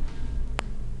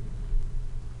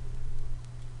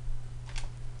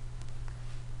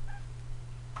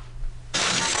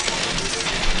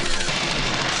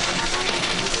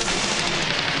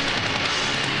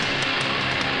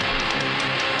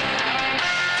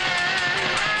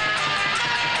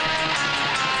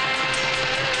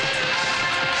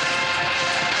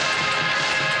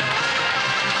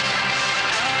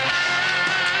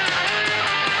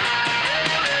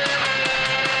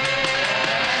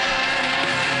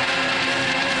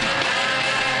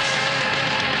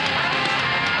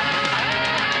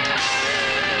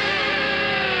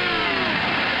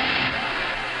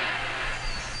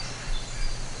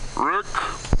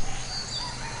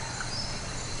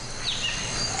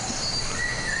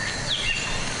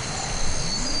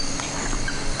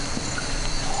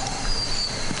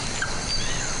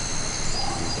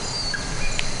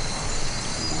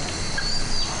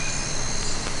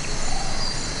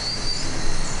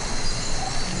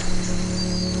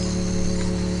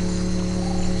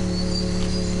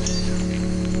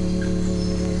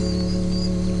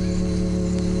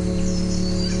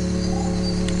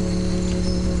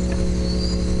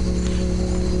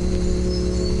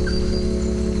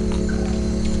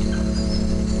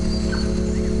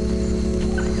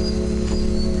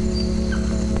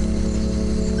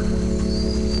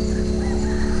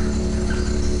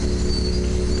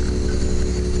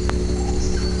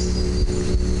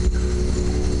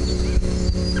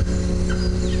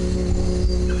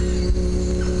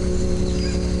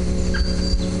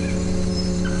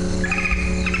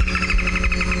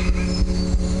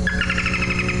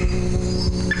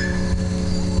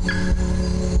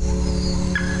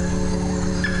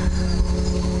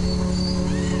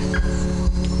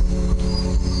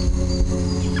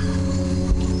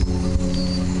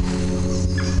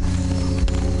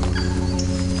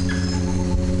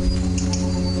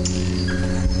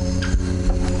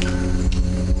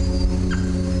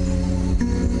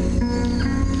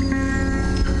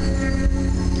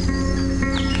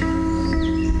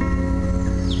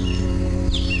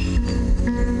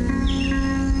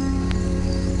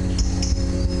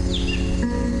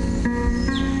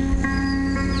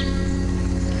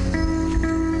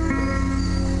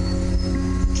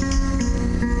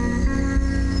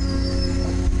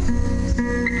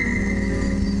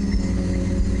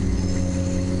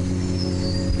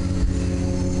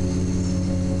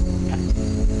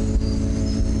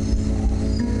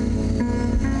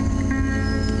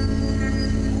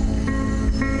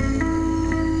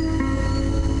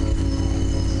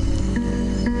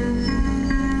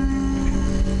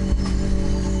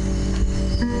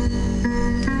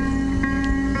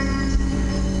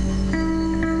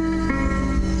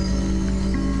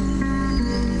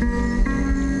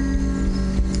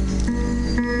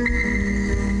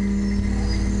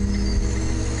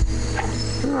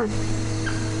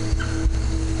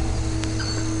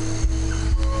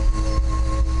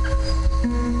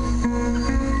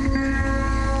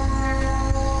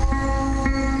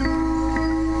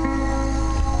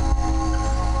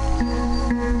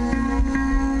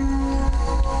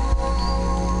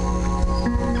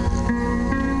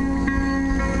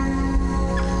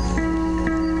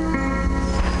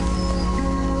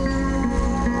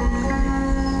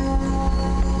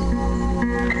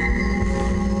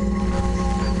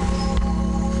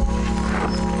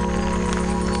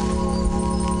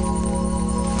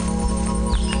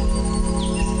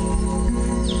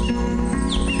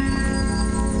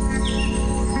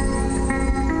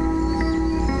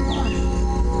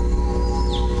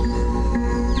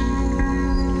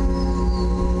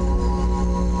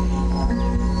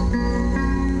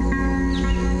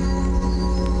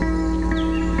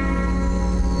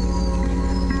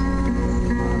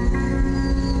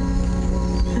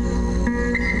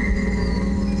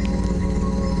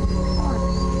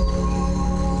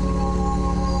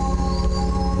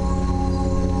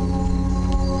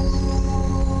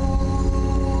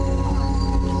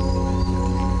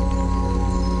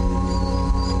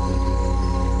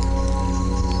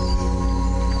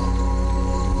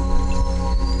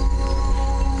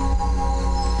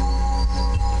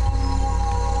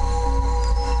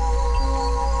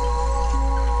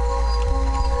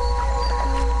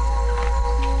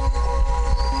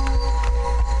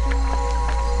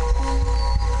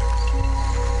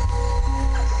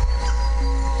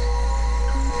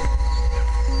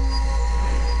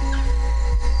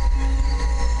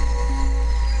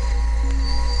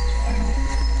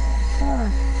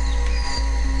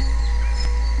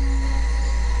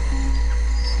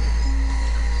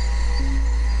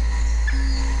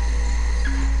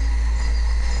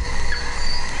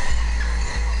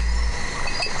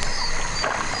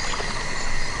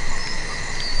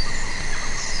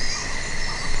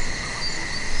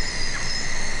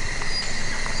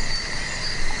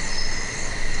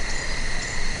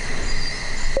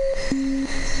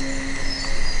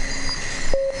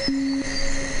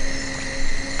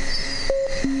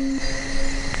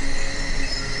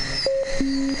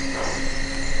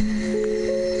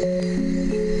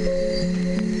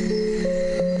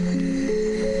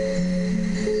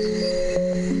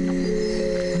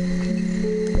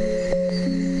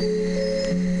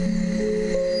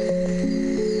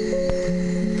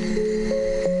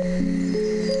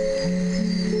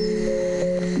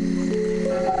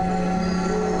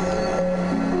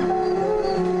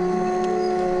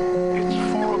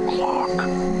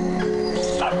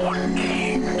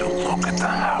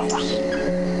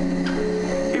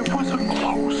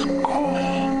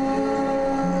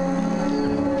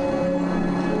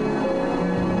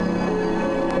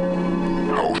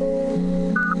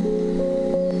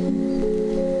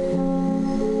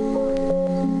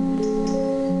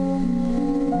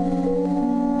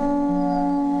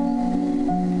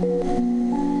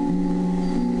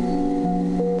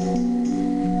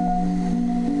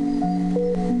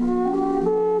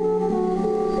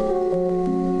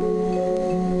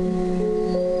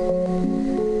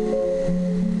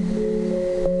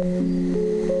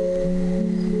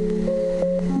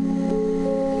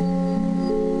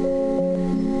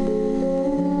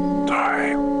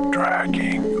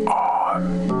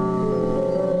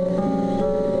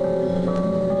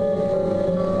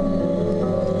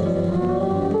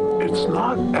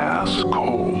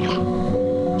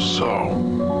 So,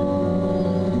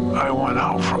 I went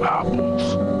out for apples.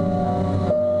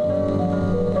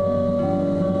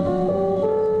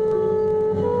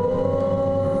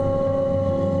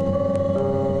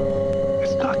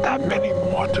 It's not that many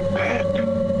more to pick.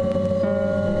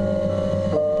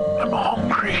 I'm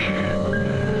hungry.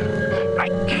 I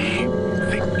keep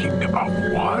thinking about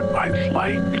what I'd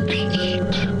like to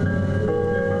eat.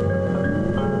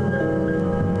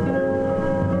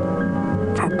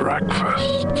 For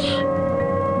breakfast,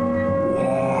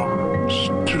 warm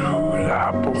stewed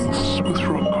apples with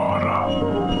ricotta.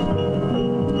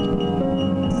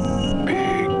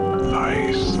 Big,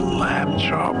 nice lamb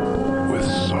chop with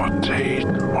sauteed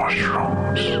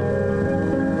mushrooms.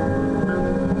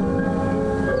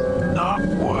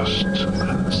 Knockwurst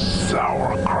and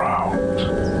sauerkraut.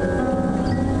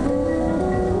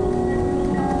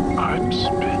 I'm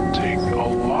spending a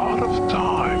lot of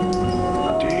time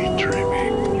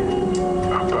daydreaming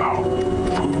about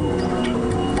food.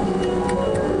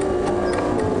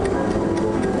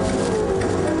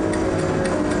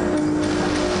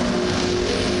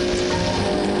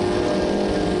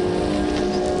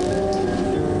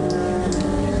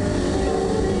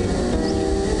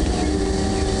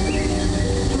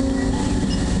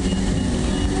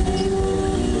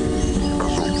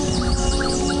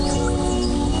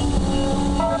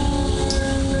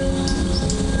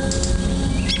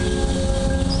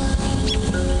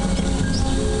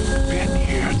 Been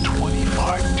here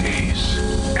 25 days,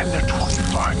 and there are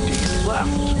 25 days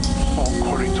left, all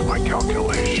according to my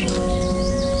calculations.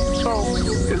 So,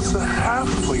 it's the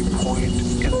halfway point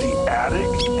in the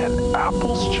attic and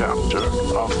apples chapter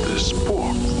of this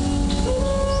book.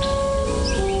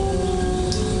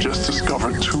 Just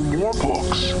discovered 2 more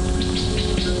books.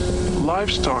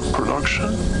 Livestock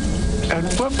Production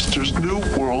and Webster's New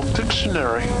World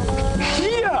Dictionary.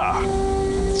 Yeah!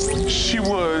 She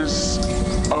was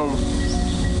a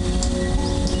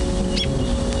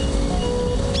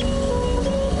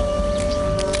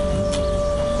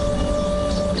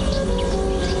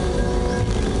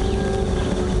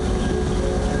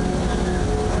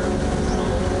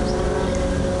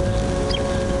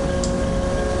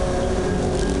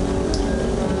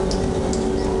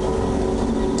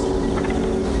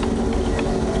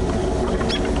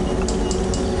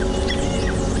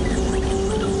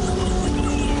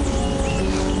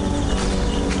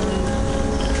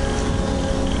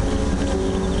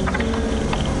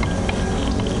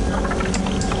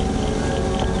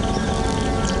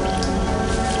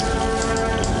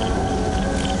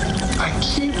I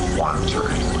keep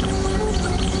wondering,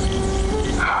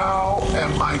 how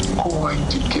am I going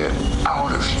to get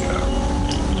out of here?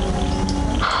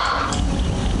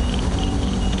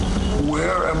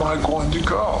 Where am I going to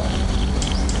go?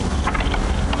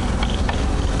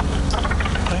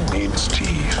 I need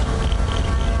Steve.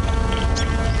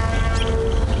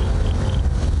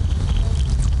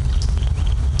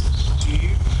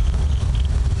 Steve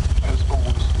has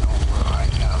always known where I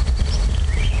am.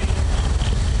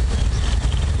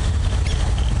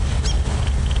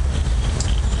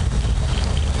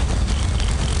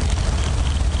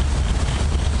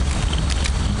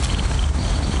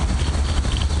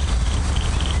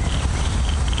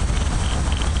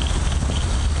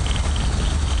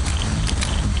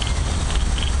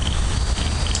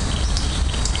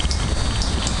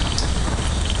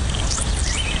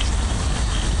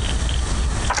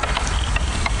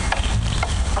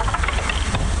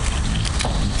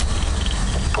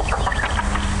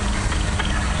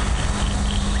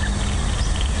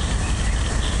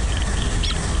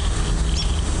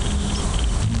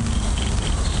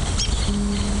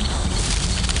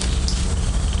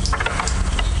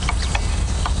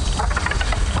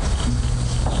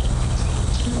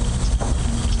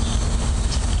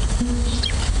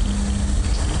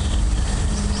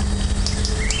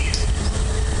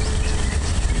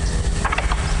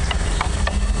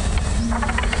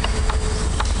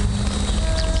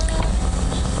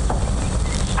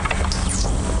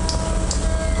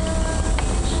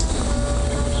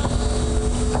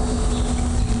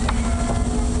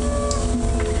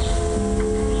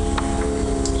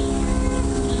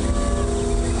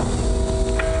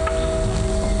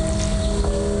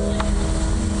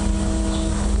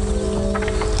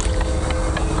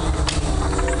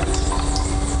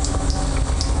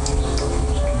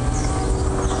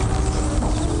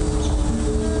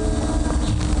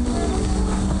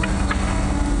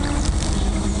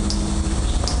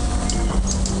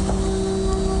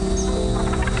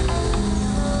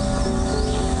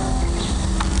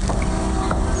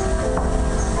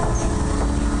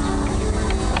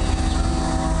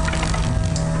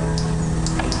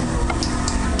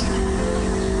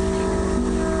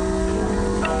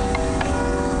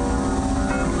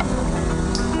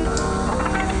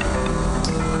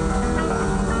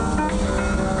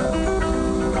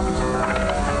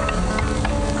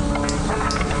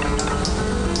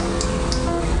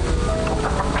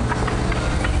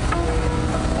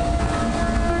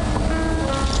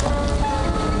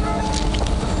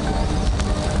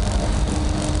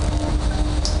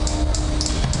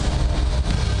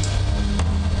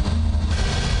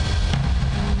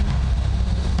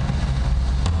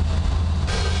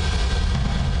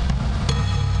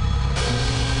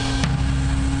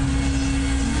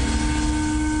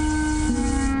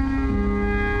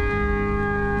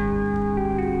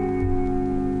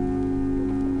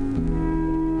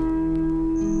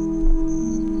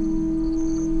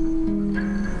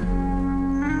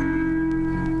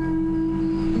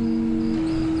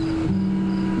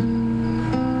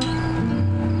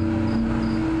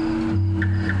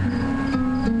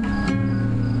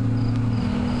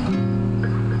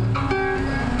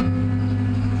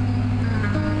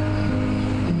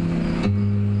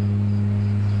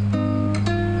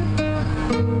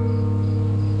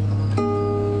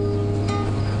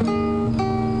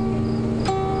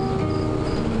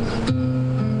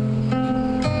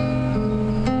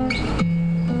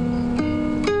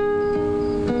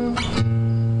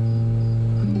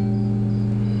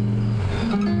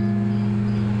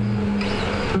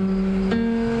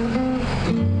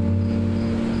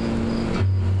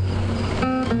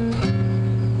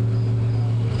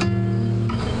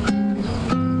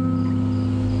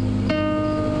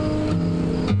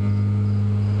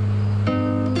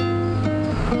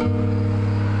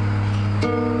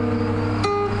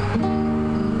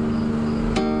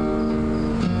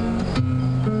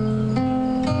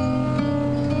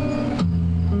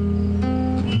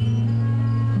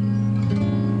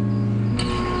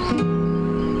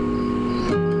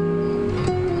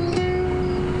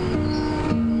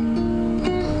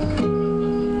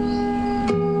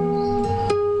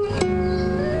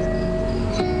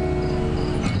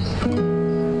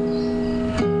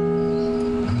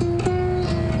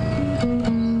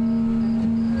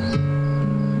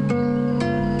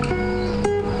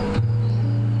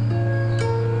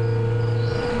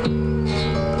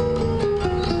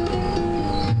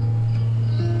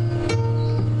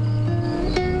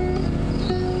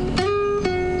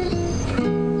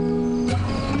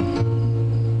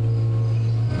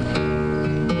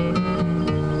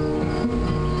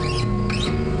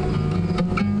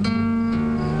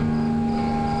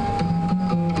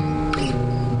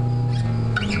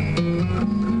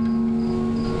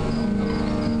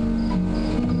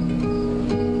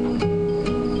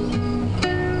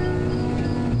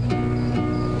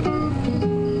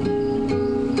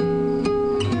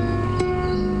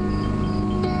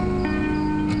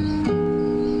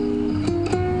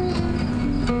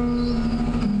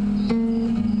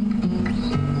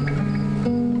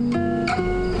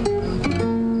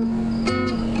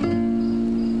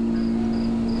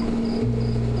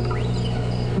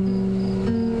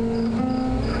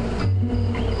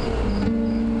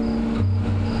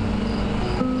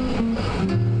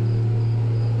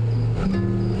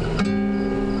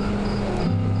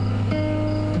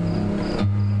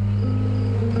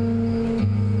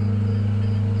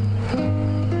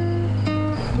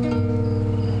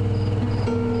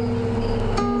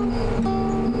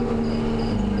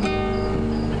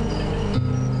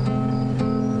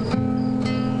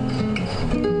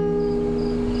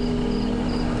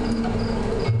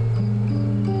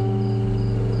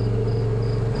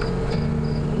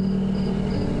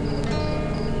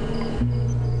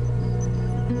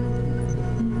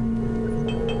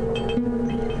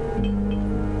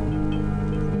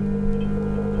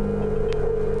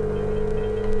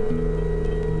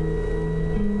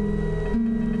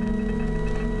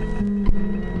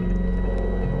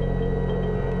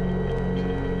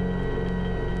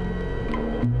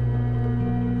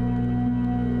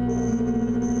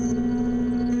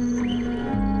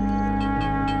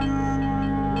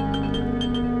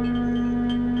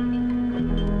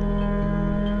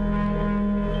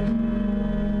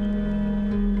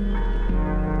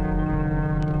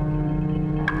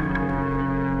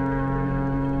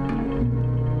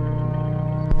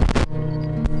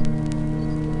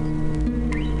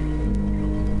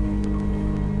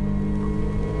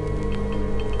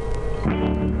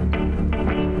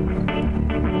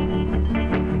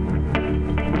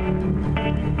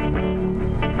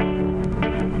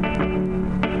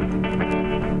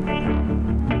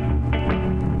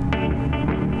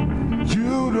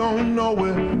 know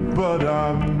it, but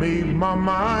I've made my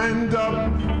mind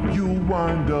up. You'll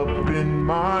wind up in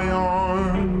my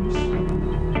arms.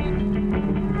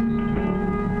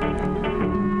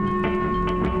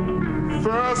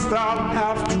 First I'll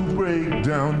have to break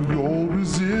down your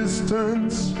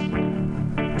resistance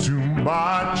to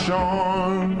my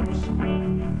charms.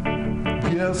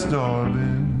 Yes,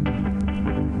 darling,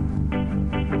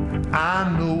 I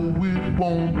know it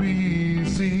won't be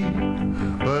easy,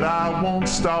 but I won't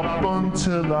stop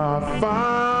until I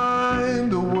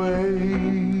find a way.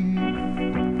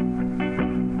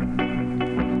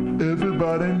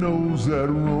 Everybody knows that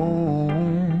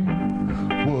Rome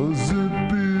wasn't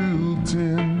built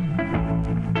in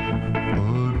a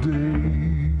day.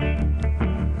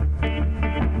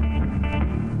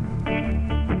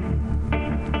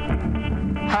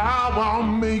 How I'll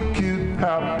make it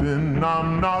happen,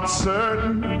 I'm not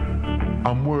certain.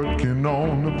 I'm working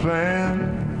on the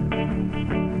plan.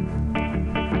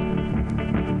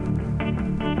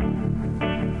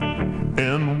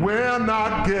 And when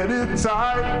I get it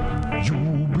tight,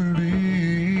 you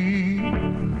believe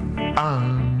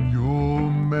I'm your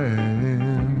man.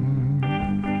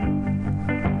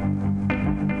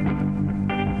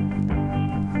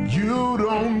 You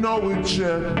don't know it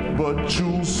yet, but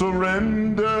you'll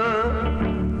surrender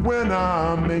when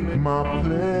I make my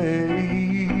play.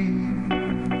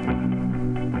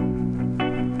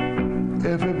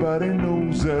 Everybody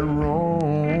knows that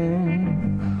Rome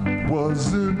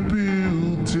wasn't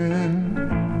built in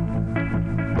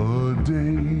a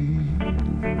day.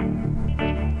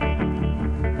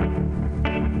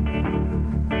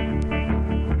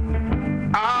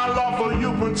 I'll offer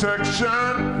you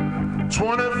protection,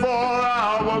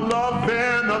 24-hour love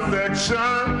and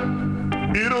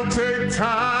affection. It'll take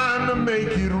time to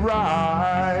make it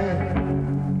right.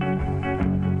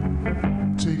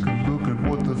 Take a look at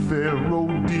what the Pharaoh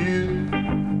did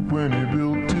when he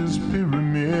built his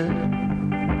pyramid.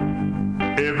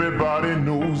 Everybody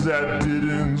knows that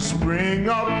didn't spring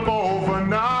up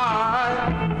overnight.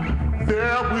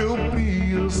 There will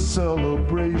be a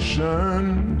celebration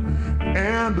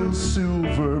and a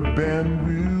silver band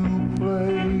will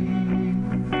play.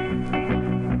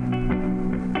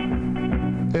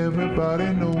 Everybody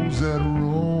knows that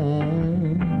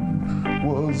Rome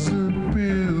wasn't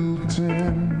built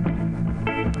in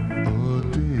a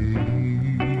day.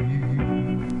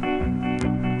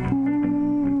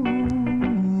 Ooh,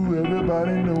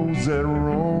 everybody knows that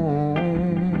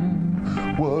Rome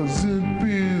wasn't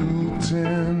built in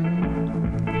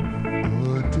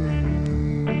a day.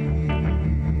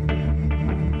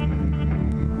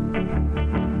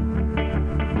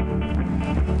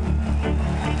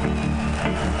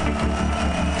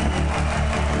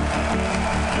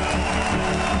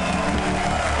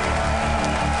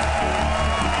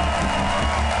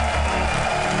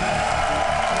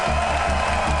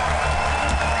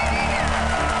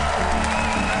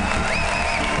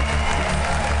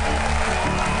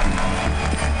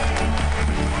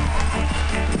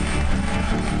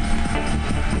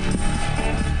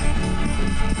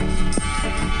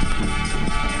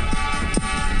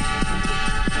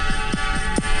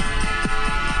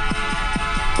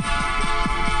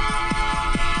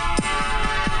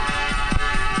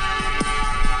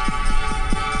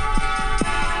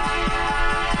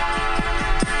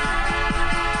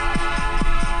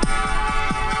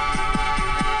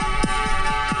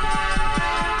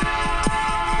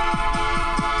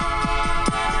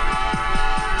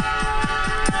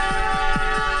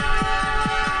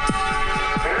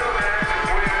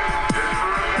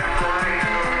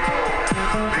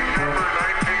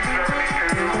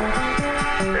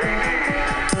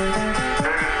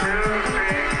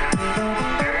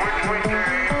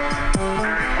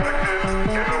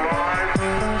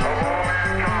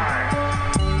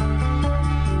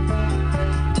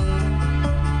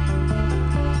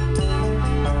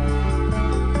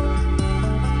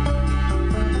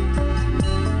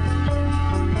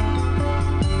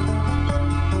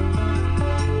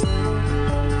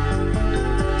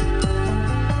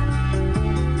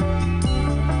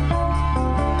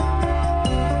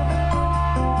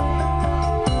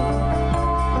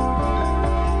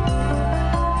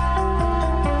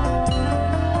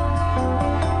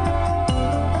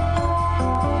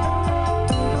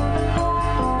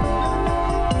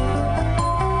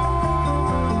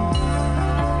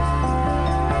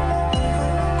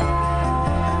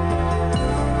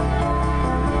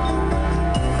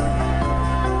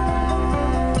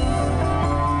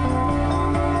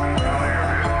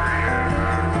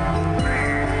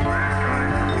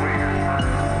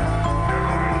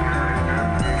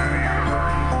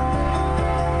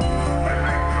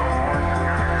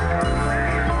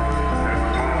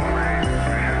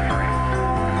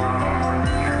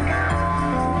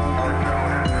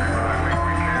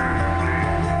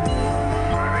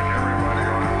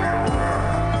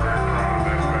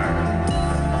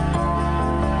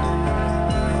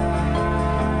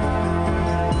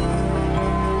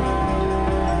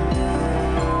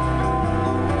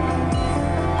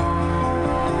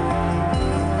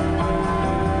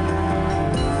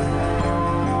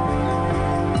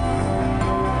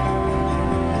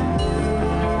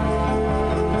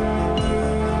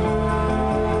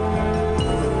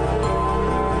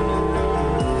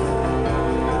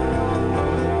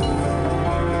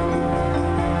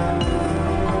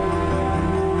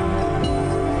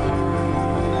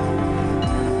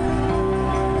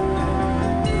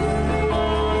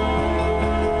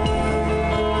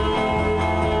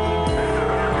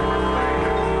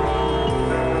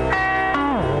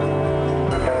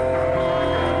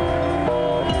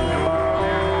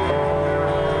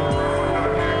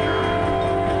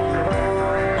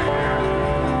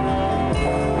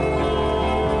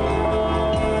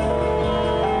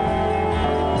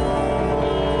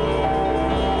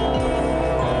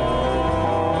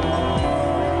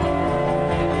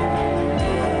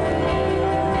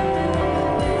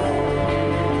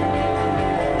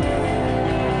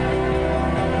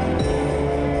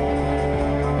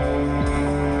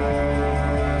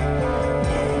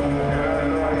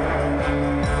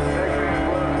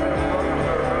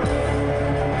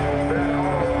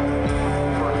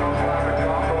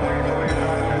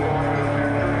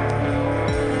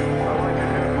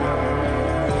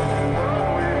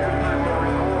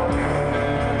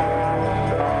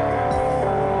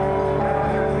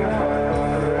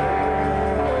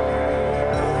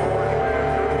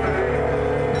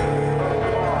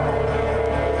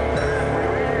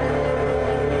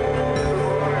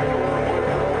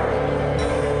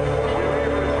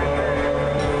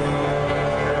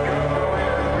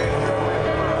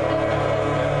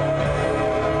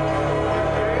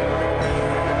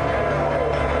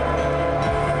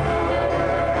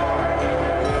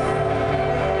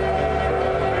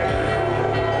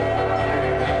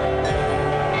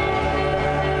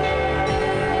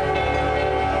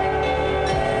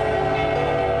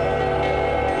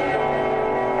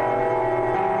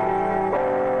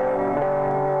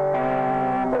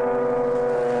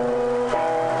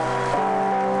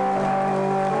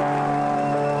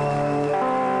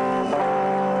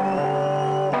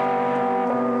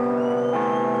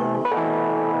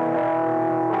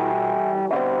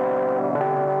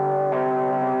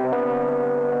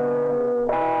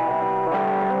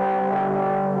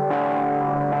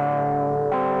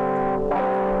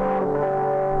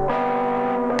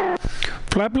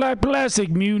 Flap Life Classic,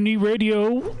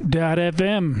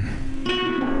 MutinyRadio.fm.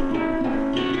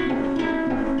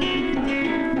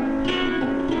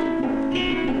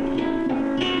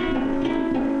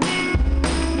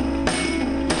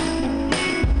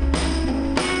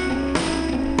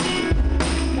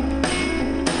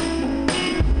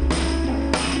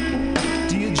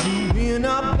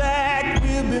 A black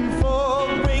ribbon for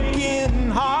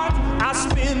breaking heart. I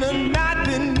spent a night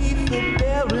beneath the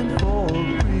barren for a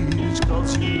bridge,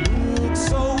 'cause you look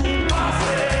so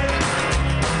bossy.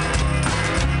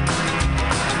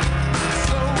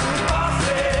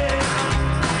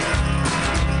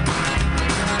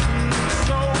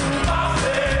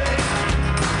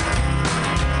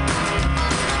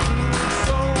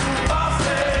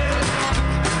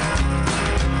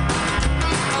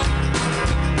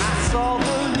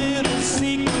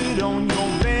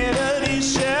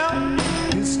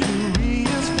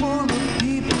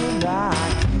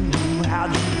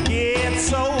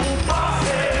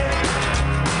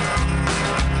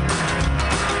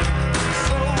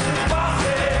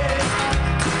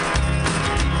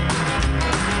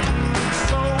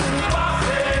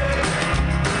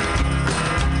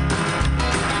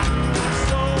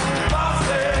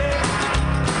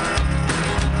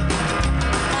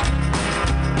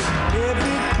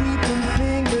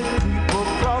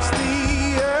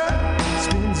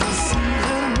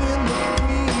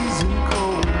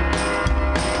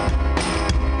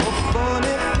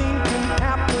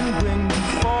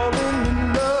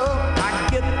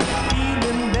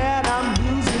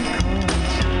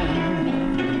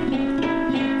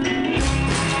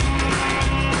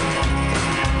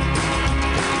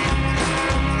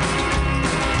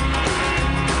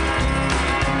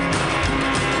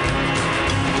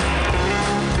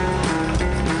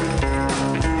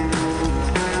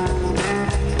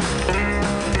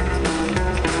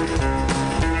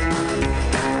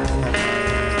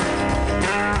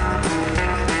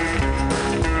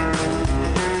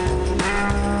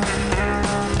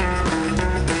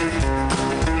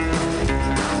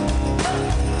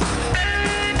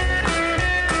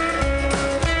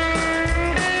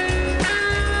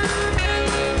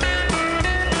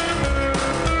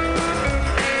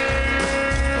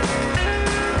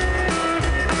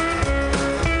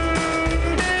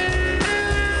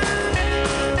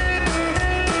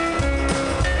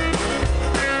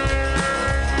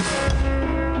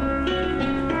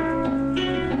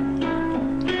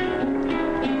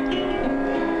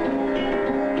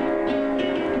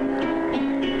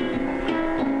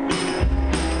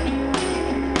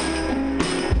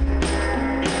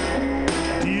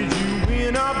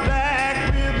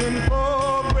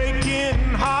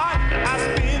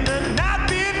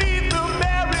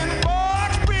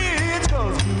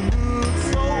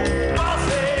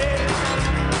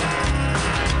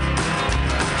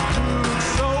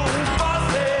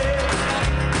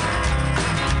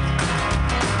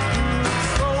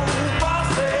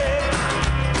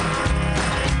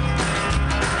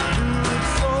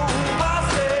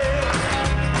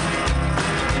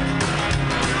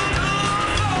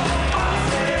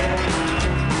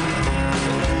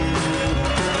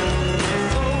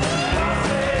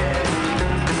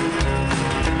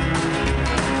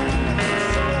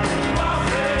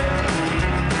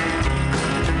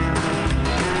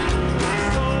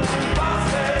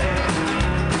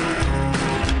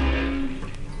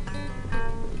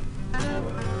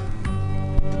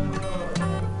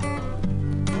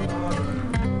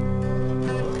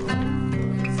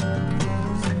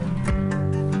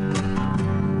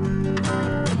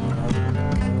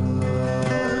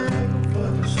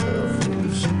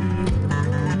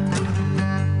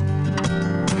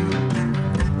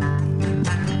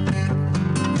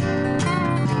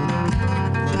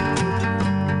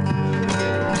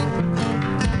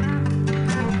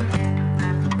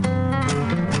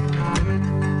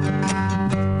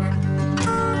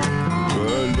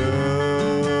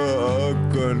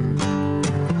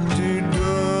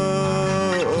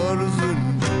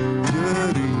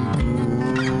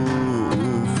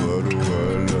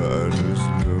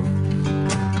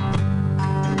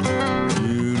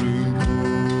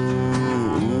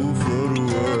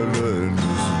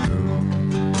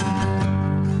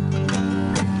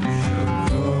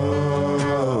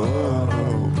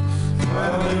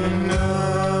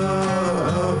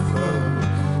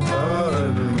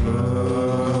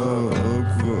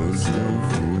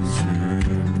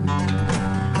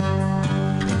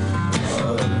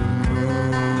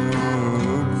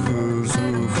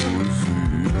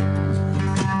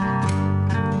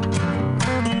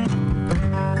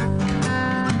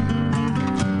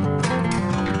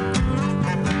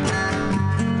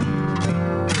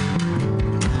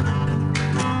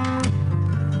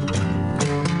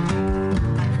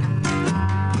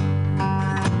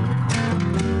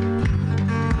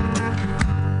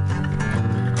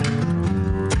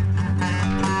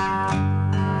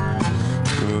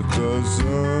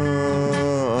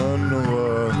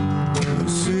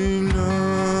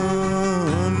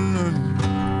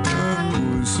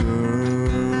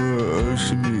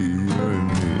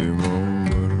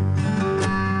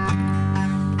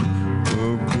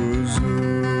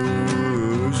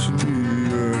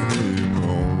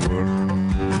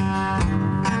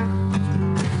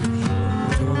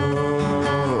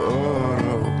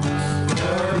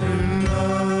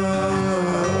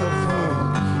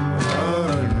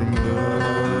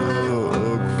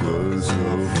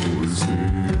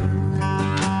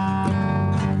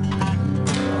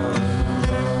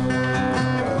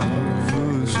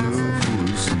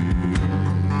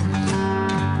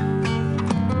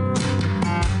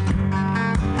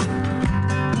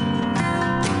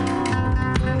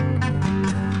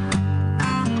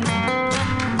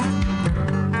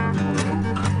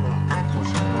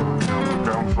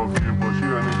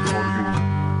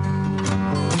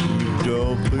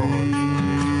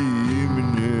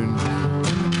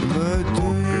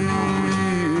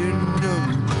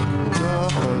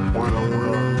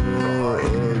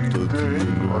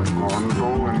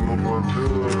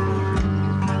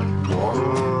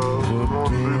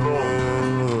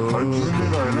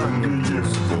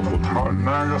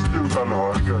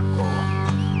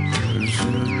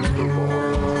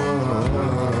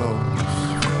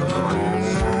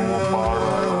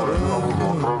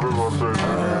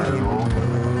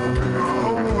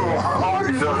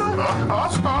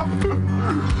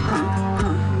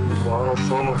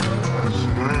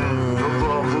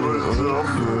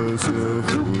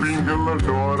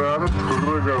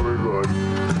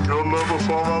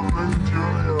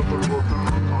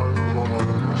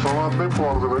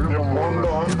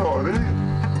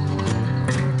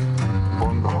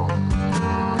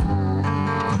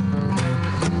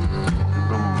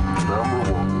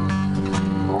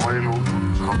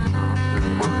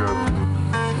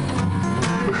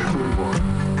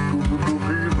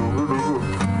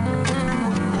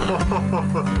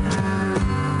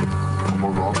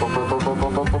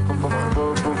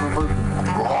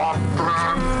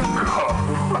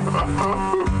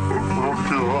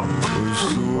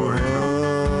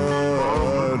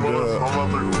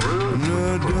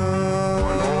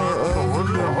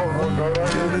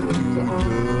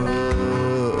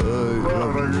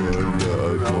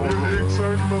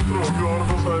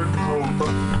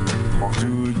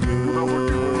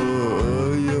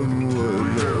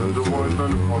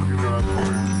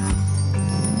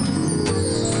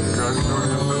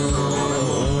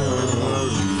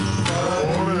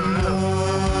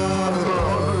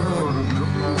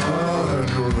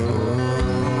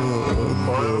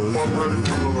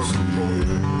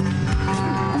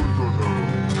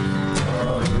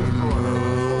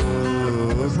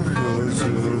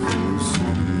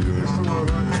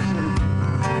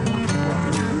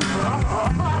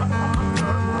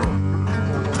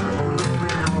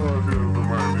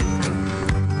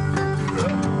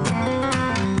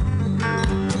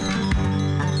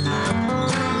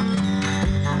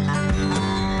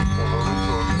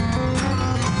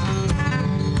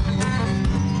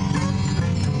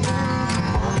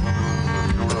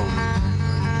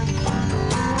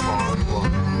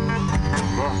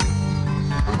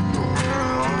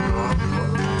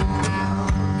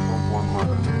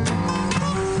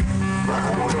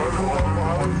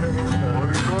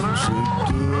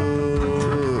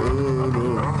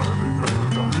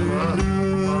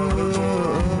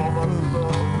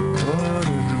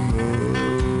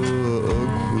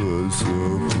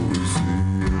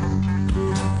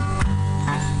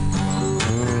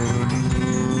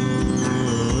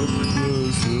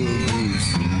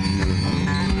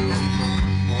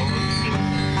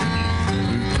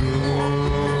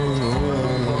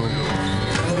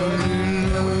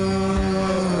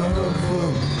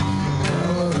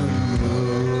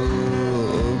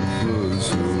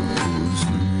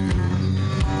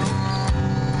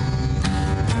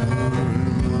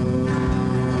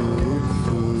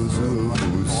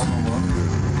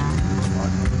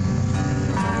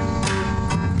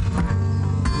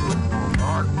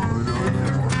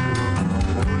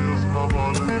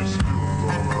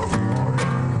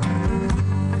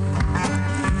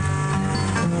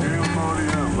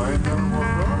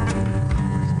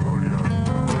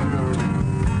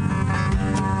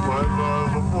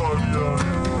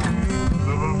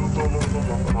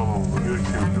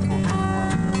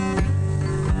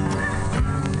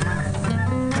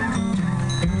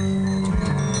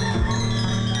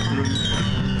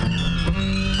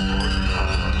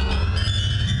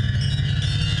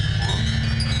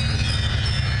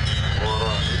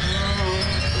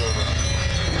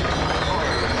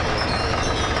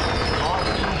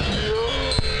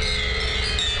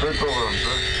 Absolutamente.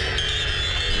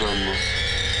 Bello.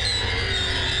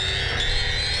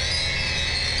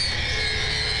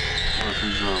 Come si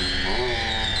chiama?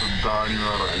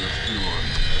 Daniel Festival.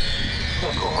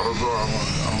 Guarda,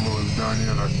 amo il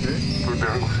Daniel a te. Tu ti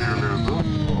anche figlio.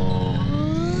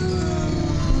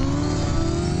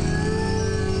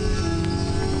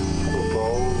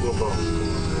 Pausa basta.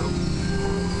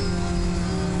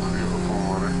 Io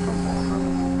sono resta buona.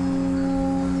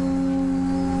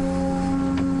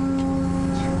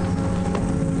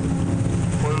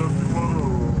 Poi la timoro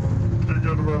che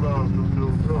garbanate più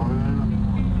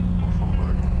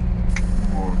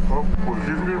poi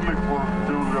che dirle con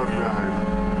più garle hai.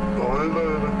 Dai la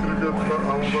cricket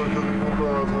amba che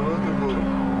ricorda ne tipo.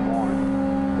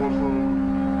 Posso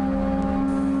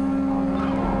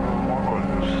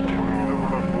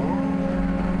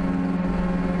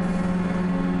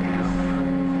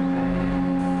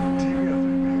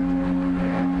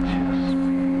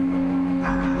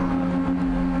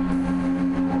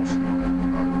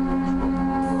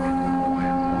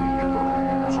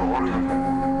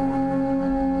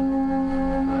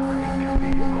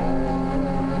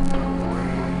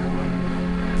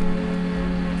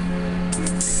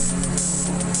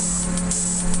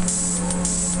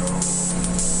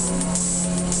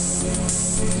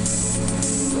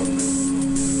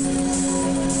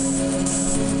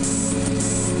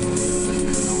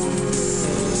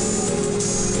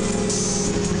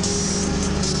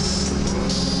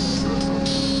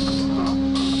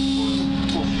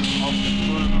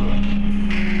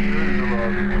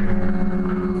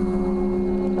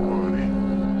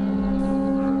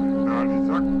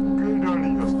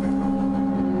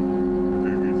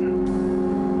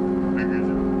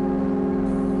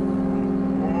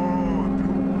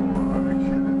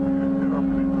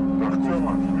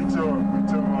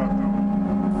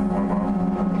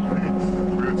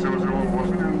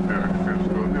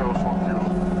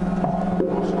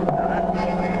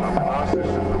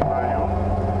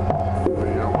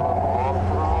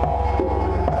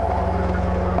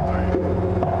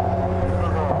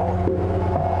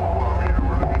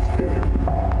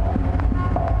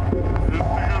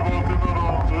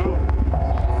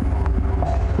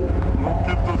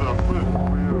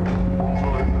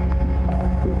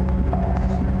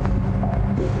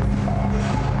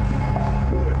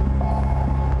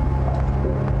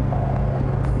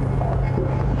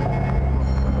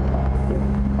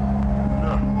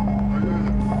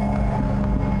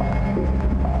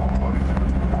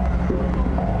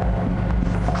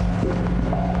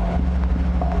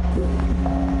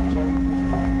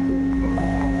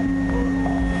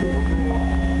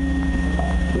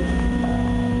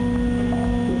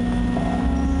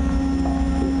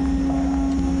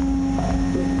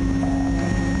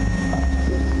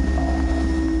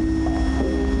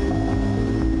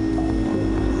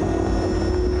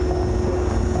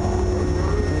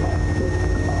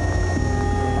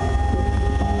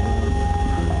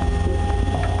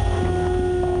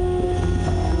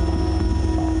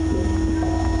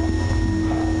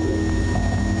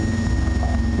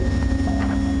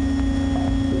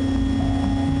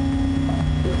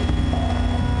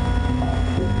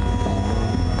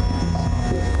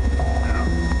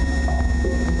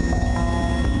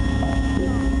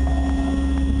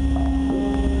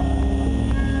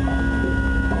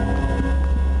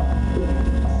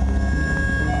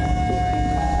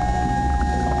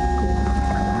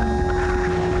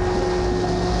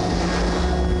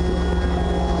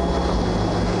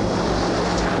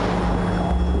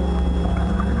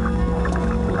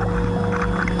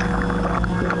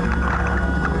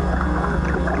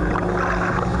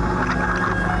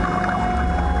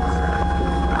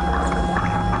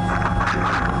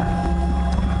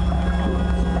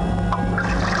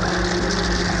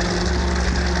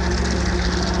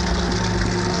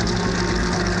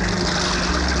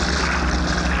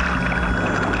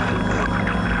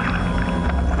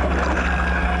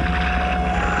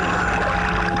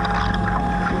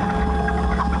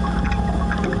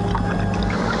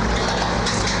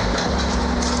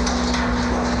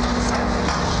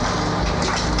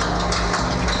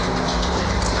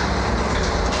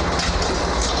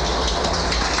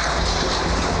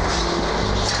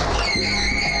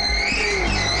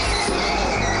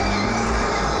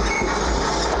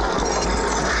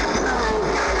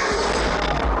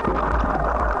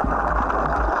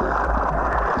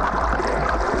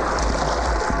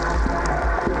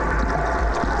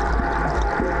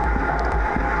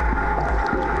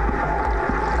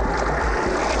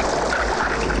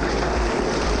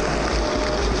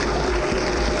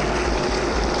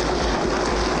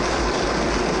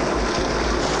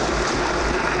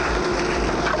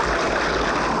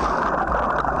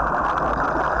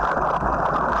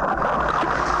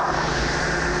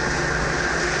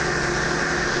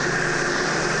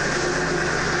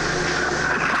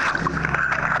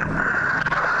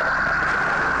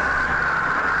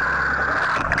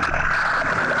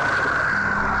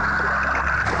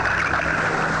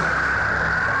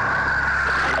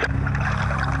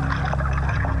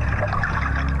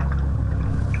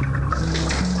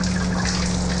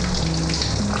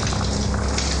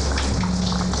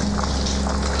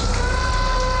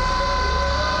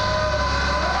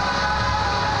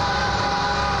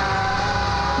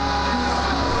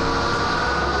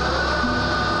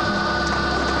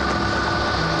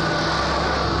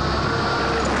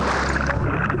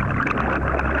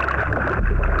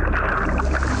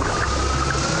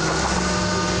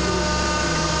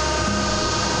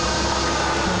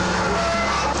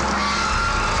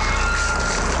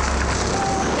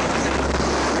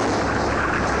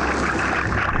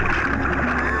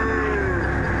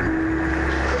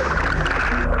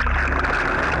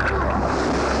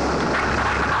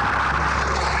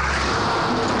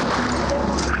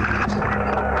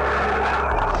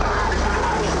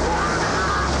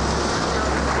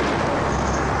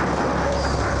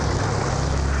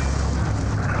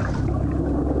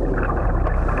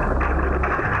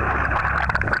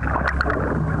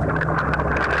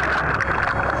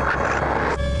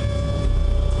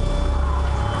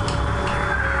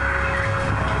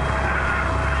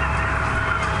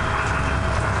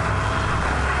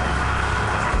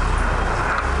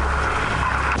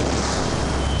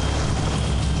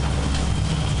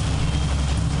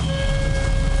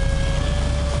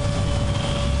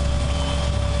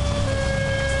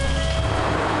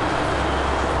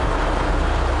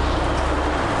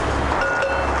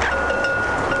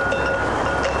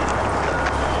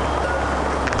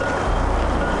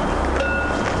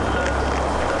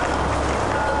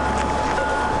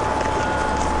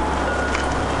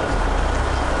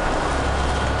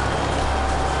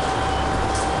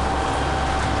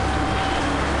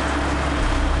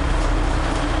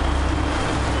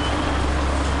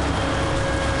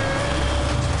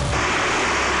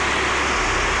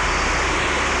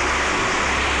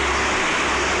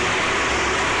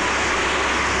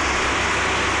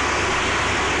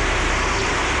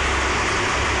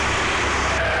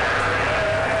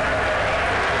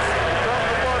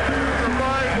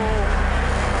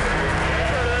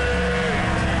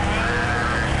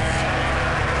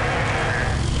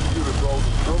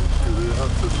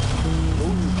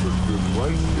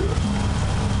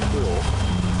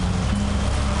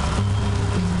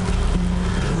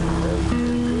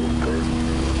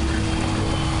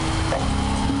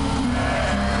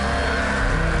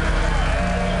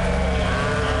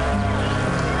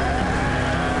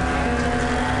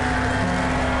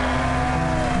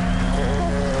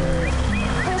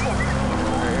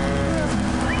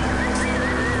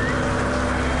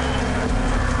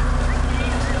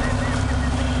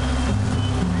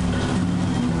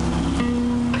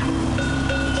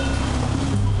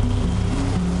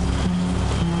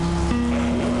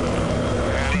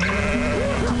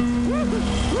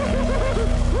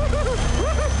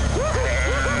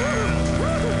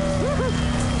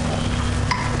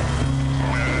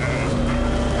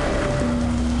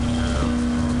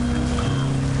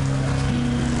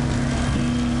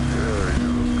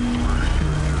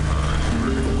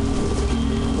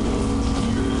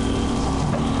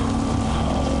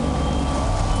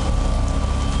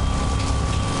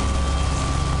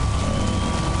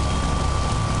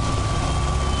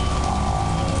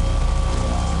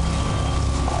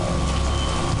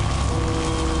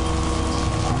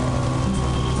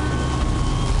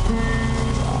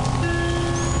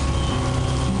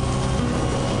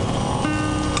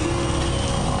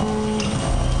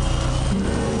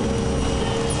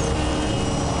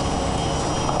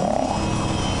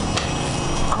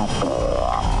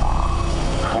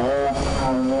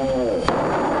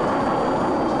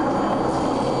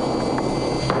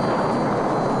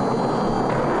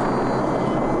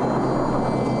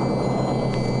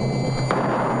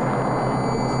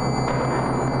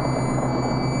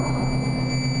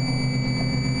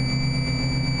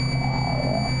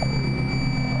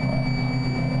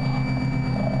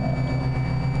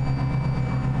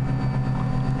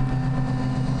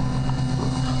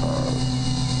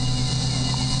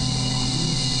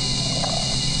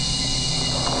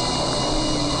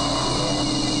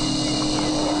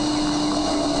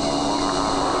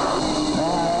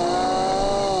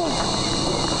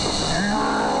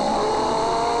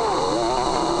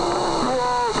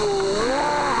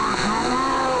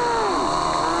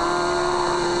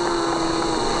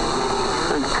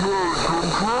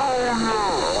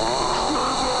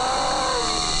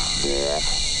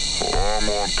I'm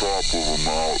on top of a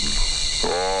mountain.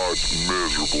 It's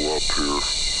miserable up here.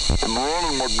 I'm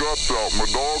running my guts out. My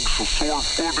dog's so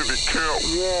sore-footed he can't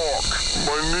walk.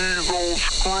 My knee's all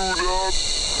screwed up.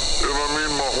 And I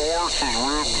mean my horse is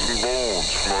ribs and bones,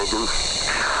 Mother.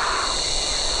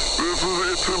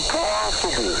 It's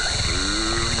impossible.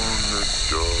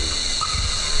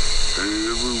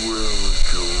 Everywhere I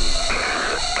go.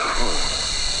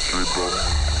 They bump.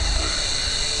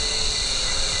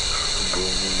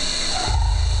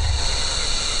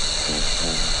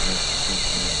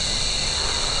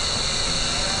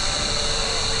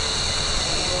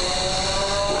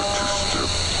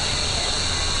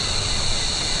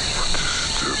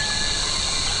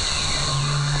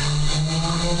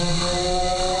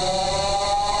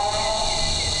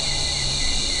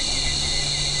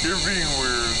 You're being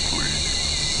weird, please.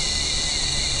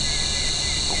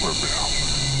 Don't let me out.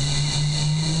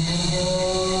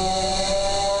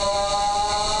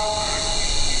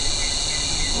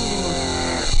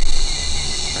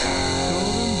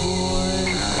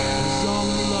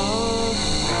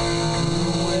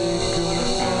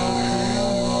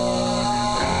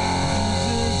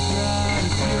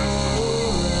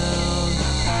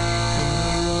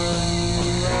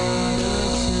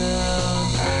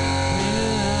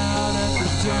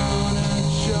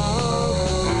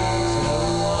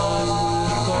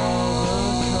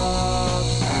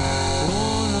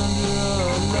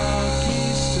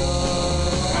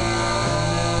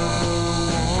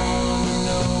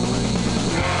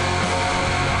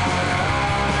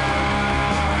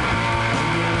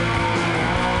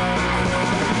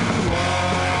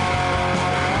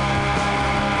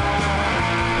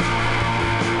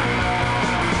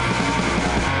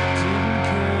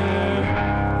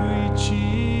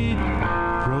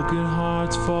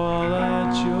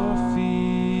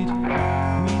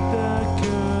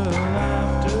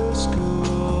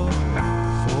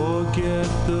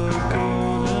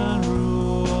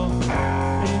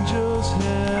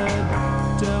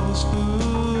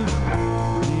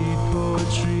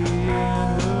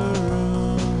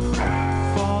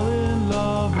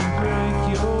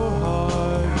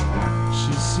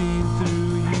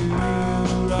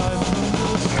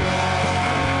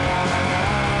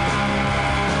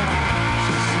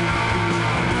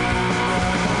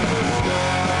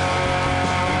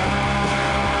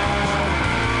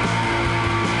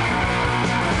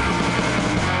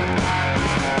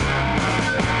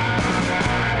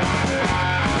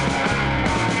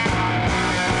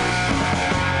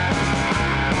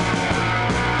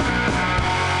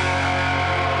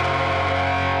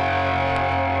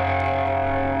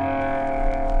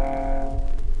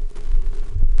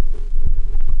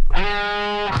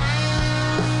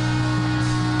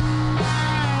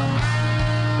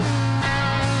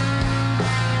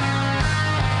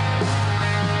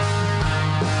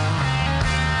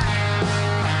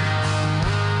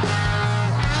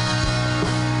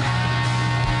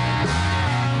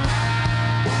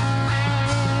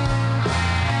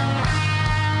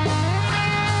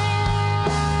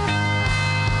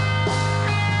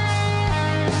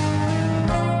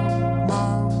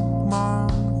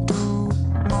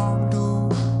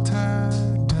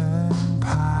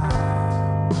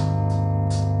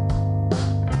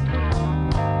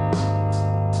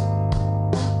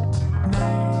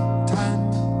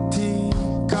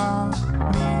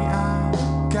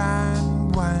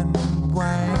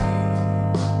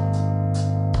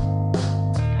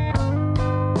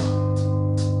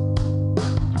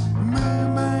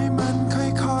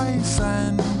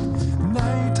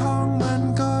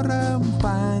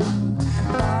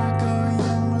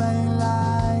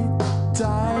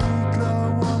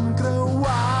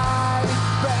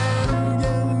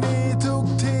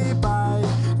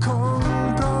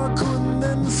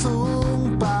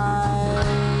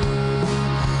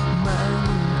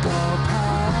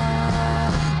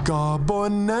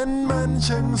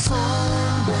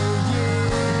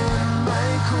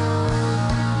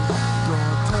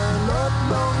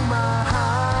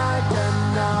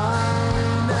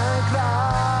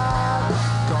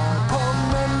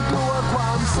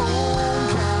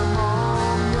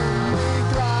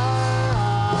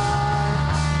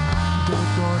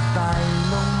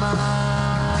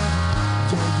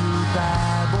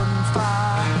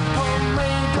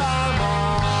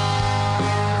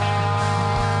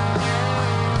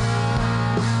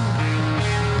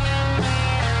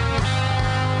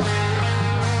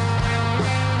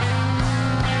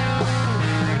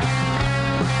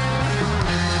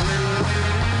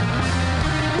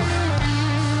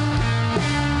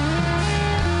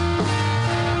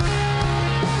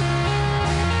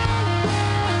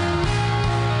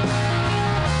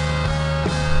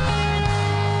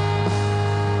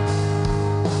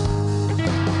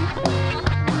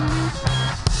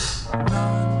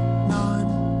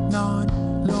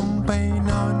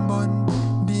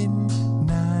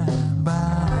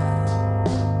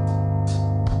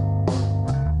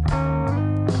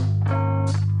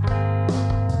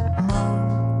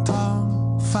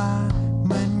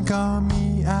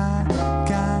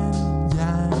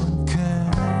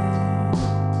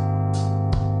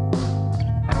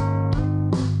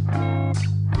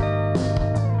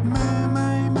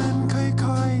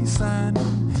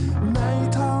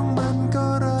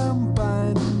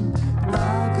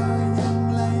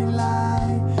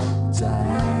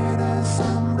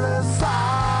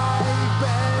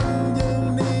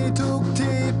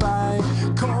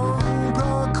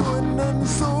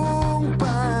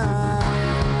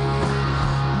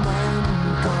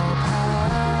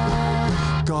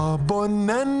 บน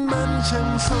นั้นมันช่าง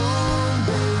สูงไ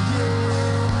ด้ยิ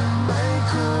นไหม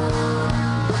คุณ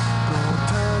โปรดเ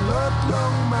ธอลดล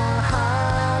งมาหา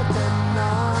กันห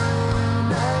น่อย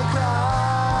นะครั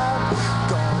บ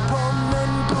ก็ผมนั้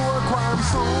นกลัวความ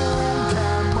สูงแค่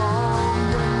มอง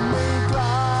ยังไม่กล้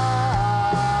า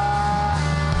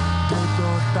ได้โปร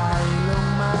ดไต่ลง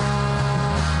มา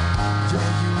อย่า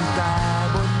อยู่แต่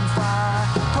บนฟ้า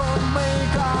ผมไม่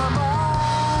กล้ามอง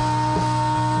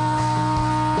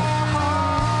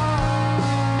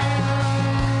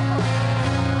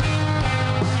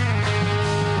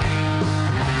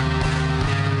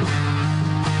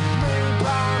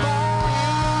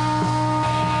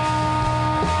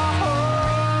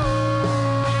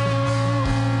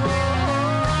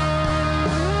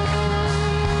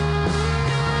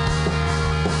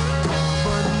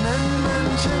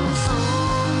ช่างสู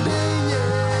งได้ยิ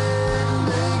นไหม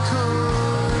คุ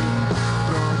ณโป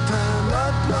รดเธอล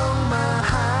ดลงมา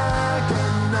หากั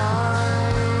นหน่อย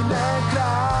นะค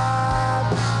รับ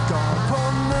ก็ผ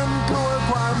มนั้นกลัว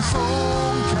ความสู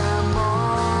งแค่มอ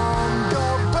งก็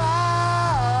บ้า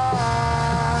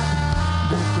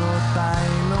ได้โปรดไต่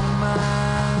ลงมา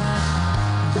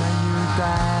อย่าอยู่แ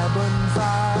ต่บนฟ้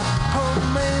าผม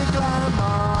ไม่กล้าม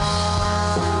อง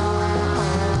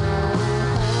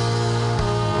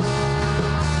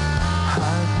ห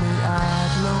ากไม่อา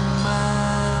จลงมา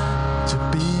จะ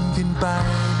ปีนขึ้นไป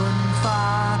บนฟ้า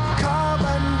ขอ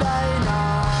บันไดหน่อ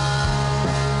ย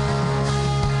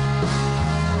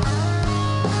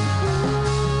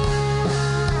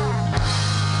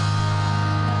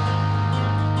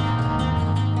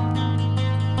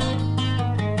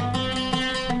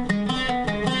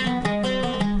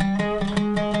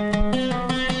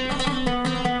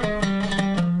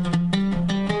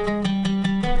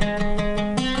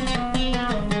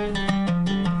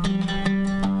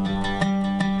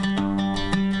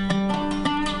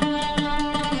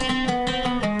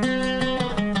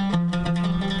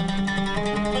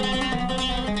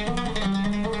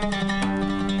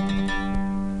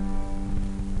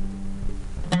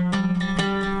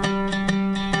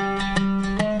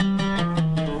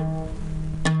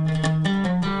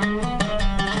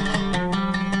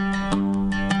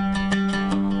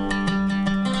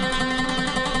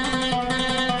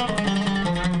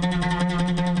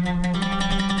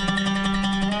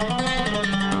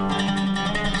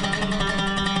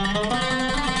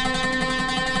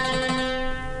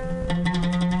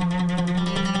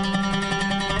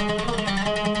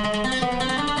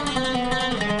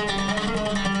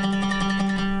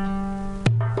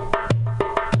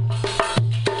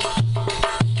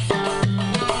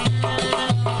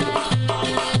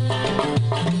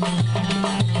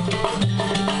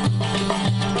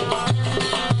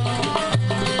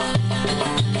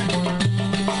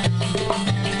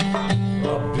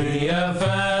ربي يا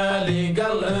فالق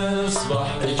الإصبح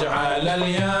اجعل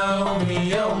اليوم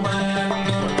يوما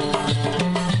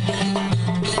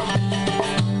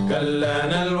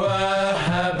كلنا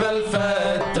الوهاب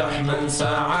الفتح من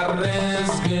ساعة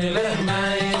الرزق له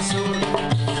ما يسود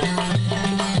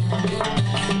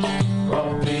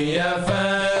ربي يا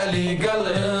فالق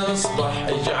الإصبح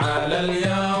اجعل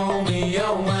اليوم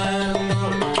يوما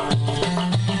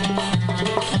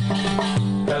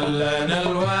كلنا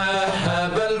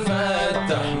الوهاب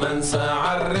الفتح من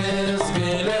ساعة الرزق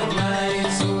له ما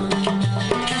يسود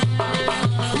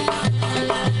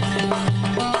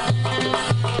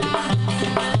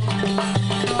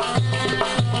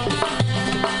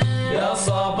يا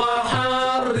صباح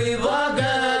الرضا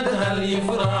قد هل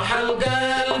يفرح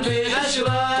القلب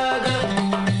أشراقه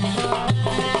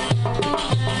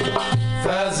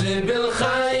فاز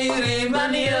بالخير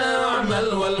من يعمل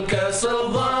والكسل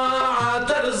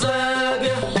ضاعت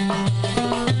أرزاقه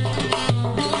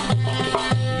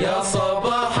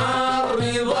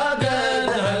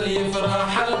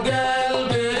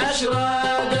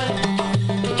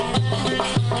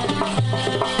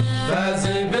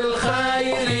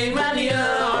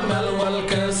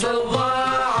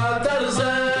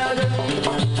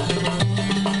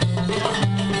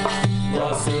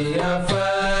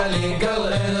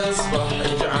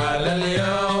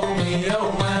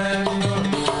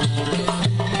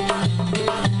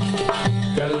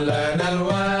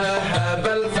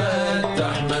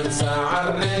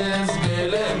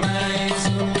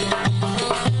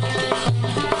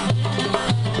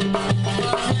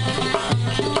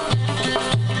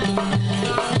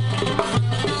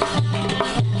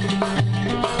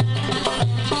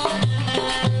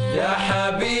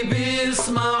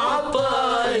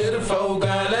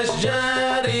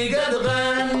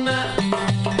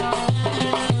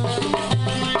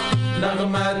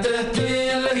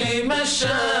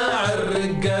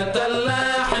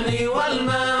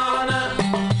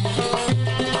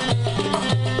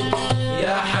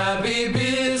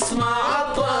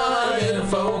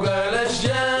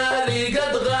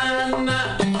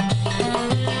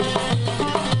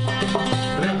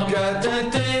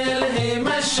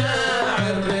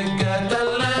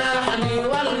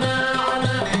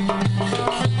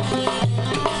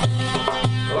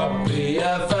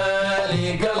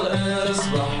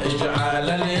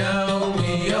على اليوم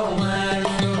يوما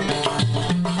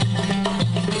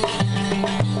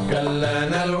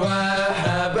كلنا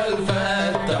الوهاب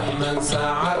الفتح من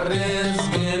سعى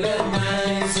الرزق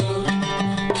للميسور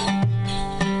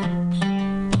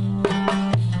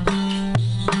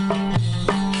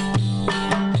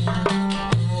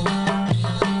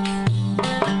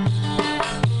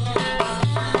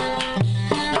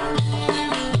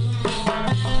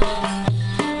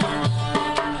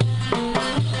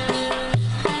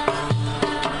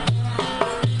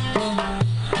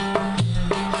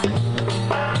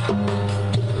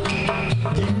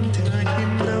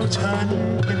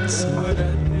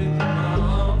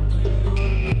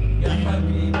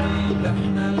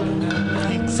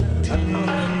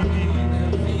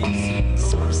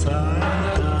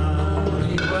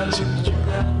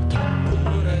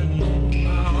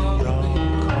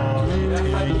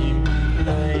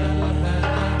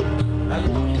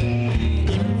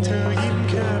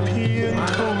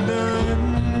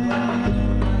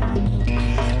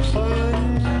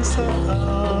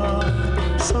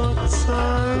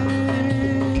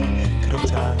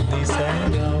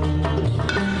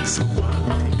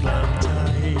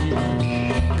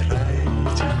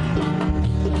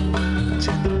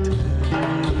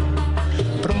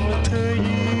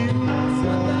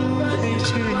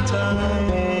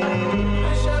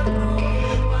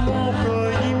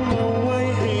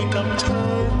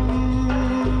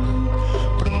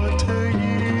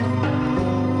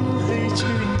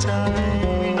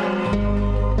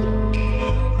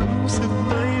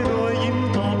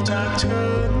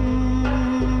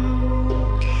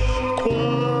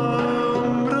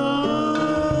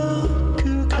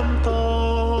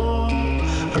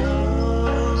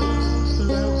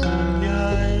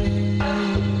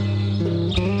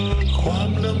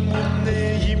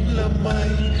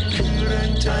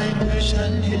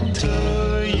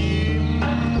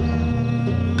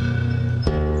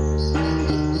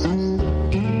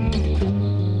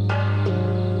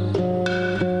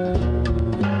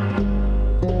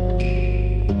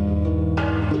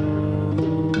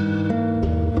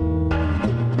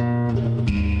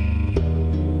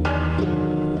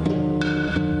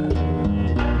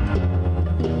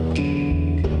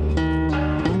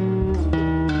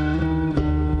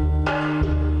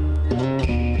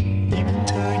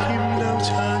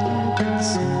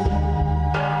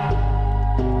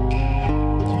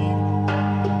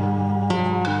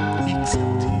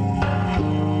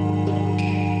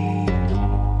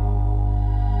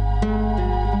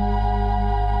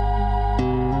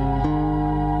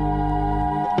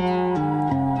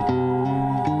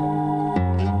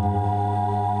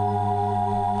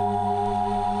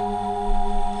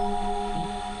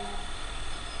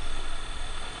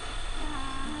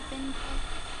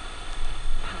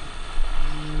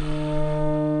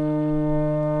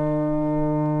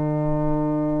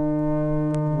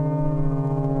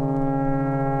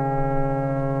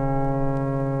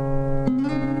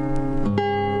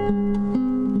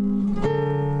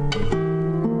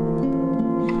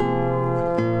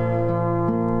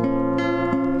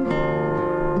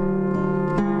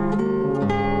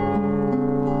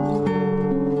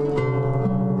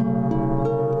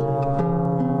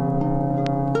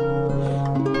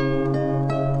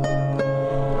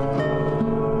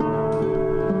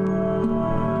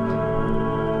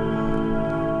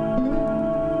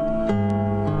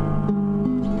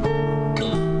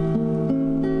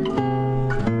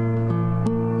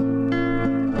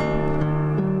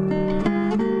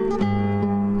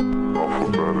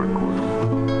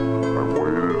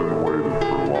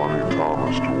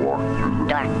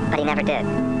never did.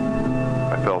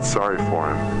 I felt sorry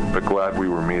for him, but glad we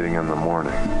were meeting in the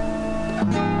morning.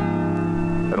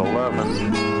 At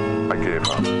 11, I gave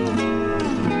up.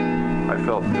 I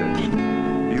felt ditched.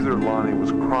 Either Lonnie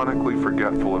was chronically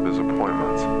forgetful of his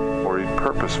appointments, or he'd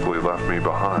purposefully left me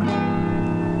behind.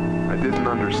 I didn't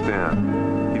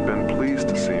understand. He'd been pleased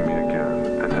to see me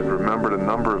again, and had remembered a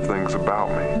number of things about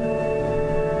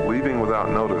me. Leaving without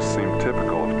notice seemed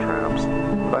typical of tramps,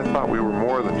 but I thought we were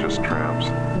more than just tramps.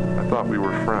 I thought we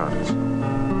were friends.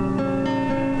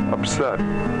 Upset,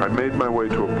 I made my way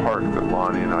to a park that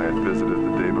Lonnie and I had visited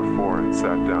the day before and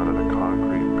sat down at a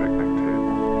concrete picnic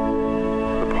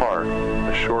table. The park,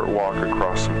 a short walk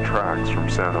across some tracks from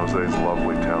San Jose's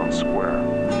lovely town square,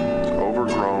 was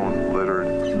overgrown, littered,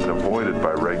 and avoided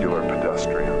by regular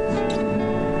pedestrians.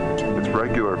 Its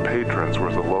regular patrons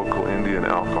were the local Indian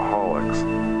alcoholics,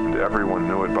 and everyone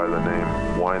knew it by the name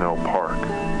Wino Park.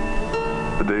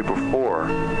 The day before,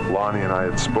 Lonnie and I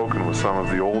had spoken with some of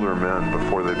the older men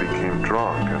before they became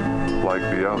drunk and, like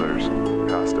the others,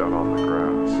 passed out on the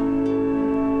grass.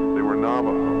 They were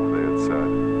Navajo, they had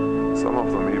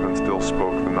of them even still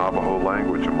spoke the Navajo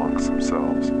language amongst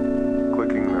themselves,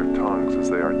 clicking their tongues as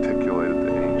they articulated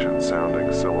the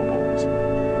ancient-sounding syllables.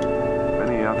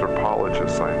 Many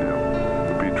anthropologists I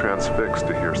knew would be transfixed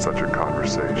to hear such a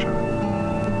conversation.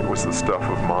 It was the stuff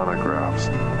of monographs,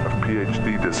 of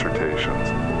PhD dissertations,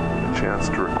 a chance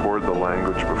to record the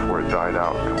language before it died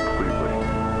out completely.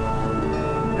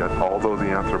 Yet, although the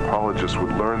anthropologists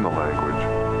would learn the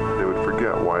language, they would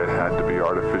forget why it had to be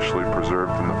artificially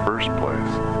preserved in the first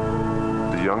place.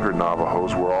 The younger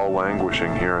Navajos were all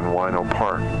languishing here in Wino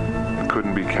Park and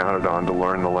couldn't be counted on to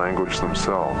learn the language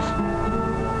themselves.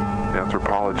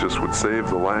 Anthropologists would save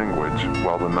the language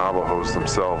while the Navajos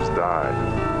themselves died.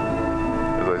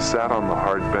 As I sat on the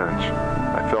hard bench,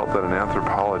 I felt that an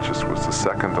anthropologist was the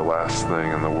second to last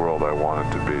thing in the world I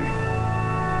wanted to be.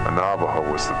 A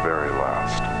Navajo was the very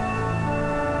last.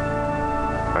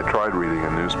 I tried reading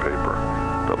a newspaper,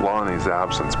 but Lonnie's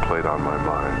absence played on my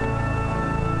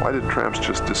mind. Why did tramps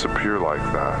just disappear like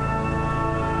that?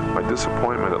 My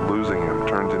disappointment at losing him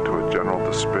turned into a general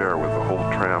despair with the whole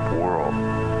tramp world.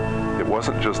 It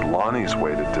wasn't just Lonnie's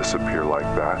way to disappear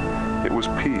like that. It was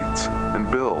Pete's, and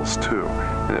Bill's too,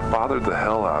 and it bothered the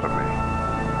hell out of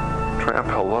me. Tramp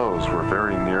hellos were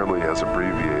very nearly as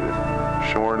abbreviated,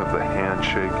 shorn of the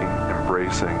handshaking,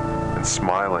 embracing, and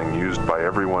smiling used by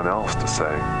everyone else to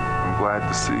say, "I'm glad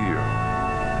to see you."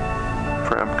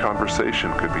 Tramp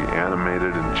conversation could be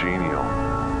animated and genial,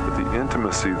 but the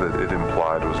intimacy that it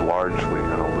implied was largely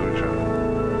an illusion.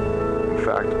 In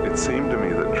fact, it seemed to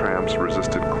me that tramps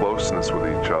resisted closeness with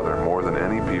each other more than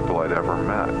any people I'd ever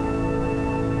met.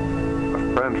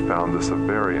 A friend found this a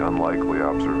very unlikely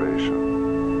observation.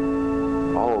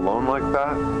 "All alone like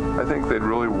that? I think they'd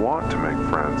really want to make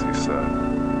friends," he said.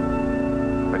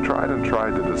 I tried and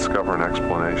tried to discover an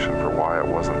explanation for why it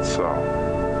wasn't so,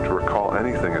 to recall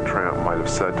anything a tramp might have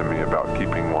said to me about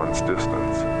keeping one's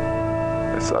distance.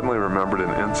 I suddenly remembered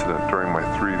an incident during my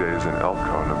 3 days in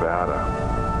Elko, Nevada.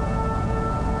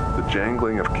 The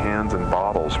jangling of cans and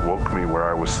bottles woke me where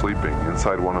I was sleeping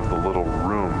inside one of the little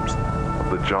rooms of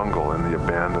the jungle in the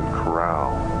abandoned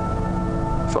corral.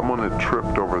 Someone had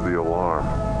tripped over the alarm,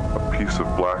 a piece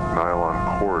of black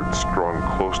nylon cord strung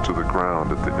close to the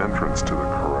ground at the entrance to the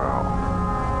corral.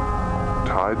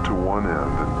 Tied to one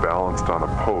end and balanced on a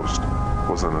post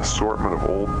was an assortment of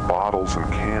old bottles and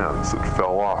cans that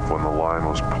fell off when the line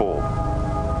was pulled.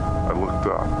 I looked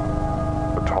up.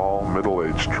 A tall,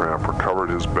 middle-aged tramp recovered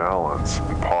his balance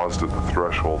and paused at the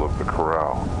threshold of the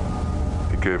corral.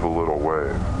 He gave a little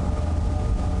wave.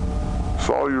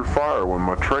 "Saw your fire when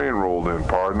my train rolled in,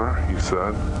 partner," he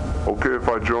said. "Okay if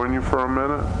I join you for a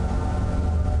minute?"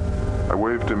 I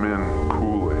waved him in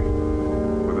coolly.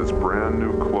 With his brand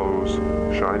new clothes,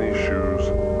 shiny shoes,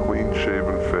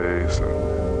 clean-shaven face,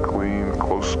 and clean,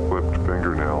 close-clipped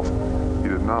fingernails, he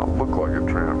did not look like a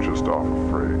tramp just off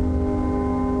a freight.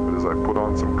 But as I put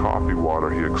on some coffee water,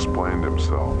 he explained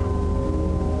himself.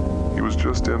 He was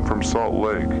just in from Salt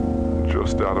Lake,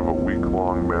 just out of a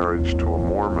week-long marriage to a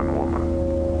Mormon woman.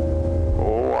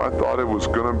 "Oh, I thought it was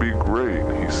gonna be great,"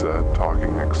 he said,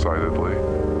 talking excitedly.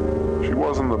 "She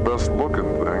wasn't the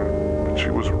best-looking thing, but she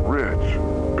was rich.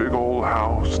 Big old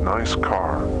house, nice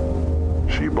car.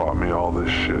 She bought me all this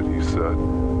shit," he said,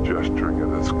 gesturing at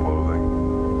his clothing.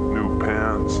 "New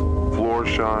pants, floor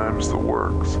shimes, the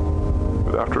works.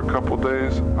 But after a couple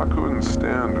days, I couldn't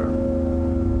stand her.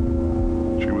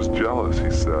 She was jealous," he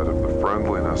said, "of the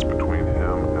friendliness between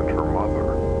him and her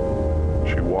mother.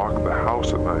 She walked the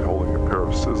house at night holding a pair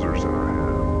of scissors in her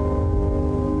hand.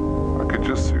 I could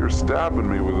just see her stabbing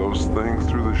me with those things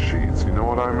through the sheets, you know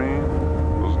what I mean?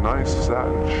 Those nice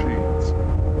satin sheets."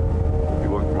 He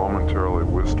looked momentarily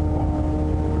wistful.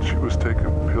 But she was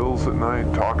taking pills at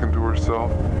night, talking to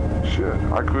herself. Shit,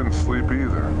 I couldn't sleep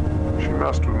either. She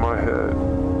messed with my head.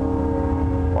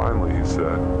 Finally, he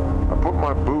said, "I put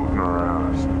my boot in her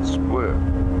ass and split."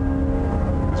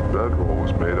 His bedroll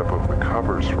was made up of the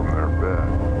covers from their bed.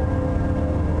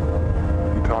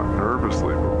 He talked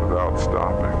nervously but without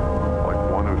stopping, like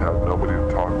one who'd had nobody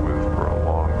to talk with for a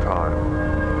long time,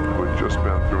 who had just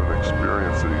been through an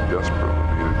experience that he desperately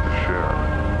needed to share,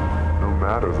 no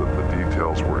matter that the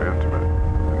details were intimate,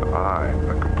 and I,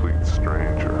 a complete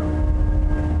stranger.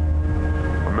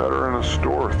 "I met her in a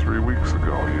store 3 weeks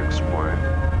ago," he explained.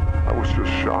 "I was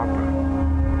just shopping."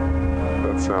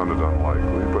 That sounded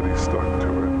unlikely, but he stuck to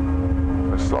it.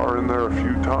 "I saw her in there a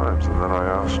few times, and then I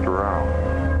asked her out.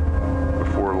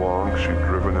 Before long, she'd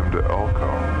driven him to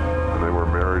Elko, and they were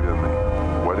married in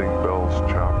the Wedding Bells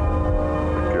Chapel,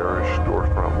 the garish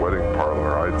storefront wedding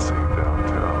parlor I'd seen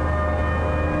downtown.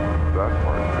 That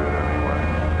part fit anyway.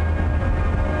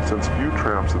 Since few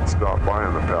tramps had stopped by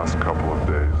in the past couple of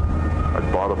days, I'd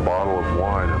bought a bottle of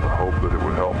wine in the hope that it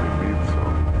would help me meet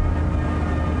some.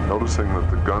 Noticing that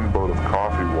the gunboat of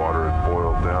coffee water had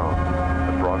boiled down,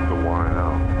 I brought the wine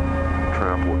out. The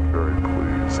tramp looked very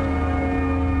pleased.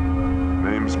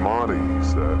 "Name's Monty," he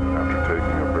said, after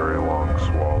taking a very long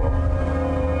swallow.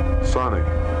 "Sonny,"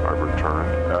 I returned,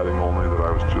 adding only that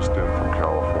I was just in from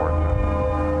California.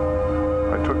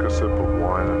 I took a sip of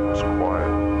wine and was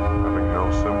quiet, having no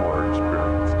similar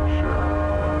experience to share.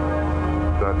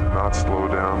 That did not slow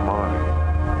down Monty.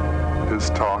 His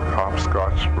talk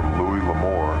hopscotched from Louis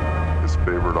L'Amour, his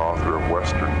favorite author of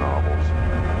Western novels,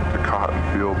 to cotton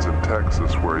fields in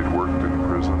Texas where he'd worked in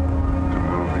prison, to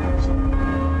movies.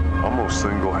 Almost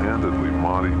single-handedly,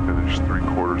 Monty finished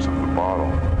 3/4 of the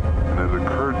bottle, and it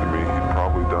occurred to me he'd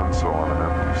probably done so on an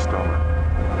empty stomach.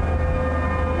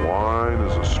 "Wine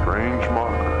is a strange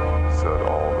mocker," he said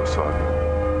all of a sudden.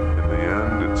 "In the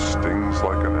end, it stings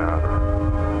like an adder."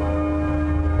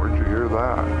 "Where'd you hear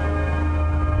that?"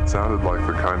 It sounded like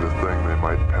the kind of thing they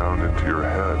might pound into your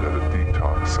head at a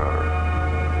detox center.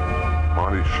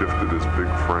 Monty shifted his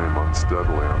big frame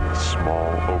unsteadily on the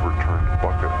small, overturned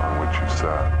bucket on which he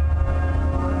sat.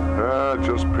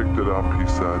 Just picked it up," he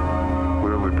said,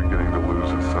 clearly beginning to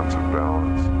lose his sense of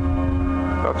balance.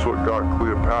 "That's what got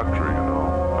Cleopatra, you know,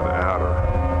 an adder."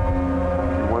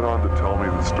 He went on to tell me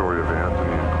the story of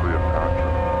Antony and Cleopatra,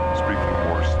 speaking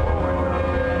more slowly now.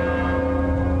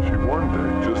 "She one day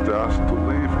just asked to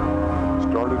leave him,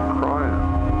 started crying.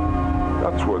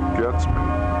 That's what gets me,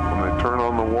 when they turn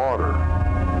on the water,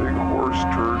 big horse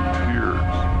turd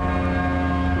tears."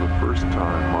 For the first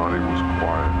time, Monty was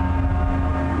quiet.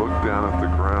 He looked down at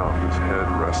the ground, his head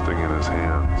resting in his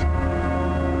hands.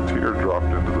 A tear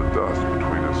dropped into the dust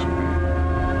between his feet.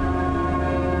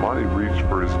 Monty reached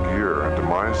for his gear and, to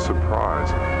my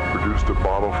surprise, produced a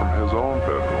bottle from his own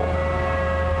bedroll.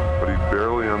 But he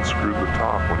barely unscrewed the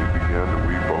top when he began to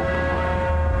weep openly.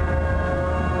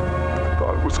 "I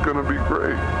thought it was going to be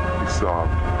great," he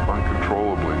sobbed,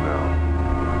 uncontrollably now.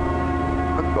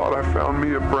 "I thought I found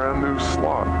me a brand new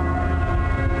slot."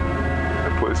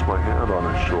 I placed my hand on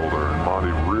his shoulder and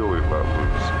Monty really let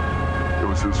loose. It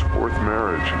was his 4th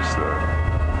marriage, he said.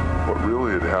 What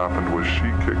really had happened was she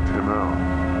kicked him out.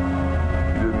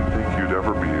 He didn't think he'd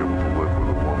ever be able to live with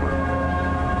a woman.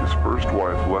 His first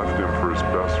wife left him for his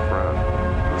best friend.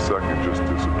 The second just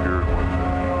disappeared one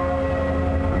day.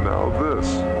 "And now this,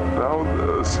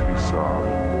 he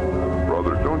sobbed.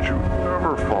 "Brother, don't you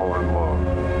ever fall in love.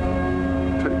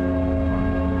 Take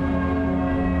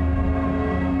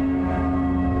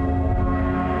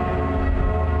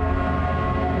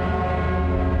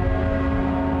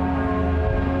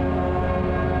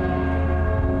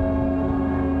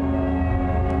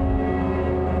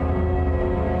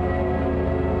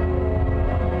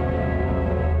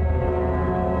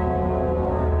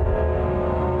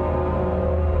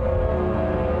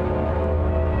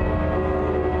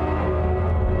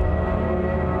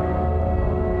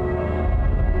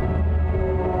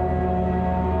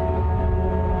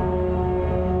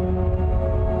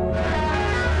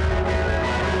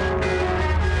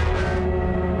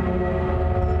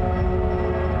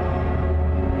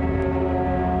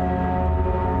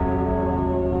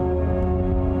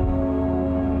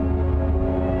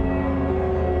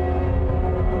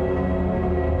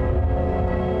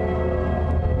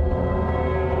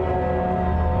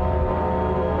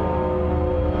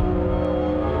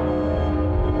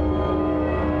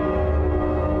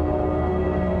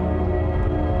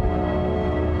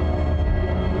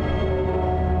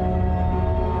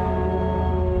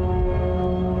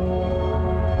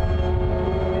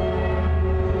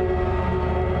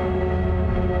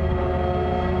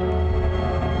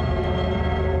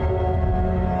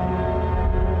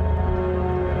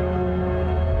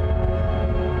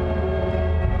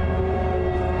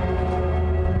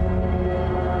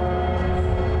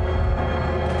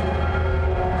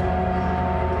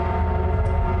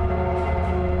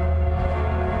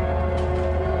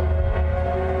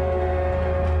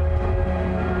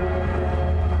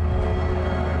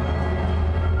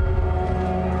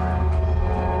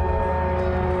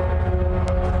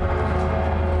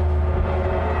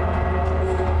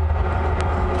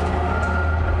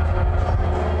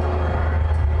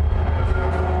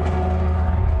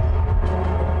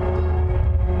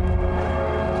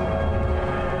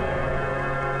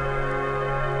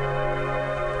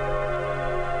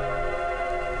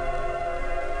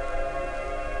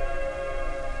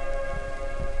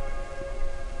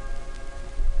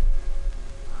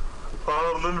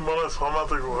दिन मलाई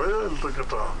समातेको है अहिले त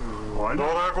केटा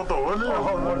डराएको त हो नि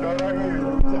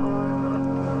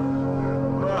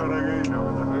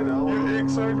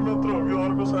side मात्र हो कि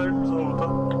अर्को साइड छ उता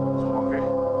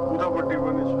उतापट्टि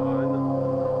पनि छ होइन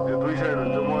यो दुई साइड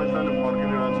हुन्छ म यसले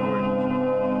फर्किरहेको छु होइन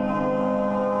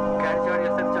गाडी चढ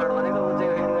यसरी चढ भनेको उ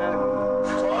चाहिँ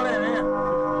चढे नि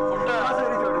खुट्टा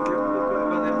कसरी चढ्यो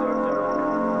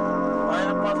होइन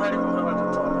पछाडि मुखबाट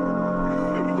चढ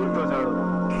उल्टो चढ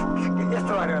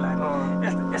यस्तो गऱ्यो होला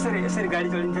यसरी यसरी गाडी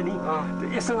चढिन्छ नि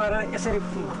यसो गरेर यसरी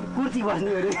कुर्ती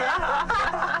बस्ने अरे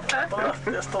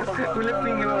यस्तो त उसले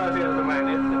पिङमा बसेर त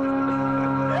माने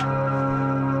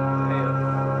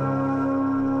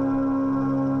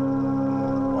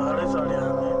पहाडै चढ्यो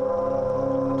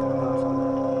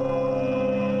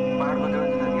पहाडमा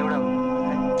चढ्नु एउटा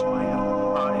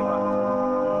पहाडै भयो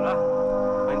ल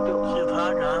अनि त्यो के थाहा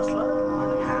घाँसलाई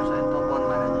घाँस त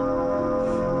बन्द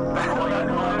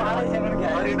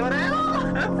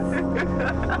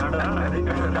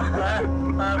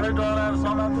आफै डराएर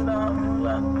समातिर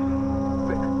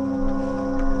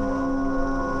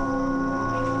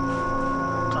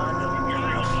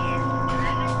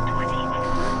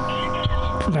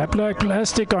Lap Like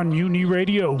Plastic on Uni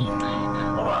Radio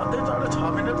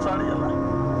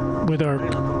with our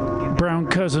brown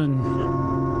cousin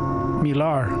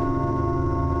Milar.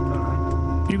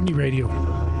 Uni Radio.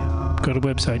 Go to the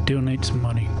website, donate some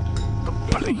money.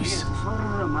 Please.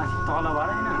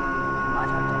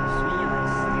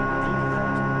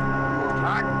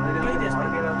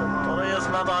 तर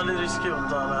यसमा त अलि रिस्की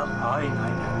हुन्छ होला होइन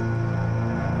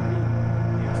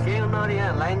के हुनु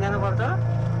यहाँ लाइन जानुपर्छ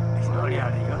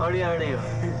अडियाडी हो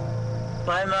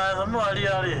लाइन आएसम्म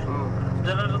अडियाडी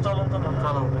जेनेरेटर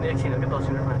चलाउँदैन एकछिन हो कि 10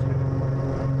 मिनट 5 मिनट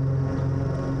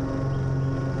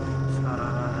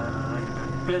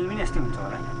पेल पनि यस्तै हुन्छ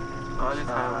होला अलि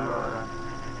थाहा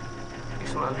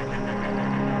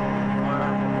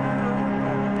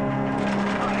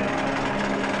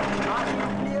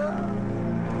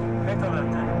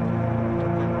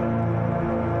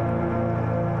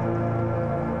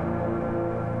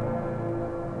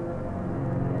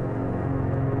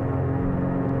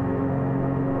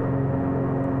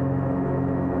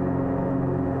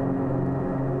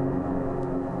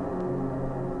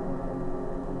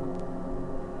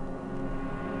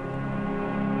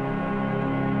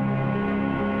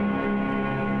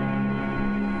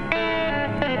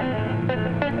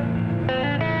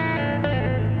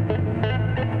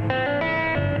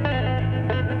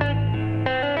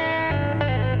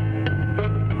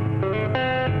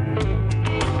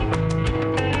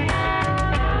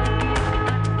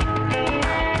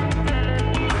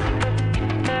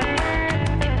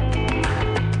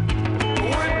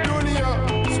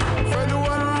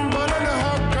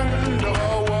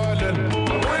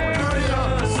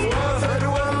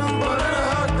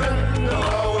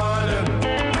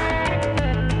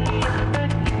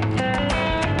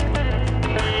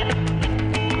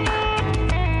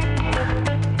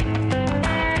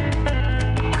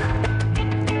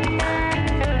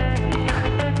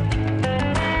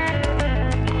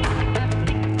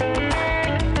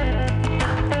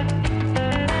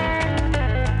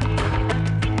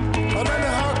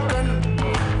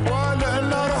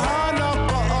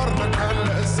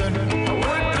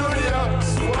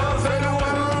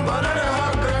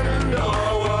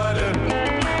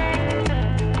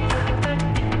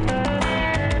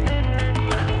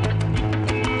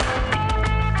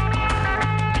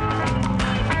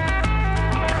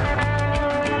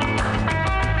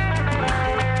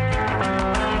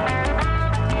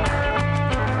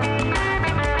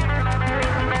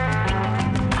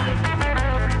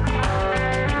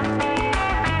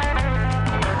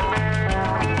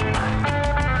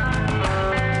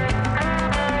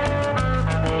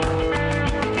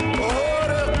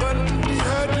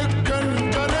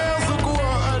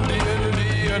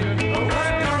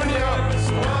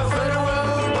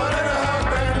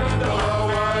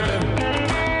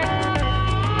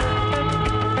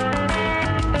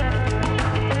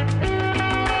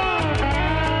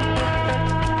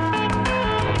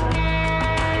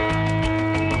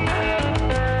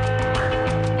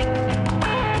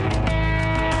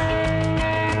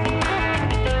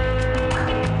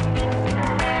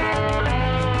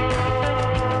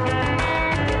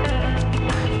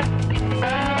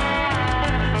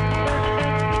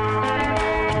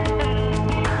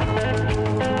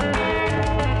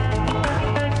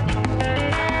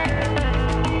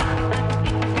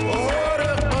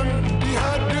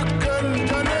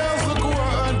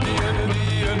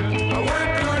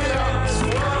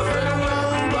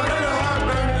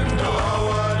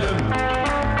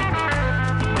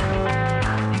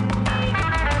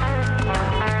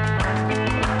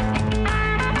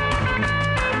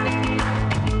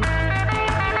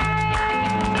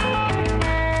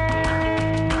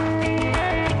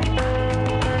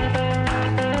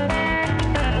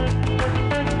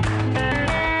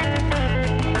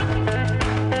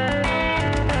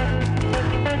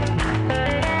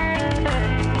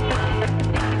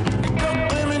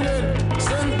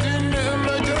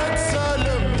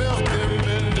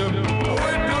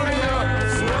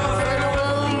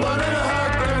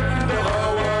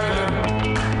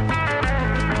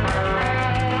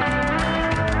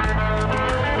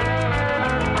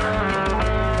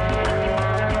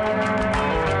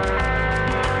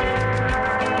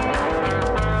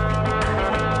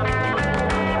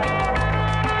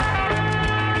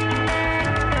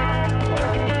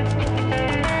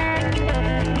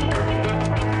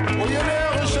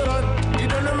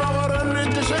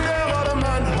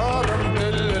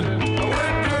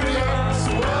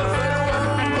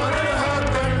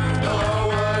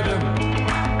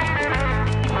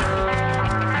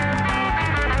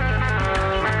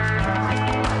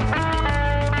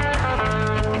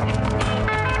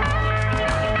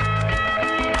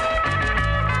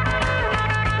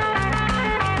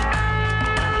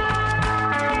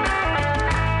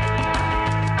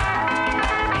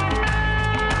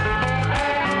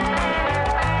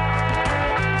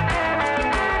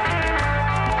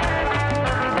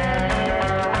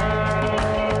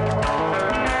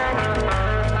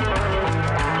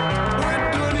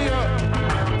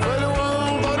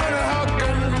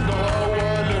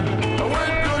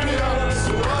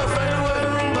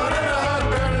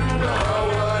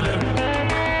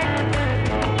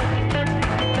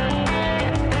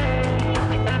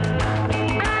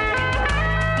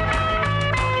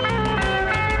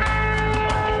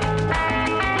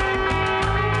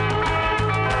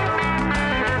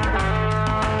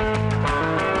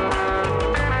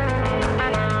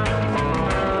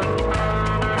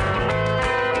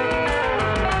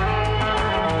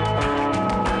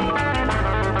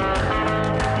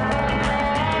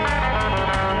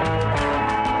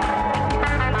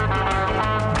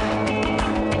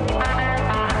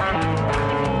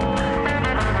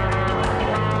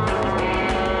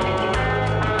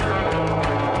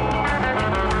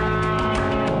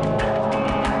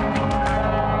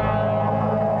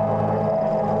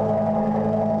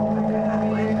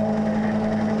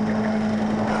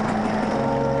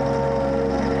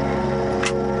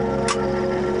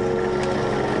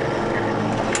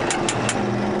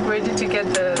get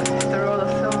the roll of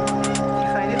film? Did you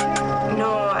find it here?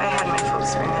 No, I had my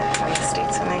folks bring it from the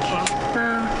States when they came.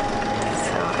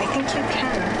 So I think you can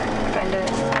find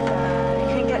it.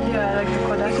 You can get like the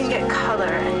Kodak. You can get color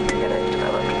and you can get it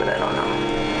developed, but I don't know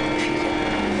if you can.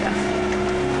 Yeah.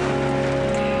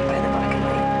 By the black and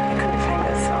white, I couldn't find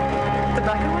it. So the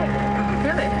black and white.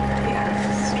 Really? Yeah.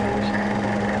 Strange.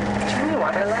 Do you have any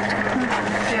water left?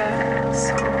 Yeah.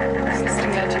 So I'm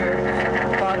looking at your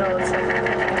bottle. It's like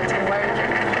it's a wire.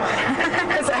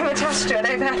 Because I'm attached to it.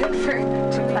 I've had it for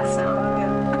 2 weeks now.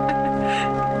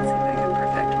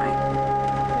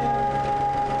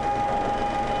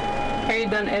 Are you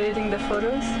done editing the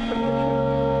photos from the trip?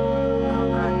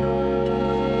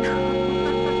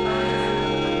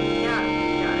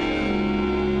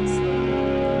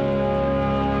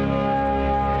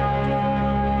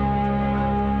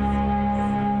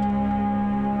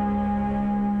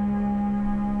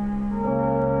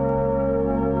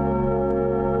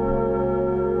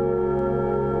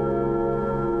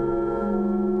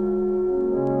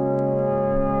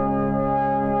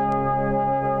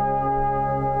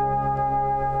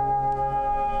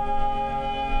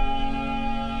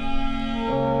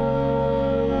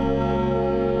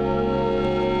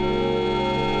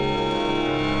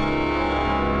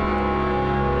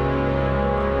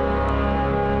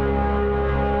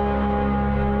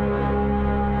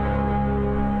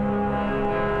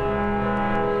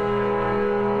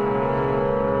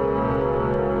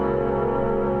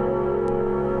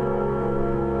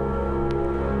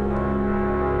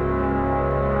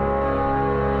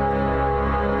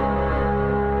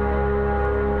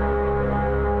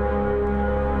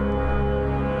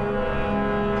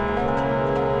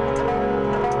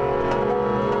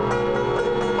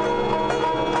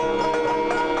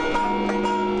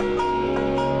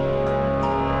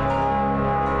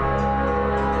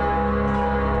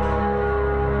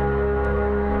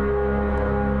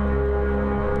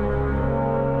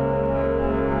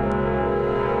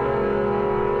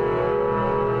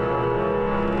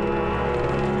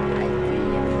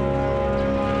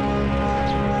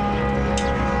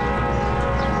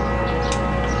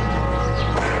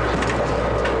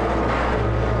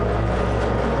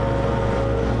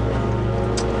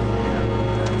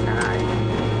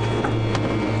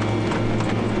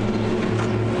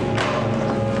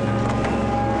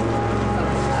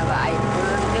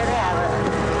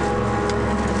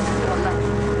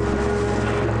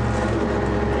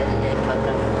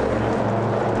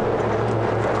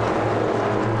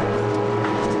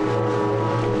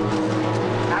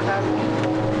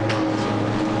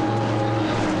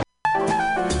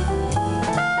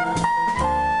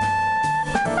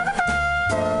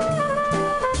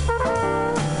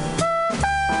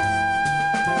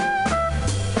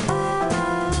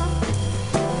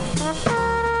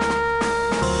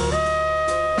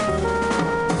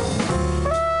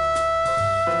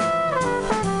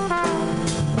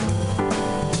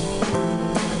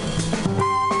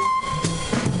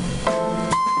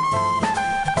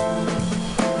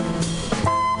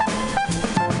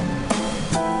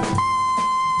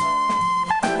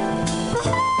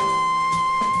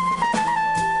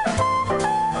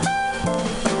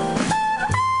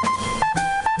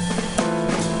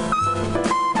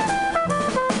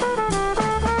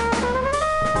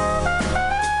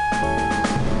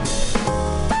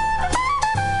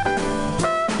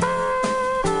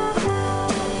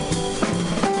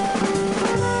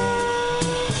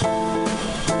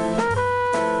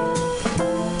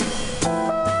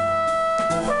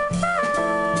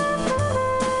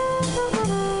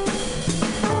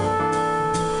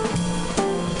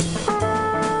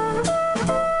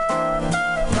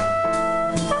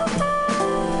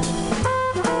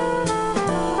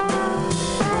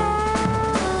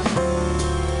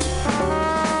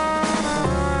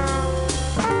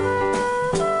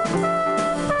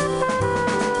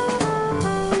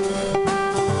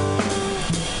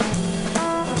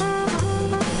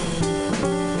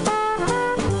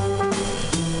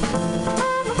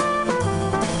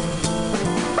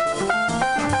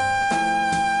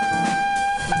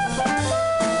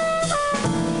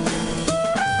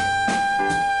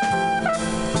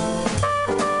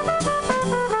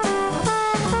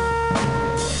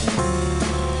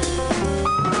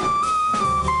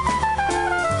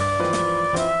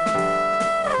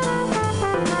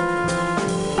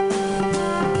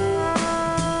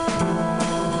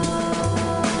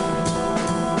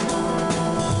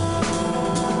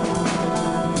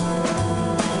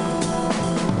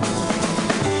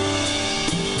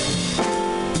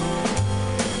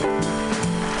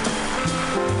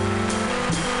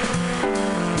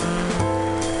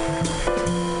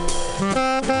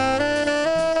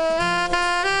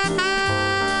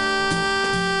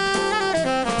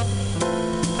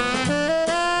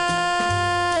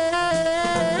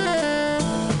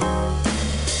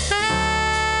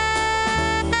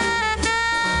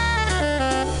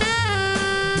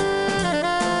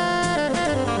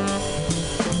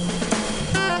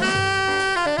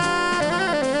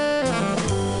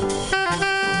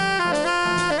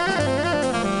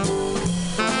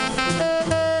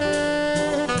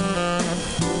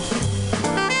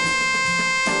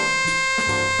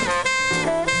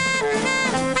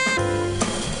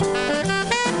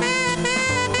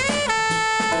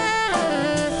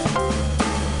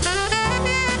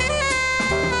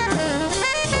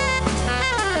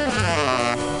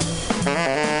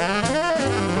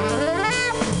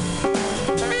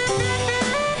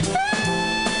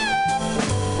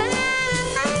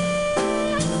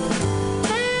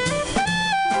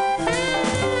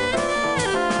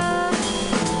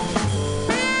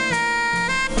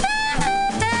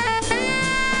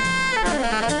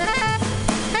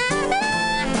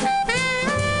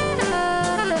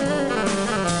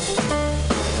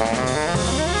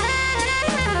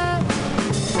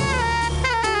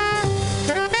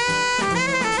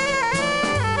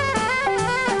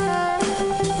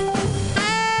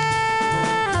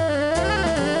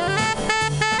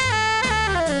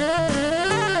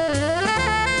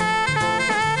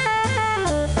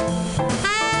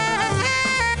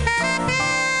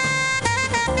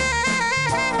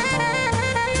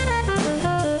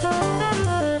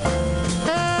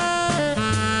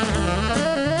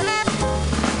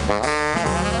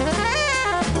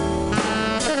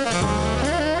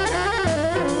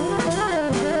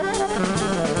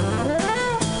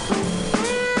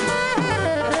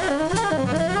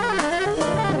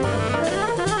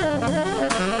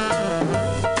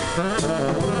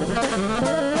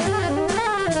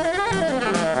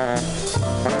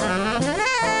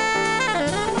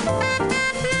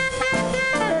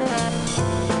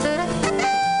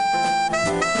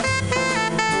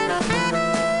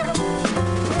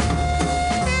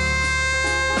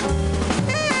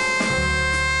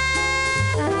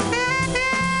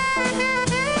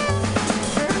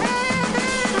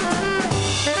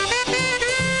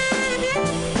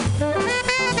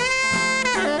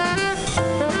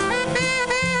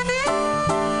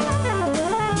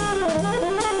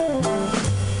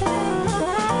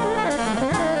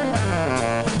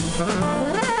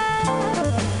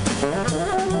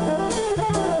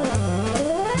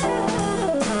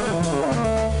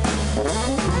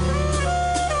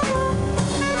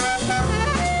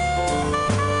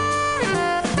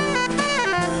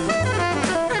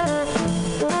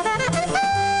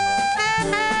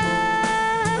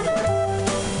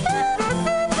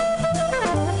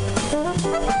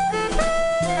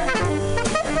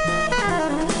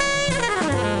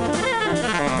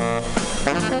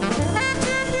 Bye.